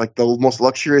Ghana, gets like the most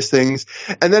luxurious things.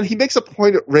 And then he makes a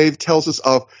point that Rave tells us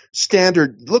of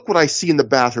standard, look what I see in the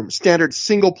bathroom, standard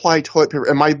single-ply toilet paper.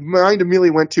 And my mind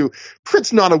immediately went to,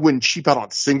 Prince Nana wouldn't cheap out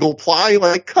on single-ply.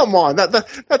 Like, come on,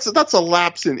 that's a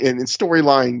lapse in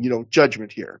storyline,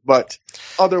 judgment here. But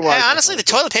otherwise. Yeah, honestly, the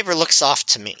toilet paper looks soft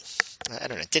to me. I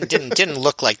don't know. It didn't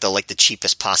look like the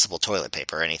cheapest possible toilet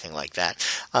paper or anything like that.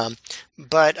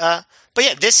 But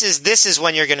yeah, this is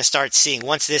when you're going to start seeing,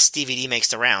 once this DVD makes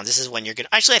the rounds, this is when you're going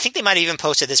to, actually, I think they might have even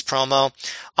posted this promo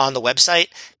on the website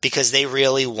because they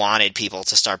really wanted people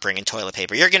to start bringing toilet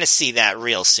paper. You're going to see that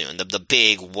real soon. The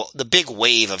big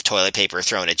wave of toilet paper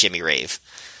thrown at Jimmy Rave.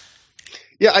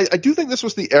 Yeah, I do think this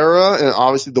was the era, and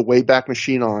obviously the Wayback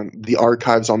Machine on the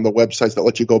archives on the websites that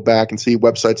let you go back and see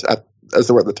websites as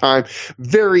they were at the time.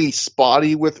 Very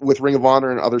spotty with Ring of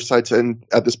Honor and other sites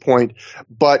at this point.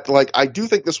 But I do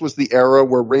think this was the era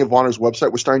where Ring of Honor's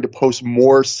website was starting to post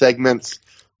more segments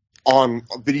on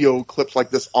video clips like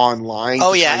this online.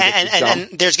 Oh yeah,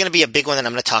 and there's going to be a big one that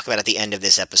I'm going to talk about at the end of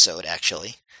this episode,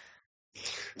 actually.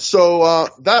 So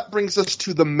that brings us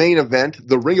to the main event,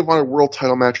 the Ring of Honor World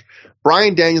Title match.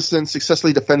 Bryan Danielson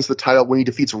successfully defends the title when he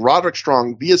defeats Roderick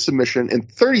Strong via submission in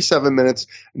 37 minutes,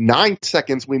 9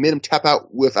 seconds. We made him tap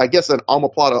out with, I guess, an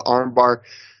omoplata armbar.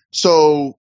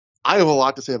 So I have a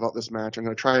lot to say about this match. I'm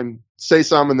going to try and say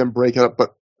some and then break it up.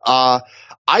 But I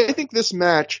think this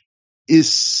match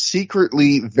is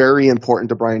secretly very important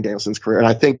to Bryan Danielson's career. And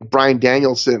I think Bryan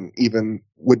Danielson even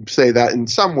would say that in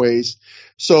some ways.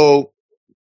 So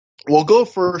we'll go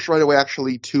first right away,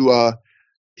 actually, to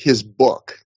his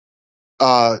book.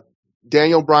 Bryan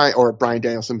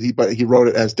Danielson, but he wrote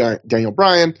it as Daniel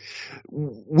Bryan.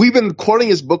 We've been quoting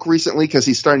his book recently because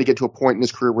he's starting to get to a point in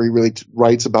his career where he really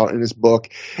writes about in his book.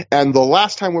 And the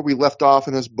last time where we left off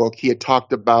in his book, he had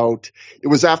talked about, it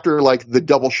was after the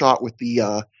double shot with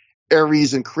the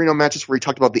Aries and Carino matches, where he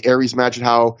talked about the Aries match and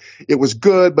how it was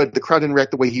good, but the crowd didn't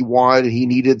react the way he wanted and he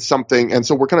needed something. And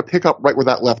so we're going to pick up right where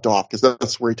that left off because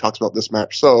that's where he talks about this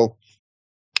match. So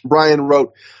Bryan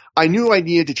wrote, I knew I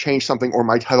needed to change something or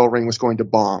my title reign was going to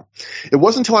bomb. It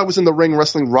wasn't until I was in the ring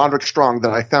wrestling Roderick Strong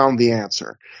that I found the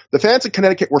answer. The fans in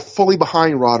Connecticut were fully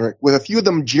behind Roderick, with a few of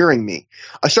them jeering me.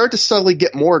 I started to subtly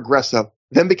get more aggressive,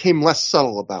 then became less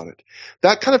subtle about it.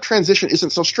 That kind of transition isn't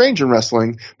so strange in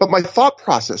wrestling, but my thought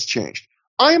process changed.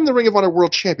 I am the Ring of Honor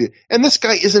World Champion, and this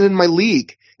guy isn't in my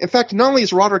league. In fact, not only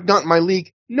is Roderick not in my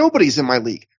league, nobody's in my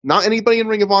league. Not anybody in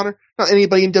Ring of Honor, not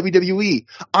anybody in WWE.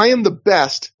 I am the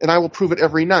best, and I will prove it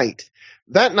every night.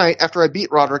 That night, after I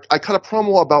beat Roderick, I cut a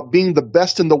promo about being the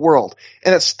best in the world,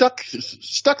 and it stuck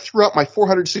throughout my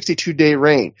 462-day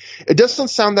reign. It doesn't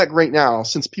sound that great now,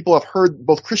 since people have heard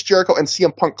both Chris Jericho and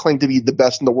CM Punk claim to be the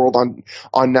best in the world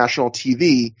on national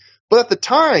TV. But at the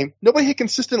time, nobody had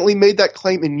consistently made that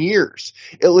claim in years.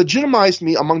 It legitimized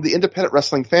me among the independent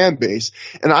wrestling fan base,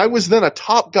 and I was then a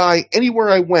top guy anywhere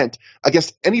I went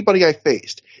against anybody I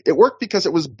faced. It worked because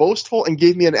it was boastful and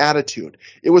gave me an attitude.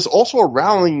 It was also a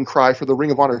rallying cry for the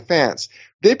Ring of Honor fans.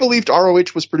 They believed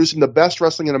ROH was producing the best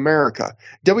wrestling in America.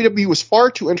 WWE was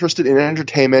far too interested in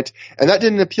entertainment, and that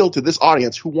didn't appeal to this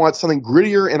audience who wants something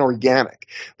grittier and organic.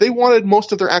 They wanted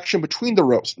most of their action between the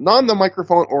ropes, not on the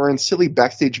microphone or in silly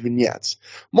backstage vignettes.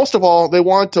 Most of all, they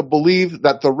wanted to believe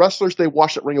that the wrestlers they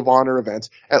watched at Ring of Honor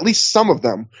events, at least some of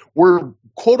them, were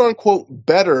quote-unquote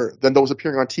better than those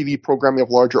appearing on TV programming of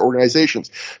larger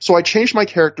organizations. So I changed my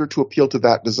character to appeal to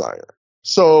that desire.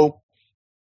 So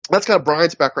that's kind of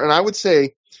Bryan's background. And I would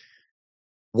say,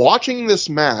 watching this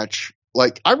match,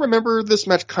 like, I remember this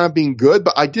match kind of being good,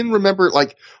 but I didn't remember,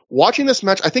 like, watching this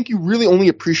match, I think you really only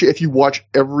appreciate if you watch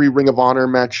every Ring of Honor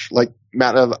match, like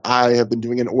Matt and I have been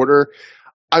doing in order.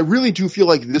 I really do feel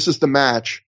like this is the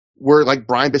match where, like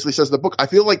Bryan basically says in the book, I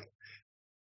feel like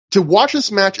to watch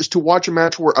this match is to watch a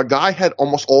match where a guy had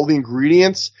almost all the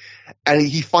ingredients and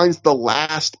he finds the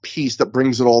last piece that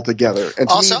brings it all together. And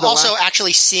also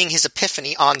actually seeing his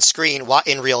epiphany on screen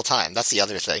in real time. That's the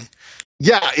other thing.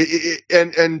 Yeah.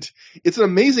 And it's an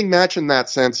amazing match in that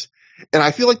sense. And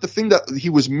I feel like the thing that he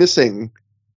was missing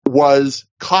was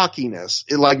cockiness.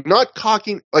 Not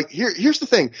cocky. Like, here's the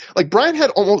thing. Like, Bryan had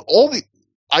almost all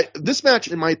this match,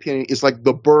 in my opinion, is like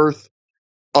the birth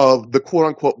of the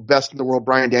quote-unquote best in the world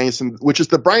Bryan Danielson, which is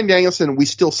the Bryan Danielson we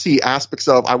still see aspects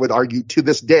of, I would argue, to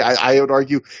this day. I would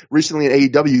argue recently in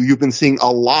AEW, you've been seeing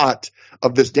a lot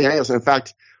of this Danielson. In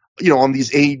fact, on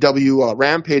these AEW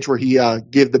Rampage where he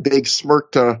gave the big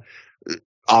smirk to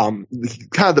kind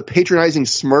of the patronizing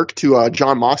smirk to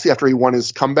Jon Moxley after he won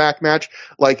his comeback match,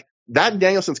 like, that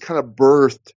Danielson's kind of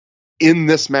birthed in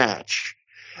this match.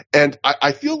 And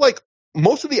I feel like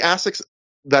most of the aspects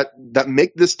that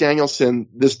make this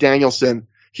Danielson,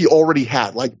 he already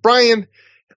had. Like, Bryan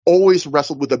always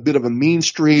wrestled with a bit of a mean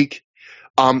streak.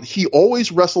 He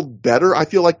always wrestled better. I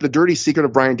feel like the dirty secret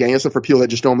of Bryan Danielson, for people that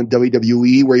just know him in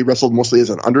WWE, where he wrestled mostly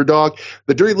as an underdog,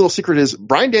 the dirty little secret is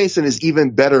Bryan Danielson is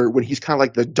even better when he's kind of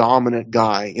like the dominant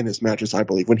guy in his matches, I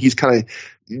believe, when he's kind of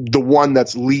the one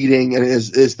that's leading and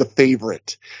is the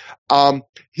favorite.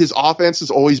 His offense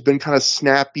has always been kind of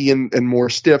snappy and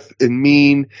more stiff and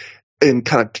mean, and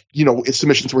kind of,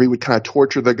 submissions where he would kind of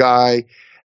torture the guy.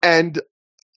 And,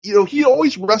 he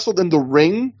always wrestled in the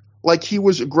ring like he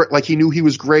was great, like he knew he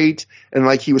was great and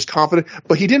like he was confident,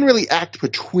 but he didn't really act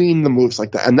between the moves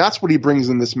like that. And that's what he brings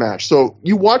in this match. So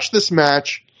you watch this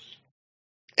match,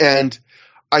 and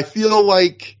I feel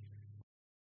like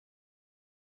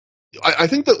I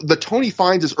think the tone he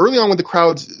finds is early on when the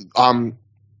crowds, kind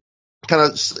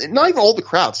of, not even all the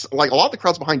crowds, like a lot of the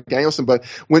crowds behind Danielson, but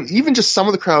when even just some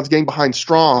of the crowds getting behind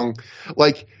Strong,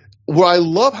 like, what I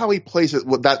love how he plays it,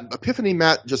 what that epiphany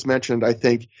Matt just mentioned, I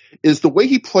think, is the way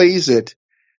he plays it.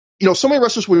 So many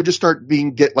wrestlers would just start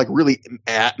get like really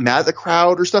mad at the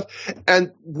crowd or stuff.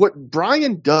 And what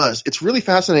Bryan does, it's really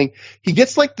fascinating. He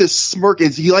gets like this smirk.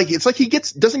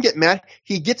 Doesn't get mad.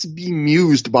 He gets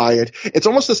bemused by it. It's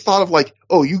almost this thought of like,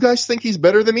 oh, you guys think he's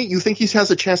better than me? You think he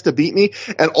has a chance to beat me?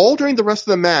 And all during the rest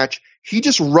of the match, he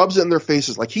just rubs it in their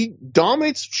faces. Like, he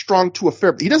dominates Strong to a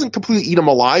fair, he doesn't completely eat him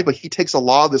alive, but he takes a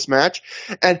lot of this match.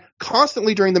 And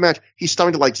constantly during the match, he's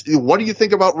starting to like, what do you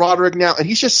think about Roderick now? And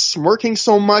he's just smirking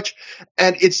so much.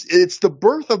 And it's the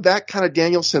birth of that kind of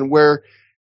Danielson where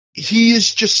he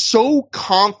is just so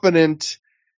confident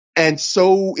and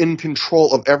so in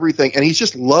control of everything. And he's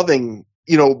just loving,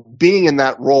 being in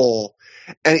that role.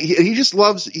 And he just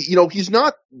loves, he's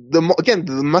not the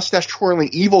mustache twirling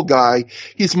evil guy.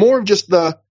 He's more of just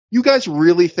you guys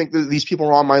really think that these people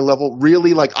are on my level?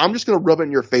 Really? Like, I'm just going to rub it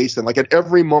in your face. And like, at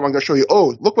every moment, I'm going to show you,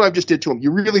 oh, look what I've just did to him.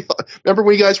 You really remember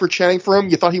when you guys were chanting for him?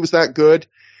 You thought he was that good?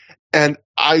 And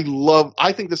I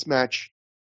think this match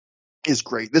is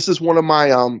great. This is one of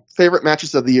my favorite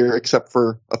matches of the year, except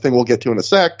for a thing we'll get to in a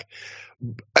sec.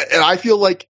 And I feel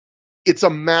like it's a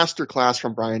masterclass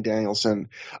from Bryan Danielson.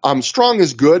 Strong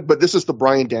is good, but this is the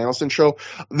Bryan Danielson show.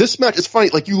 This match is funny.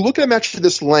 Like, you look at a match to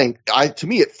this length, to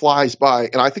me, it flies by.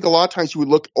 And I think a lot of times you would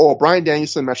look, Bryan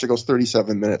Danielson match that goes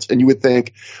 37 minutes. And you would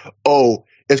think, oh,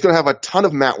 It's going to have a ton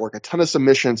of mat work, a ton of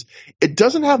submissions. It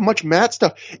doesn't have much mat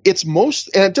stuff. And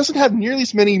it doesn't have nearly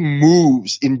as many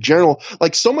moves in general.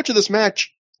 Like, so much of this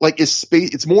match, like, is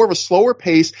space. It's more of a slower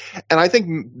pace. And I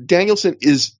think Danielson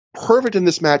is perfect in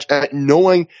this match at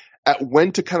knowing at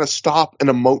when to kind of stop and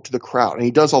emote to the crowd. And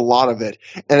he does a lot of it.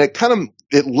 And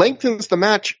it lengthens the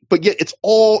match, but yet it's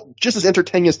all just as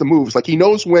entertaining as the moves. Like, he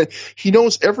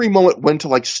knows every moment when to,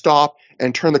 like, stop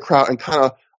and turn the crowd and kind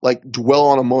of, like, dwell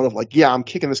on a moment of, like, yeah, I'm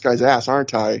kicking this guy's ass,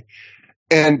 aren't I?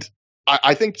 And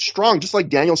I think Strong, just like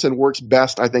Danielson, works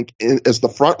best, I think, as the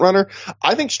front runner.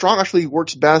 I think Strong actually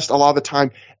works best a lot of the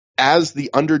time as the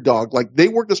underdog. Like, they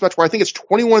work this match where I think it's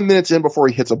 21 minutes in before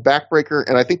he hits a backbreaker.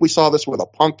 And I think we saw this with a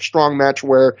Punk Strong match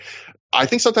where I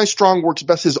think sometimes Strong works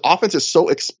best. His offense is so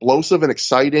explosive and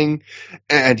exciting,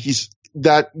 and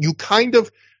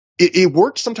it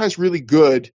works sometimes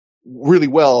really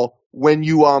well when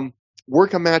you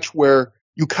work a match where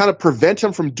you kind of prevent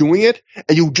him from doing it,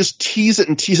 and you just tease it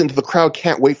until the crowd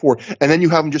can't wait for it, and then you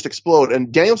have him just explode.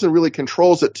 And Danielson really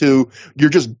controls it you're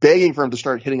just begging for him to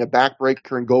start hitting a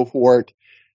backbreaker and go for it.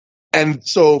 And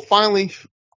so finally,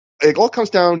 it all comes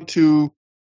down to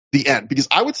the end, because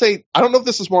I would say, I don't know if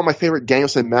this is one of my favorite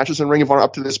Danielson matches in Ring of Honor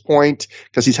up to this point,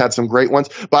 because he's had some great ones,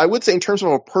 but I would say in terms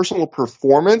of a personal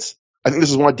performance, I think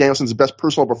this is one of Danielson's best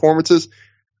personal performances.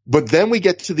 But then we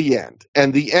get to the end,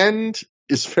 and the end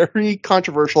is very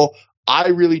controversial. I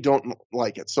really don't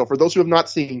like it. So for those who have not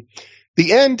seen,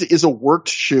 the end is a worked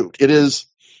shoot. It is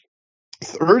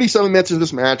 37 minutes into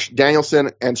this match.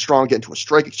 Danielson and Strong get into a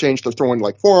strike exchange. They're throwing,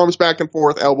 like, forearms back and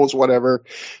forth, elbows, whatever.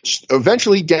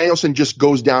 Eventually, Danielson just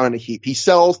goes down in a heap. He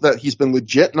sells that he's been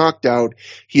legit knocked out.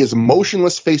 He is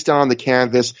motionless, face down on the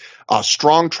canvas.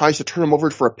 Strong tries to turn him over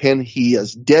for a pin. He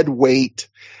is dead weight.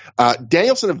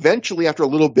 Danielson eventually, after a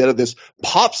little bit of this,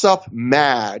 pops up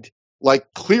mad,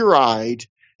 like clear-eyed,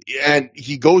 and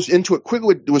he goes into it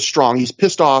quickly with Strong. He's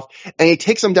pissed off, and he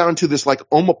takes him down to this, like,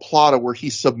 omoplata where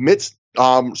he submits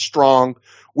Strong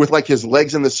with, like, his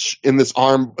legs in this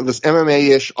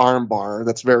MMA-ish arm bar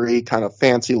that's very kind of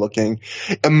fancy looking.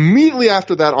 Immediately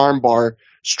after that arm bar,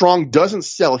 Strong doesn't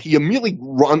sell. He immediately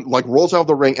rolls out of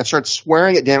the ring and starts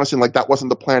swearing at Danielson like that wasn't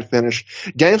the planned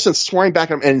finish. Danielson swearing back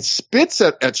at him and spits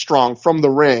at Strong from the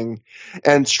ring.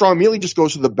 And Strong immediately just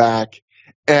goes to the back.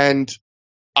 And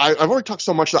I've already talked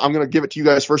so much that I'm going to give it to you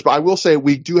guys first, but I will say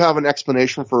we do have an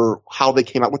explanation for how they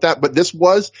came out with that. But this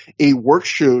was a work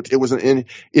shoot. It was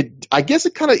I guess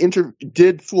it kind of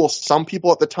did fool some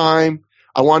people at the time.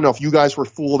 I want to know if you guys were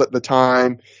fooled at the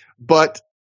time, but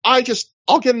I'll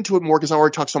get into it more because I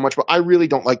already talked so much, but I really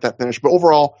don't like that finish. But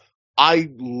overall, I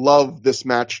love this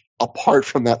match apart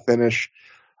from that finish.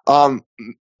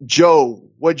 Joe,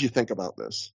 what'd you think about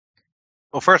this?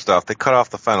 Well, first off, they cut off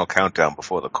the final countdown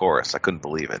before the chorus. I couldn't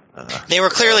believe it. They were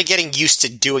clearly getting used to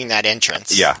doing that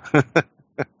entrance. Yeah.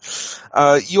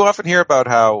 You often hear about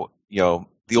how,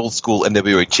 the old school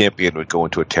NWA champion would go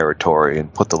into a territory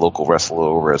and put the local wrestler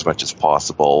over as much as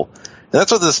possible. And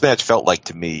that's what this match felt like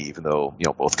to me, even though,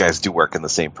 both guys do work in the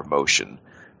same promotion.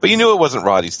 But you knew it wasn't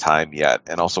Roddy's time yet,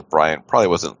 and also Bryan probably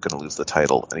wasn't going to lose the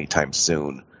title anytime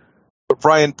soon. But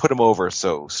Bryan put him over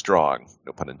so strong,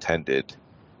 no pun intended.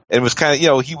 And it was kind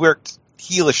of, he worked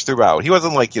heelish throughout. He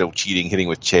wasn't like, cheating, hitting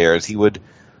with chairs. He would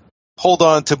hold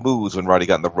on to moves when Roddy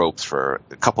got in the ropes for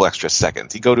a couple extra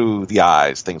seconds. He'd go to the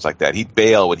eyes, things like that. He'd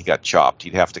bail when he got chopped.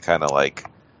 He'd have to kind of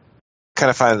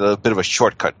find a bit of a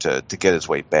shortcut to get his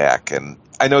way back. And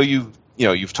I know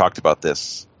you've talked about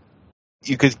this.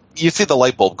 You see the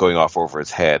light bulb going off over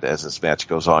his head as this match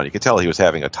goes on. You could tell he was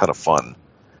having a ton of fun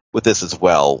with this as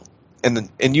well.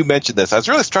 And you mentioned this. I was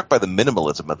really struck by the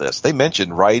minimalism of this. They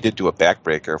mentioned Roddy did do a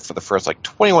backbreaker for the first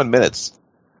 21 minutes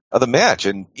of the match,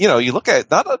 and you look at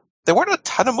it, there weren't a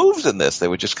ton of moves in this. They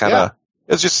were just it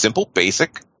was just simple,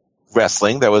 basic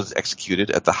wrestling that was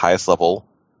executed at the highest level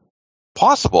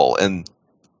possible. And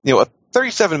a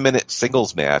 37-minute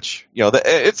singles match,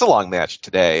 it's a long match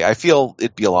today. I feel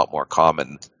it'd be a lot more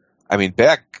common. I mean,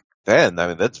 back then,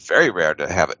 that's very rare to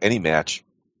have any match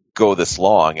go this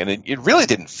long, and it really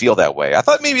didn't feel that way. I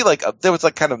thought maybe there was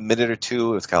kind of a minute or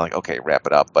two. It was kind of okay, wrap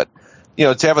it up. But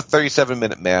to have a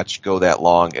 37-minute match go that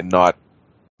long and not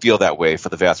feel that way for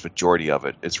the vast majority of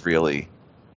it is really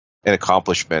an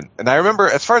accomplishment. And I remember,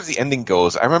 as far as the ending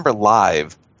goes, I remember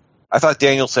live, I thought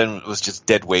Danielson was just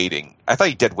dead weighting. I thought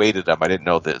he dead weighted him. I didn't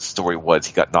know the story was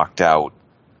he got knocked out,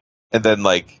 and then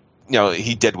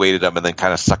he dead weighted him and then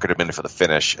kind of suckered him in for the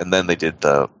finish. And then they did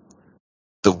the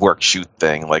work shoot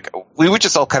thing. We were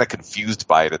just all kind of confused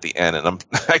by it at the end, and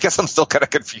I guess I'm still kind of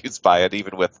confused by it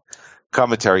even with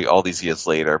commentary all these years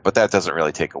later, but that doesn't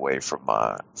really take away from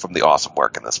the awesome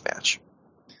work in this match.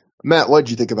 Matt, what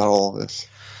did you think about all of this?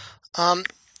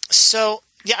 So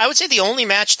yeah, I would say the only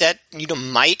match that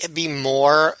might be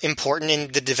more important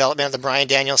in the development of the Bryan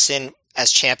Danielson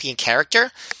as champion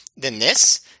character than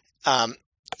this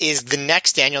is the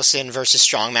next Danielson versus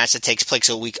Strong match that takes place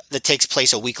a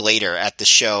week later at the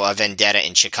show of Vendetta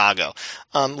in Chicago.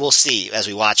 We'll see as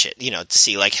we watch it, to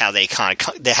see like how they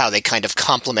kind of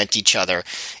complement each other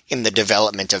in the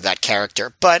development of that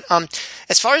character. But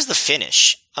as far as the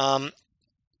finish,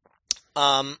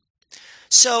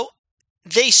 so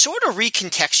they sort of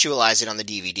recontextualize it on the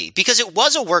DVD because it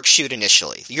was a work shoot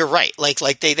initially. You're right. Like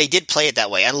they did play it that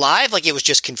way. And live, like it was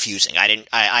just confusing. I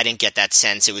didn't get that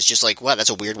sense. It was just like, wow, that's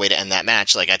a weird way to end that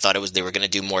match. Like I thought they were going to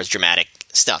do more dramatic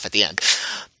stuff at the end.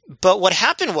 But what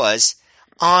happened was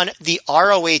on the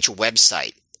ROH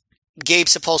website, Gabe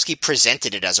Sapolsky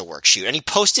presented it as a work shoot, and he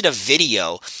posted a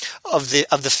video of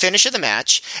the finish of the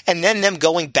match and then them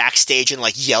going backstage and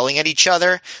like yelling at each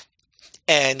other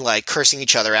and like cursing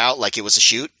each other out like it was a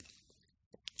shoot.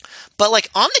 But like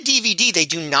on the DVD, they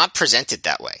do not present it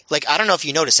that way. Like, I don't know if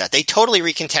you noticed that. They totally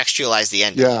recontextualize the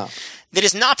ending. Yeah. That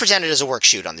is not presented as a work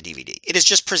shoot on the DVD. It is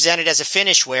just presented as a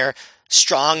finish where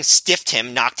Strong stiffed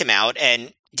him, knocked him out,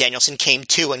 and Danielson came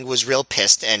to and was real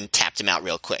pissed and tapped him out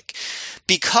real quick.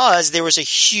 Because there was a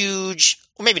huge,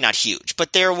 or maybe not huge,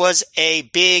 but there was a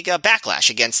big backlash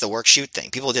against the work shoot thing.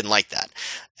 People didn't like that.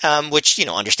 Which,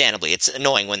 understandably, it's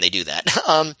annoying when they do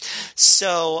that.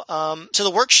 So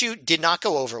the work shoot did not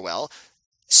go over well.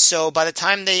 So by the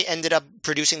time they ended up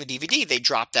producing the DVD, they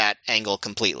dropped that angle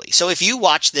completely. So if you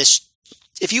watch this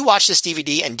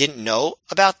DVD and didn't know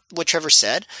about what Trevor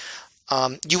said,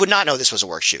 you would not know this was a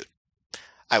work shoot,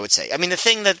 I would say. I mean, the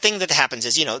thing that happens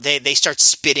is, they start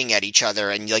spitting at each other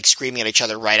and like screaming at each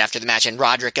other right after the match, and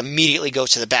Roderick immediately goes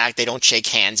to the back. They don't shake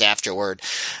hands afterward.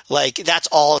 Like, that's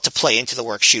all to play into the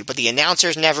work shoot. But the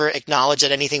announcers never acknowledged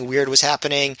that anything weird was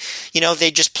happening.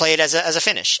 They just play it as a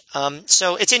finish.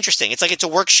 So it's interesting. It's like it's a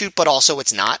work shoot, but also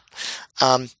it's not.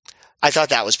 I thought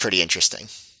that was pretty interesting.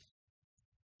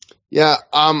 Yeah.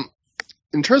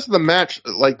 In terms of the match,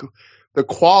 like, the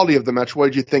quality of the match, what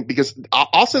did you think? Because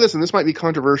I'll say this, and this might be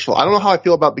controversial. I don't know how I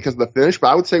feel about it because of the finish, but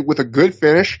I would say with a good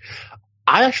finish,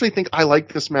 I actually think I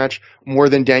like this match more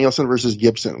than Danielson versus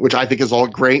Gibson, which I think is all a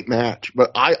great match.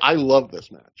 But I love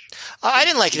this match. I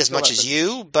didn't like it as much as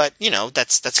you, but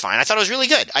that's fine. I thought it was really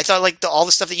good. I thought like all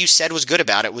the stuff that you said was good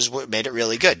about it was what made it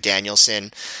really good.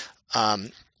 Danielson,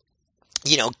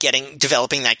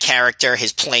 developing that character,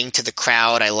 his playing to the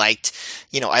crowd. I liked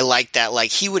that.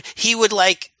 Like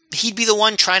he'd be the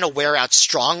one trying to wear out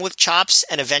Strong with chops,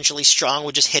 and eventually Strong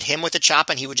would just hit him with a chop,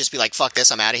 and he would just be like, fuck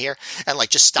this, I'm out of here, and like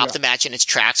just stop the match in its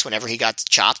tracks whenever he got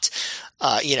chopped.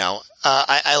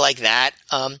 I like that.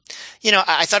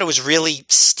 I thought it was really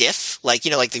stiff, like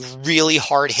the really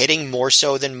hard hitting, more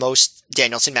so than most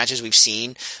Danielson matches we've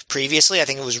seen previously. I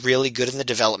think it was really good in the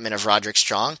development of Roderick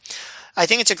Strong. I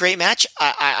think it's a great match.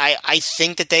 I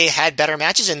think that they had better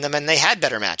matches in them, and they had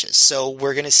better matches. So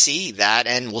we're going to see that,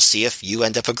 and we'll see if you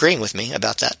end up agreeing with me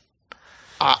about that.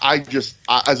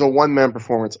 As a one-man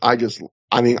performance, I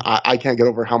can't get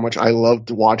over how much I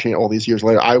loved watching it all these years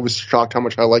later. I was shocked how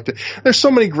much I liked it. There's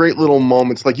so many great little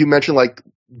moments. Like you mentioned, like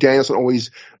Danielson always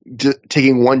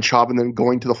taking one chop and then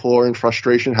going to the floor in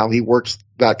frustration, how he works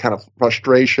that kind of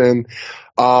frustration.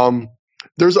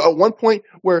 There's one point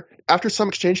where after some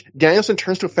exchange, Danielson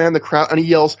turns to a fan in the crowd and he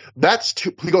yells,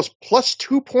 he goes,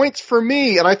 +2 points for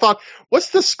me. And I thought, what's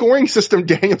the scoring system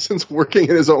Danielson's working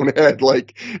in his own head?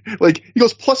 Like he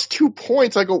goes, +2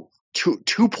 points. I go,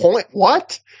 two point,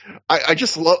 what? I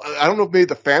just love, I don't know if maybe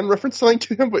the fan referenced something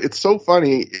to him, but it's so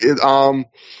funny. And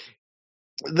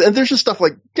there's just stuff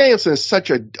like Danielson is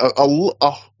such a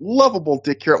lovable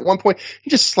dick here. At one point,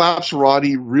 he just slaps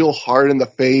Roddy real hard in the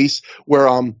face where,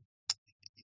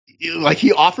 like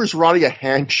he offers Roddy a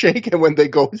handshake, and when they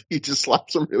go, he just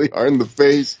slaps him really hard in the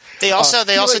face. They also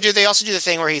do the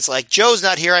thing where he's like, Joe's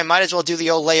not here, I might as well do the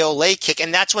ole kick,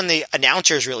 and that's when the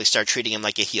announcers really start treating him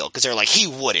like a heel, because they're like, he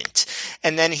wouldn't.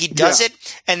 And then he does it,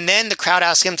 and then the crowd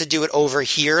asks him to do it over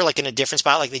here, like in a different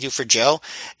spot, like they do for Joe,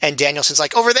 and Danielson's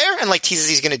like, over there, and like teases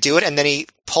he's going to do it, and then he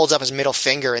holds up his middle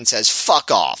finger and says,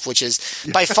 fuck off, which is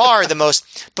by far the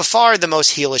most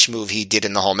heelish move he did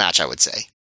in the whole match, I would say.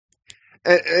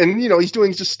 And he's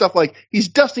doing just stuff like he's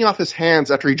dusting off his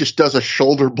hands after he just does a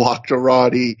shoulder block to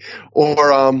Roddy,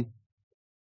 or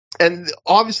and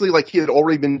obviously like he had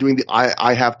already been doing the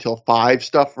I have till 5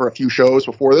 stuff for a few shows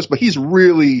before this, but he's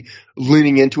really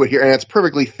leaning into it here, and it's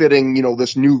perfectly fitting.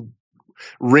 this new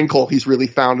wrinkle he's really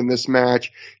found in this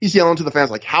match. He's yelling to the fans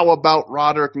like, "How about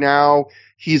Roderick now?"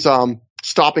 He's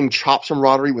stopping chops from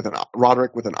Roderick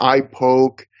with an eye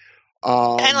poke.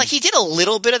 And like he did a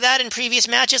little bit of that in previous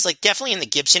matches, like definitely in the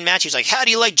Gibson match. He was like, "How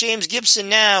do you like James Gibson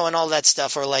now?" and all that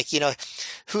stuff, or like,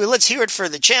 let's hear it for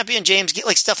the champion James,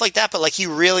 like stuff like that. But like he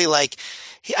really like,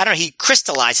 I don't know, he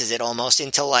crystallizes it almost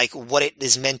into like what it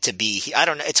is meant to be. I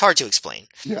don't know, it's hard to explain,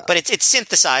 but it's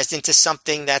synthesized into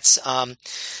something that's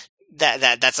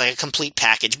that's like a complete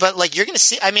package. But like you're gonna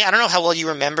see, I mean, I don't know how well you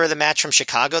remember the match from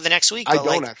Chicago the next week. But I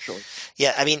don't actually.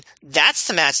 Yeah, I mean, that's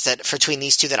the match that between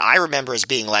these two that I remember as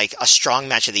being like a strong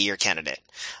match of the year candidate.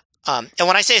 And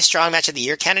when I say a strong match of the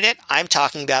year candidate, I'm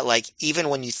talking about like even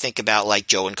when you think about like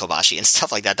Joe and Kobashi and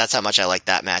stuff like that. That's how much I liked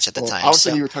that match at the time. I was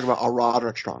thinking you were talking about a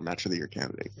Roderick strong match of the year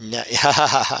candidate. No,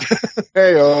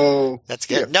 Heyo, that's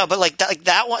good. Yeah. No, but like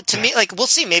that one to me, like we'll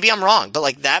see. Maybe I'm wrong, but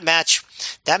like that match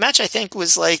I think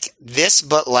was like this,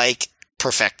 but like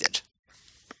perfected.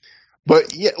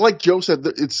 But yeah, like Joe said,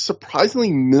 it's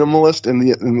surprisingly minimalist in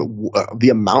the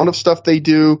amount of stuff they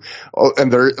do.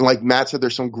 And like Matt said,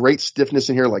 there's some great stiffness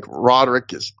in here. Like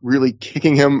Roderick is really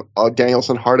kicking him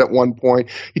Danielson hard at one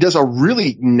point. He does a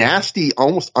really nasty,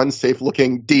 almost unsafe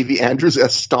looking Davey Andrews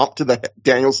as stomp to the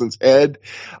Danielson's head.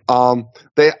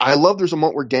 I love there's a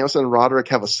moment where Danielson and Roderick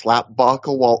have a slap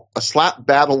battle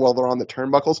while they're on the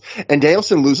turnbuckles, and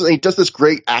Danielson loses. And he does this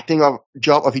great acting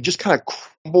job of he just kind of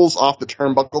crumbles off the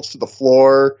turnbuckles to the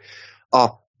floor.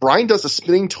 Bryan does a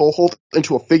spinning toe hold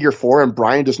into a figure four, and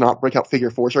Bryan does not break out figure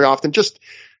fours very often. Just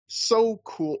so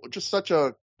cool. Just such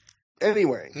a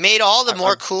anyway. Made all the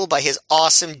more cool by his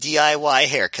awesome DIY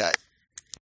haircut.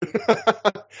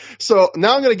 So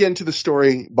now I'm going to get into the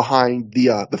story behind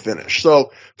the finish.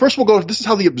 So first we'll go. This is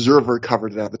how the Observer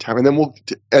covered it at the time, and then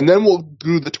we'll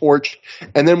do the Torch,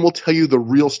 and then we'll tell you the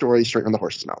real story straight from the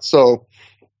horse's mouth. So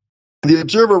the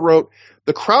Observer wrote,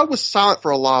 the crowd was silent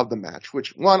for a lot of the match,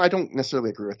 which one I don't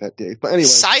necessarily agree with that, Dave. But anyway,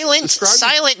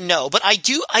 silent, no. But I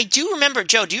do remember,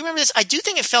 Joe. Do you remember this? I do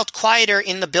think it felt quieter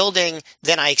in the building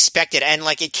than I expected, and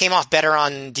like it came off better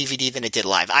on DVD than it did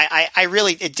live. I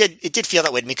really it did feel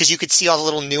that way to me because you could see all the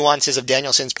little nuances of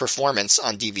Danielson's performance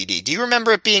on DVD. Do you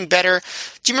remember it being better?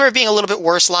 Do you remember it being a little bit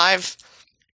worse live?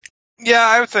 Yeah,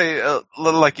 I would say a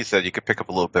little like you said, you could pick up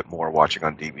a little bit more watching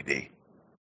on DVD.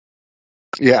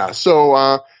 Yeah.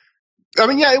 So. I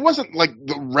mean, yeah, it wasn't like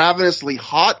ravenously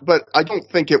hot, but I don't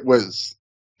think it was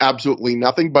absolutely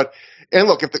nothing. And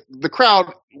look, if the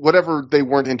crowd, whatever they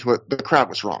weren't into it, the crowd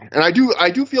was wrong. And I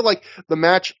do feel like the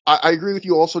match, I agree with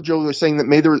you also, Joe, was saying that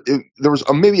maybe there was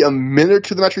maybe a minute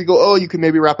to the match where you go, oh, you can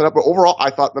maybe wrap it up. But overall, I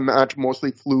thought the match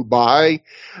mostly flew by.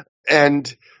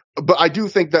 But I do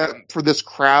think that for this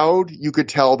crowd, you could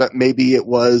tell that maybe it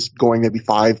was going maybe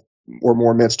 5 or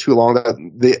more minutes too long,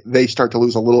 that they start to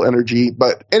lose a little energy.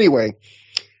 But anyway,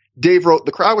 Dave wrote,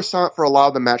 the crowd was silent for a lot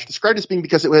of the match, described as being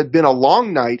because it had been a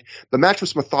long night, the match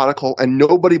was methodical, and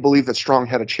nobody believed that Strong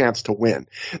had a chance to win.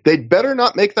 They'd better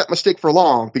not make that mistake for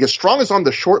long, because Strong is on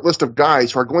the short list of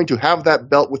guys who are going to have that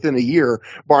belt within a year,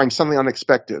 barring something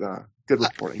unexpected. Good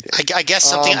reporting, Dave. I guess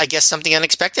something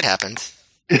unexpected happened.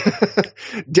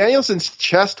 Danielson's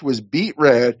chest was beet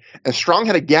red, and Strong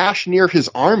had a gash near his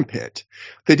armpit.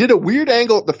 They did a weird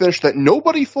angle at the finish that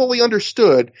nobody fully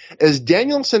understood, as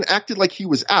Danielson acted like he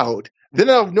was out, then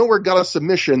out of nowhere got a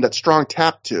submission that Strong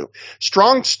tapped to.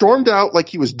 Strong stormed out like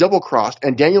he was double-crossed,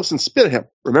 and Danielson spit at him.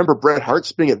 Remember Bret Hart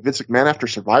spitting at Vince McMahon after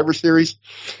Survivor Series?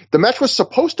 The match was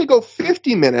supposed to go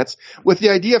 50 minutes, with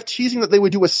the idea of teasing that they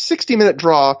would do a 60-minute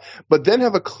draw, but then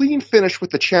have a clean finish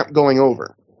with the champ going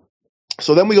over.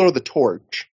 So then we go to the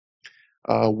Torch.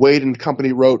 Wade and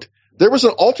company wrote, there was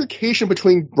an altercation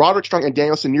between Roderick Strong and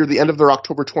Danielson near the end of their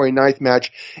October 29th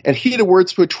match, and heated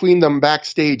words between them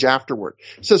backstage afterward.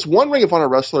 Says one Ring of Honor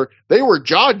wrestler, they were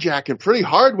jaw-jacking pretty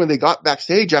hard when they got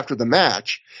backstage after the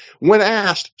match. When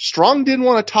asked, Strong didn't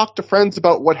want to talk to friends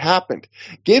about what happened.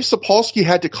 Gabe Sapolsky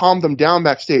had to calm them down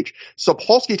backstage.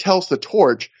 Sapolsky tells the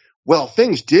Torch, well,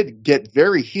 things did get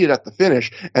very heated at the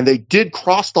finish, and they did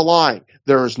cross the line.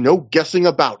 There is no guessing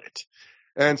about it.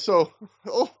 And so,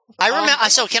 I remember.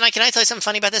 So can I tell you something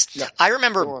funny about this? Yeah, I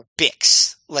remember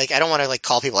Bix. Like, I don't want to like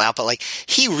call people out, but like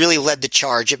he really led the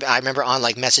charge. I remember on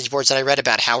like message boards that I read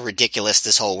about how ridiculous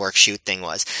this whole work shoot thing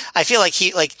was. I feel like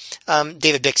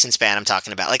David Bixen span I'm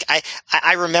talking about. Like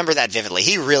I remember that vividly.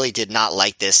 He really did not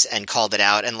like this and called it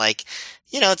out. And like,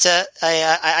 you know,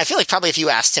 I feel like probably if you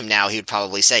asked him now, he would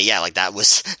probably say, yeah, like that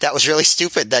was really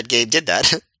stupid that Gabe did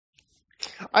that.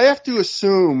 I have to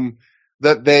assume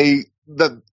that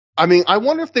I mean, I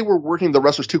wonder if they were working the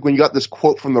wrestlers too when you got this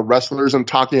quote from the wrestlers and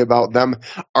talking about them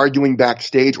arguing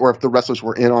backstage, or if the wrestlers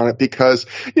were in on it, because,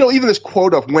 even this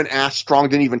quote of when asked, Strong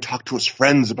didn't even talk to his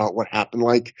friends about what happened.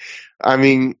 Like, I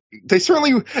mean, they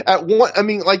certainly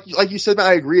like you said,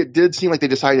 I agree. It did seem like they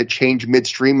decided to change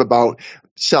midstream about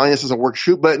selling this as a work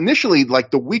shoot. But initially,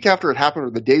 like the week after it happened or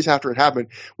the days after it happened,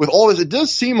 with all this, it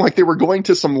does seem like they were going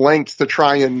to some lengths to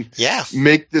try and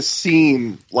make this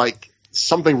seem like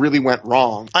something really went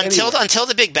wrong. Until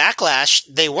the big backlash,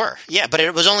 they were. Yeah, but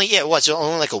it was only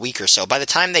like a week or so. By the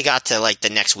time they got to like the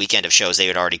next weekend of shows, they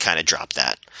had already kind of dropped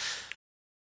that.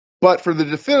 But for the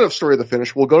definitive story of the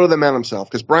finish, we'll go to the man himself,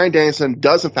 because Bryan Danielson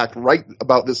does in fact write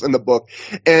about this in the book.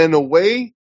 And in a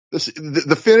way,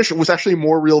 the finish was actually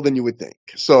more real than you would think.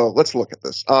 So let's look at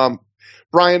this.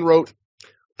 Bryan wrote,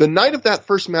 "The night of that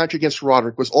first match against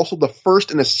Roderick was also the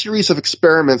first in a series of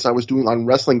experiments I was doing on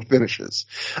wrestling finishes.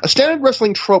 A standard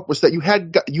wrestling trope was that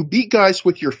you beat guys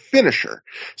with your finisher.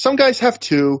 Some guys have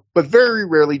two, but very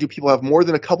rarely do people have more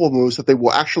than a couple of moves that they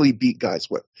will actually beat guys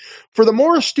with. For the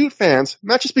more astute fans,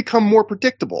 matches become more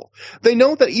predictable. They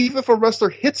know that even if a wrestler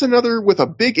hits another with a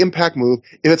big impact move,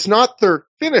 if it's not their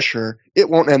finisher, it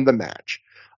won't end the match.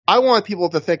 I want people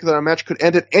to think that a match could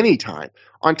end at any time.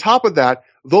 On top of that,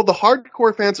 though the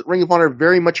hardcore fans at Ring of Honor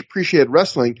very much appreciated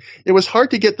wrestling, it was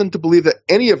hard to get them to believe that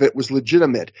any of it was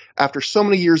legitimate after so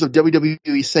many years of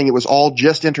WWE saying it was all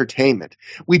just entertainment.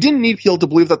 We didn't need people to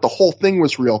believe that the whole thing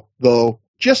was real, though,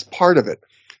 just part of it.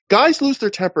 Guys lose their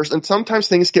tempers, and sometimes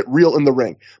things get real in the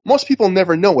ring. Most people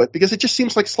never know it because it just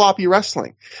seems like sloppy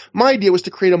wrestling. My idea was to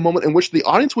create a moment in which the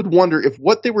audience would wonder if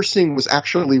what they were seeing was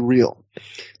actually real.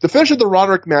 The finish of the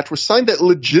Roderick match was something that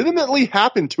legitimately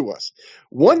happened to us.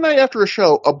 One night after a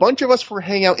show, a bunch of us were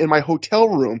hanging out in my hotel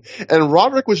room, and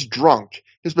Roderick was drunk,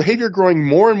 his behavior growing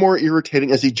more and more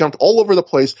irritating as he jumped all over the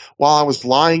place while I was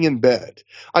lying in bed.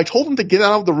 I told him to get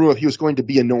out of the room if he was going to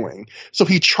be annoying, so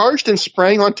he charged and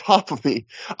sprang on top of me.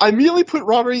 I immediately put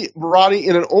Roddy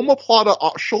in an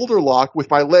omoplata shoulder lock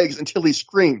with my legs until he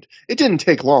screamed. It didn't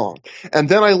take long, and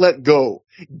then I let go.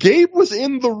 Gabe was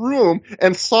in the room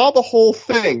and saw the whole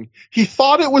thing. He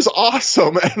thought it was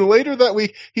awesome, and later that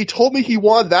week, he told me he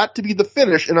wanted that to be the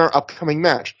finish in our upcoming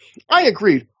match. I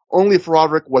agreed, only if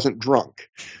Roderick wasn't drunk.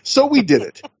 So we did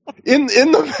it. In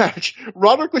the match,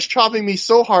 Roderick was chopping me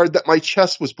so hard that my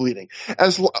chest was bleeding.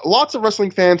 As lots of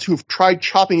wrestling fans who've tried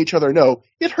chopping each other know,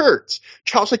 it hurts.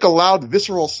 Chops make a loud,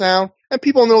 visceral sound, and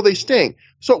people know they sting.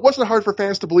 So it wasn't hard for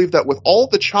fans to believe that with all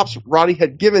the chops Roddy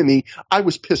had given me, I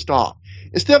was pissed off.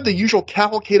 Instead of the usual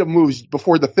cavalcade of moves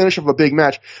before the finish of a big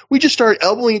match, we just started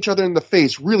elbowing each other in the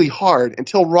face really hard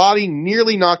until Roddy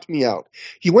nearly knocked me out.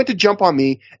 He went to jump on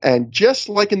me, and just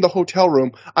like in the hotel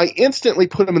room, I instantly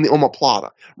put him in the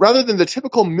omoplata. Rather than the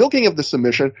typical milking of the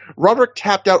submission, Roderick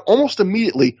tapped out almost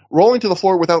immediately, rolling to the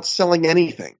floor without selling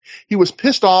anything. He was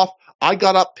pissed off. I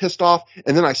got up pissed off,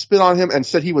 and then I spit on him and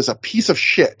said he was a piece of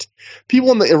shit.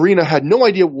 People in the arena had no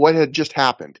idea what had just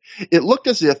happened. It looked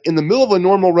as if, in the middle of a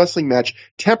normal wrestling match,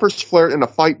 tempers flared and a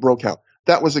fight broke out.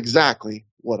 That was exactly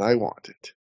what I wanted.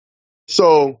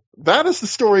 So, that is the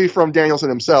story from Danielson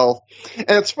himself.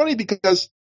 And it's funny because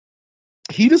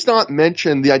he does not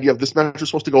mention the idea of this match was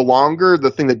supposed to go longer,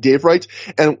 the thing that Dave writes.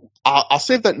 And I'll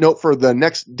save that note for the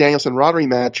next Danielson-Roddy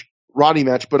match,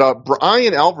 but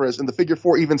Brian Alvarez in the Figure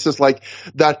 4 even says like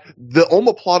that the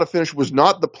omoplata finish was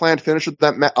not the planned finish of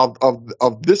that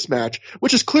of this match,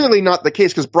 which is clearly not the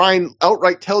case because Brian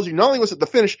outright tells you not only was it the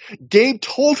finish, Gabe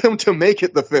told him to make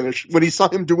it the finish when he saw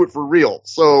him do it for real.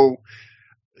 So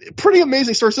pretty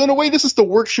amazing story. So in a way, this is the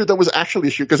work shoot that was actually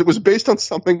a shoot because it was based on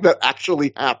something that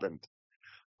actually happened.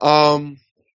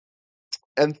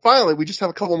 And finally, we just have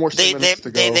a couple more segments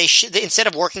to go. They instead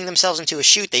of working themselves into a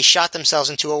shoot, they shot themselves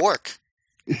into a work.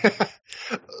 Yeah.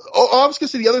 I was going to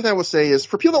say the other thing I would say is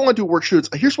for people that want to do work shoots,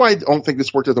 here's why I don't think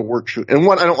this worked as a work shoot. And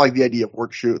one, I don't like the idea of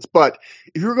work shoots. But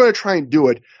if you're going to try and do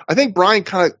it, I think Brian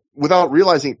kind of, without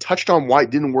realizing, touched on why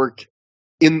it didn't work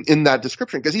in that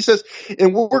description. Because he says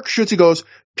in work shoots, he goes,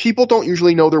 people don't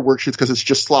usually know their work shoots because it's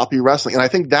just sloppy wrestling. And I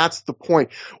think that's the point.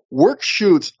 Work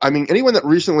shoots, I mean, anyone that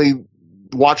recently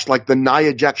watched like the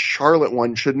Nia Jax Charlotte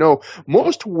one should know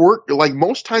most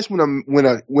times when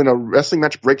a wrestling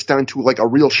match breaks down into like a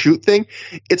real shoot thing,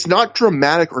 it's not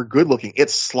dramatic or good looking.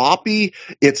 It's sloppy.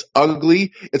 It's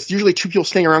ugly. It's usually two people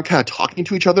standing around kind of talking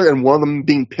to each other and one of them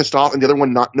being pissed off and the other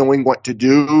one not knowing what to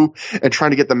do and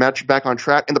trying to get the match back on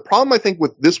track. And the problem I think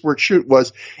with this work shoot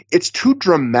was it's too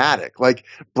dramatic. Like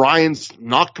Brian's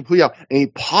knocked completely out and he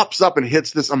pops up and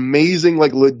hits this amazing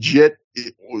like legit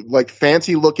like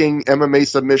fancy looking MMA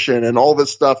submission and all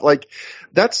this stuff. Like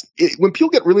that's it, when people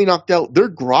get really knocked out, they're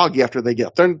groggy after they get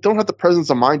up. They don't have the presence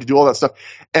of mind to do all that stuff.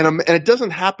 And it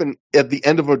doesn't happen at the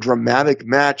end of a dramatic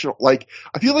match. Like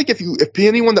I feel like if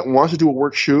anyone that wants to do a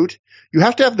work shoot, you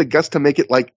have to have the guts to make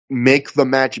it like make the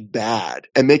match bad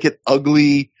and make it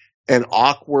ugly and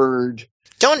awkward.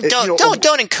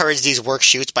 Don't encourage these work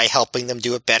shoots by helping them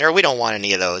do it better. We don't want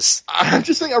any of those. I'm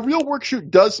just saying a real work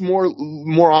shoot does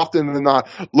more often than not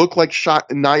look like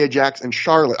Nia Jax and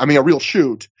Charlotte. I mean, a real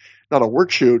shoot, not a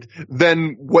work shoot,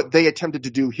 than what they attempted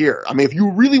to do here. I mean, if you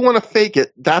really want to fake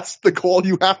it, that's the goal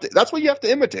that's what you have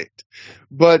to imitate.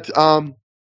 But,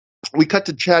 we cut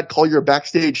to Chad Collier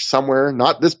backstage somewhere,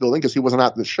 not this building because he wasn't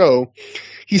at the show.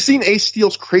 He's seen Ace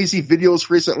Steel's crazy videos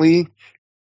recently.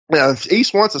 If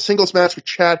Ace wants a singles match with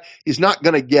Chad, he's not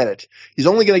going to get it. He's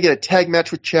only going to get a tag match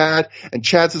with Chad, and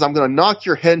Chad says, I'm going to knock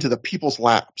your head into the people's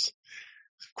laps.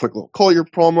 Quick little Collier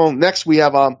promo. Next, we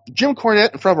have Jim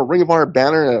Cornette in front of a Ring of Honor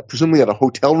banner, presumably at a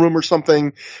hotel room or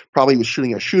something. Probably was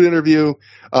shooting a shoot interview.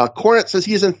 Cornette says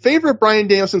he is in favor of Bryan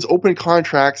Danielson's open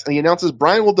contracts, and he announces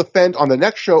Bryan will defend on the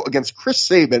next show against Chris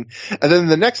Sabin. And then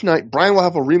the next night, Bryan will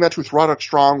have a rematch with Roderick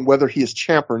Strong, whether he is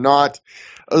champ or not.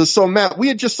 So, Matt, we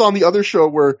had just saw on the other show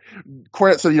where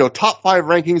Cornette said, top 5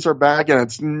 rankings are back, and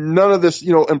it's none of this,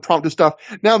 impromptu stuff.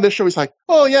 Now this show, he's like,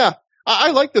 oh, yeah.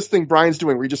 I like this thing Bryan's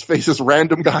doing where he just faces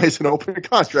random guys in open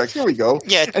contracts. Here we go.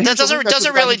 Yeah, and that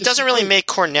doesn't really make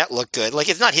Cornette look good. Like,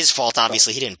 it's not his fault,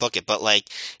 obviously. He didn't book it, but like,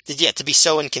 to be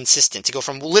so inconsistent, to go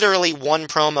from literally one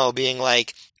promo being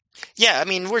like, yeah, I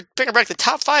mean, we're bringing back the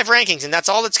top 5 rankings, and that's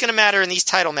all that's going to matter in these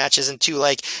title matches, and to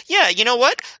like, yeah, you know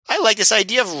what? I like this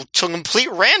idea of complete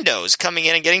randos coming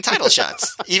in and getting title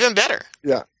shots. Even better.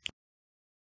 Yeah.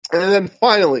 And then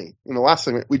finally, in the last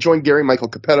segment, we join Gary Michael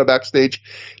Capetta backstage.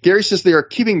 Gary says they are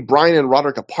keeping Bryan and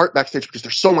Roderick apart backstage because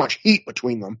there's so much heat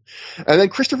between them. And then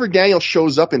Christopher Daniel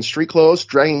shows up in street clothes,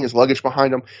 dragging his luggage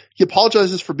behind him. He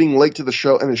apologizes for being late to the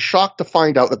show and is shocked to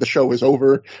find out that the show is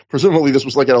over. Presumably this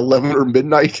was like at 11 or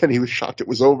midnight, and he was shocked it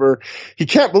was over. He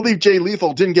can't believe Jay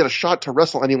Lethal didn't get a shot to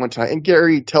wrestle anyone tonight. And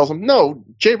Gary tells him, no,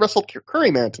 Jay wrestled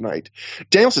Curryman tonight.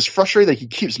 Daniels is frustrated that he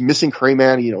keeps missing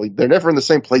Curryman. They're never in the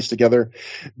same place together.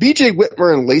 BJ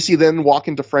Whitmer and Lacey then walk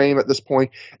into frame at this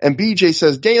point, and BJ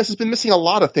says Daniels has been missing a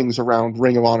lot of things around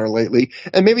Ring of Honor lately,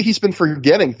 and maybe he's been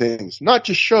forgetting things, not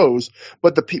just shows,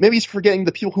 but maybe he's forgetting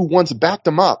the people who once backed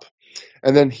him up.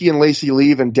 And then he and Lacey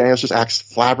leave, and Daniels just acts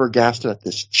flabbergasted at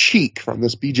this cheek from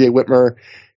this BJ Whitmer,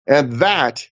 and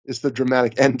that is the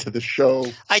dramatic end to the show.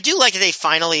 I do like that they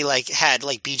finally had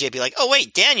BJ be like, "Oh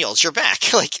wait, Daniels, you're back."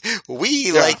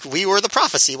 We were the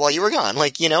prophecy while you were gone.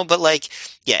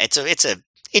 Yeah, it's a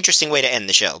interesting way to end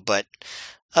the show, but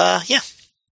yeah.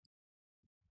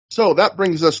 So that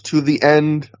brings us to the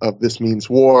end of This Means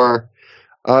War.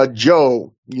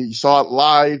 Joe, you saw it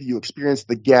live, you experienced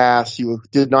the gas, you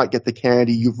did not get the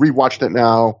candy, you've rewatched it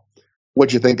now.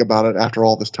 What'd you think about it after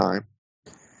all this time?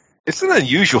 It's an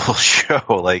unusual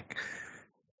show.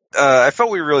 I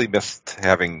felt we really missed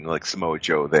having Samoa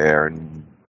Joe there, and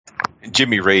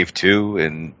Jimmy Rave too,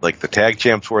 and the tag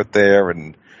champs weren't there,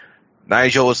 and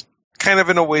Nigel was kind of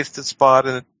in a wasted spot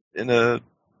in the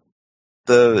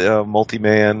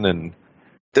multi-man, and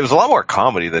there was a lot more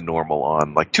comedy than normal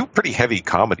on 2 pretty heavy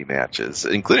comedy matches,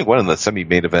 including one in the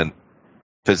semi-main event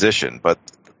position. But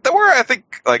there were, I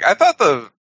think, I thought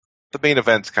the main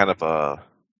event's kind of an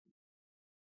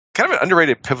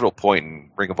underrated pivotal point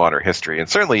in Ring of Honor history, and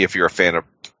certainly if you're a fan of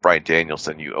Bryan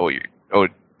Danielson, you owe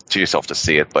it to yourself to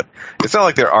see it. But it's not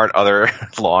like there aren't other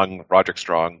long Roderick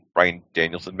Strong, Bryan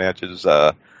Danielson matches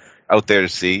out there to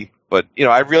see. But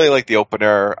I really like the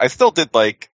opener. I still did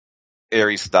like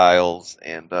Aries Styles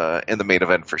and the main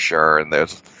event for sure. And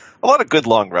there's a lot of good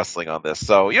long wrestling on this.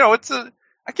 So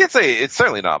I can't say it's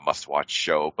certainly not a must-watch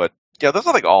show, but there's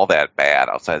nothing all that bad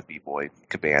outside of B-Boy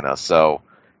Cabana. So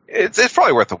it's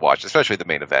probably worth a watch, especially the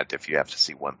main event if you have to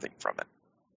see one thing from it.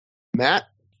 Matt?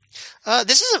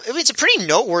 It's a pretty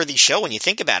noteworthy show when you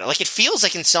think about it. It feels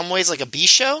in some ways like a B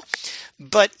show,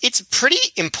 but it's pretty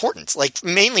important,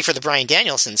 mainly for the Bryan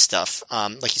Danielson stuff,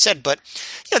 like you said. But,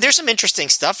 there's some interesting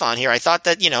stuff on here. I thought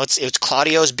that, it was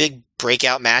Claudio's big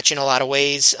breakout match in a lot of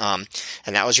ways, and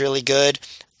that was really good.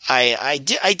 I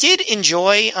did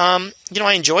enjoy, I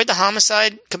enjoyed the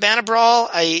Homicide Cabana Brawl.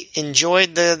 I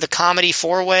enjoyed the comedy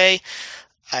 4-way.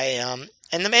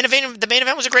 And the main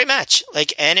event was a great match,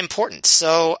 and important.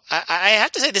 So I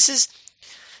have to say this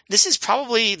is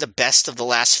probably the best of the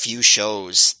last few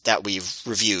shows that we've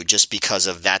reviewed, just because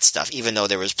of that stuff. Even though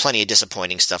there was plenty of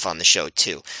disappointing stuff on the show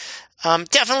too.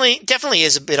 Definitely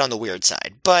is a bit on the weird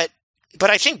side, but but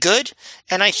I think good,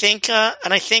 and I think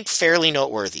fairly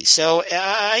noteworthy. So,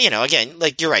 again,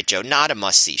 like you're right, Joe, not a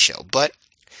must-see show, but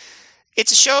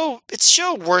it's a show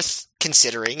worth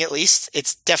considering, at least.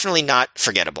 It's definitely not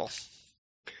forgettable.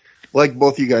 Like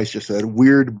both you guys just said,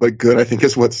 weird but good, I think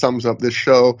is what sums up this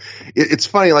show. It's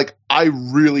funny, like, I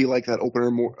really like that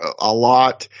opener a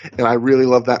lot, and I really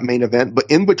love that main event, but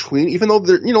in between, even though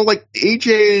they're, like,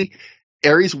 AJ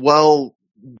Aries, well,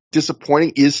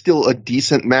 disappointing, is still a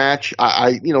decent match.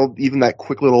 I even that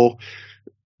quick little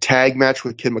tag match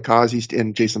with Kid Makazi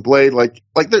and Jason Blade, like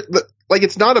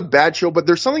it's not a bad show, but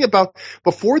there's something about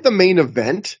before the main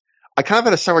event, I kind of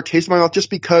had a sour taste in my mouth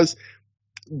just because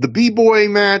the B-Boy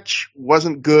match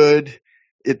wasn't good.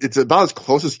 It's about as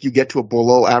close as you get to a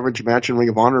below average match in Ring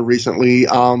of Honor recently.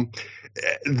 The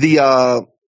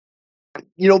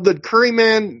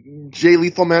Curryman Jay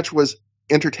Lethal match was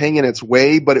entertaining in its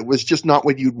way, but it was just not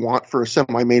what you'd want for a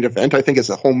semi-main event, I think, as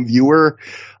a home viewer.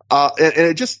 And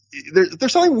it just,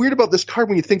 there's something weird about this card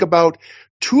when you think about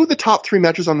two of the top three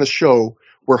matches on this show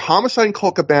were Homicide and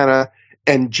Colt Cabana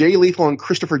and Jay Lethal and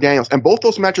Christopher Daniels. And both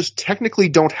those matches technically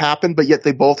don't happen, but yet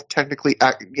they both technically,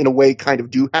 in a way, kind of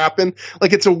do happen.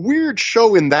 Like, it's a weird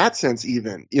show in that sense,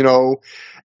 even,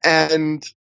 And,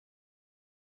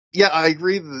 yeah, I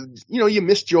agree. You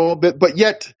missed Joe a bit, but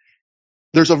yet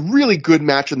there's a really good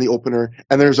match in the opener,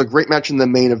 and there's a great match in the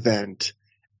main event.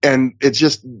 And it's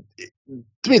just,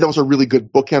 to me, those are really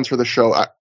good bookends for the show.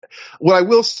 What I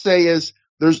will say is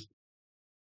this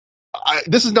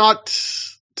is not,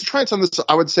 to try and sum this,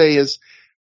 I would say is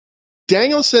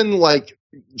Danielson, like,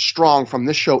 Strong from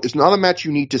this show is not a match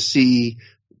you need to see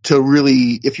to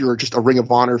really, if you're just a Ring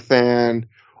of Honor fan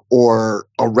or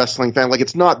a wrestling fan, like,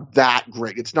 it's not that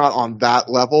great. It's not on that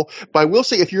level. But I will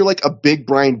say, if you're like a big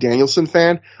Bryan Danielson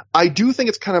fan, I do think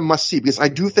it's kind of must see, because I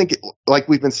do think, like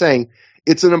we've been saying,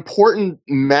 it's an important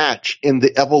match in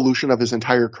the evolution of his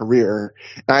entire career.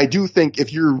 And I do think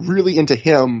if you're really into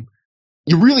him,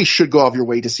 you really should go out of your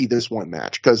way to see this one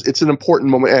match, because it's an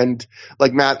important moment. And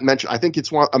like Matt mentioned, I think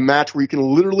it's a match where you can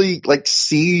literally, like,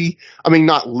 see, I mean,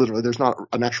 not literally, there's not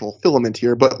an actual filament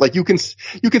here, but like you can see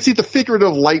the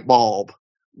figurative light bulb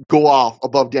go off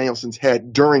above Danielson's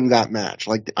head during that match.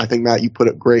 Like, I think, Matt, you put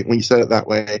it great when you said it that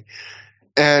way.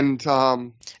 And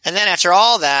then after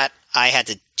all that, I had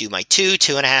to do my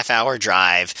 2.5 hour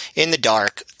drive in the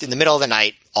dark, in the middle of the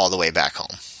night, all the way back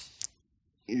home.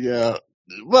 Yeah.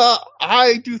 Well,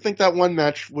 I do think that one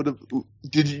match would have.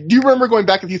 Do you remember going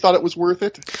back if you thought it was worth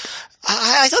it?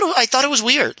 I thought it was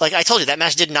weird. Like I told you, that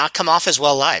match did not come off as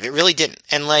well live. It really didn't.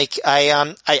 And like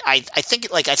I think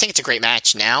it's a great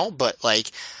match now, but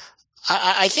like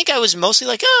I think I was mostly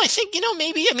like, I think,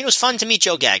 maybe, I mean, it was fun to meet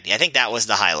Joe Gagne. I think that was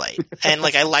the highlight. And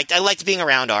like, I liked being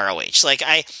around ROH. Like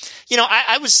I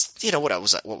was,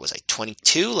 what was I,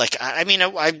 22? Like,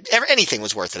 anything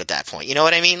was worth it at that point. You know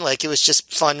what I mean? Like, it was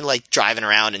just fun, like driving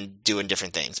around and doing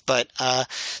different things. But,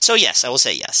 so yes, I will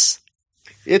say yes.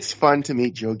 It's fun to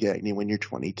meet Joe Gagne when you're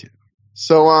 22.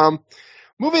 So,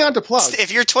 moving on to plugs.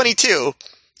 If you're 22,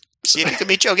 see if you can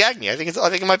meet Joe Gagne. I think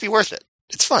it might be worth it.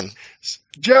 It's fun.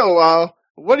 Joe,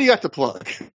 what do you got to plug?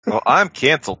 Well, I'm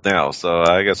canceled now, so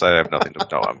I guess I have nothing to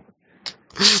tell him.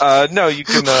 No, you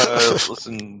can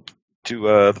listen to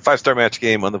the 5-Star Match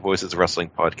Game on the Voices of Wrestling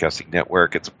Podcasting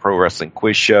Network. It's a pro wrestling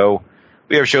quiz show.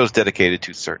 We have shows dedicated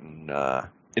to certain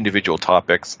individual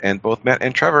topics, and both Matt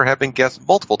and Trevor have been guests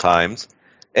multiple times.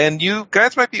 And you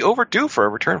guys might be overdue for a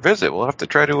return visit. We'll have to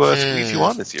try to squeeze you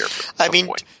on this year. I mean,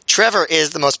 Trevor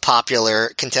is the most popular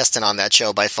contestant on that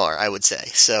show by far, I would say.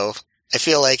 So I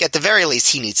feel like at the very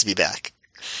least he needs to be back.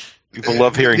 People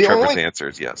love hearing Trevor's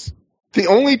answers, yes. The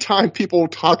only time people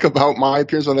talk about my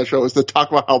appearance on that show is to talk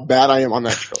about how bad I am on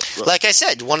that show. So. Like I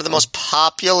said, one of the most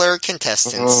popular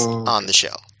contestants on the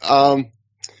show.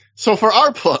 So for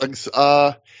our plugs,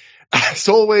 as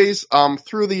always,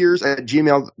 through the years at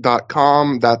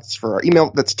gmail.com. That's for our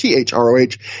email. That's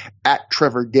THROH at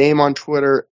Trevor Game on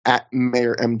Twitter, at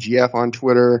Mayor MGF on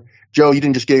Twitter. Joe, you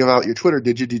didn't just give out your Twitter,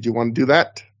 did you? Did you want to do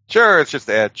that? Sure. It's just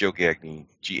at Joe Gagne,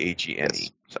 Gagne. Yes.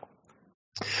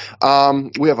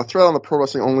 We have a thread on the Pro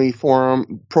Wrestling Only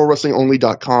forum,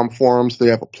 prowrestlingonly.com forums. They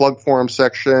have a plug forum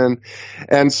section.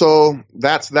 And so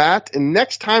that's that. And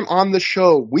next time on the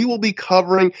show, we will be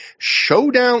covering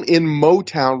Showdown in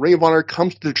Motown. Ring of Honor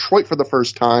comes to Detroit for the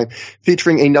first time,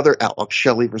 featuring another Alex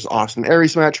Shelley versus Austin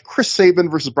Aries match, Chris Sabin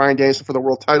versus Bryan Danielson for the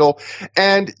world title.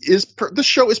 And this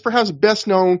show is perhaps best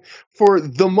known for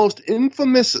the most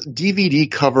infamous DVD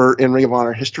cover in Ring of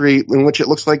Honor history, in which it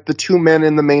looks like the two men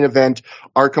in the main event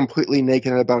are completely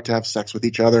naked and about to have sex with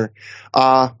each other.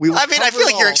 I feel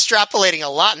like you're extrapolating a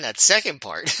lot in that second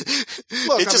part.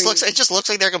 Look, it just looks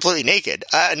like they're completely naked.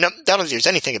 I don't know if there's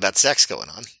anything about sex going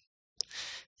on.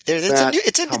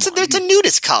 It's a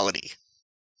nudist colony.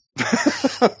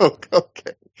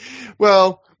 Okay.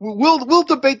 Well, we'll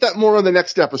debate that more on the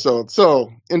next episode.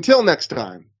 So until next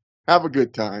time, have a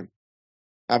good time.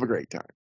 Have a great time.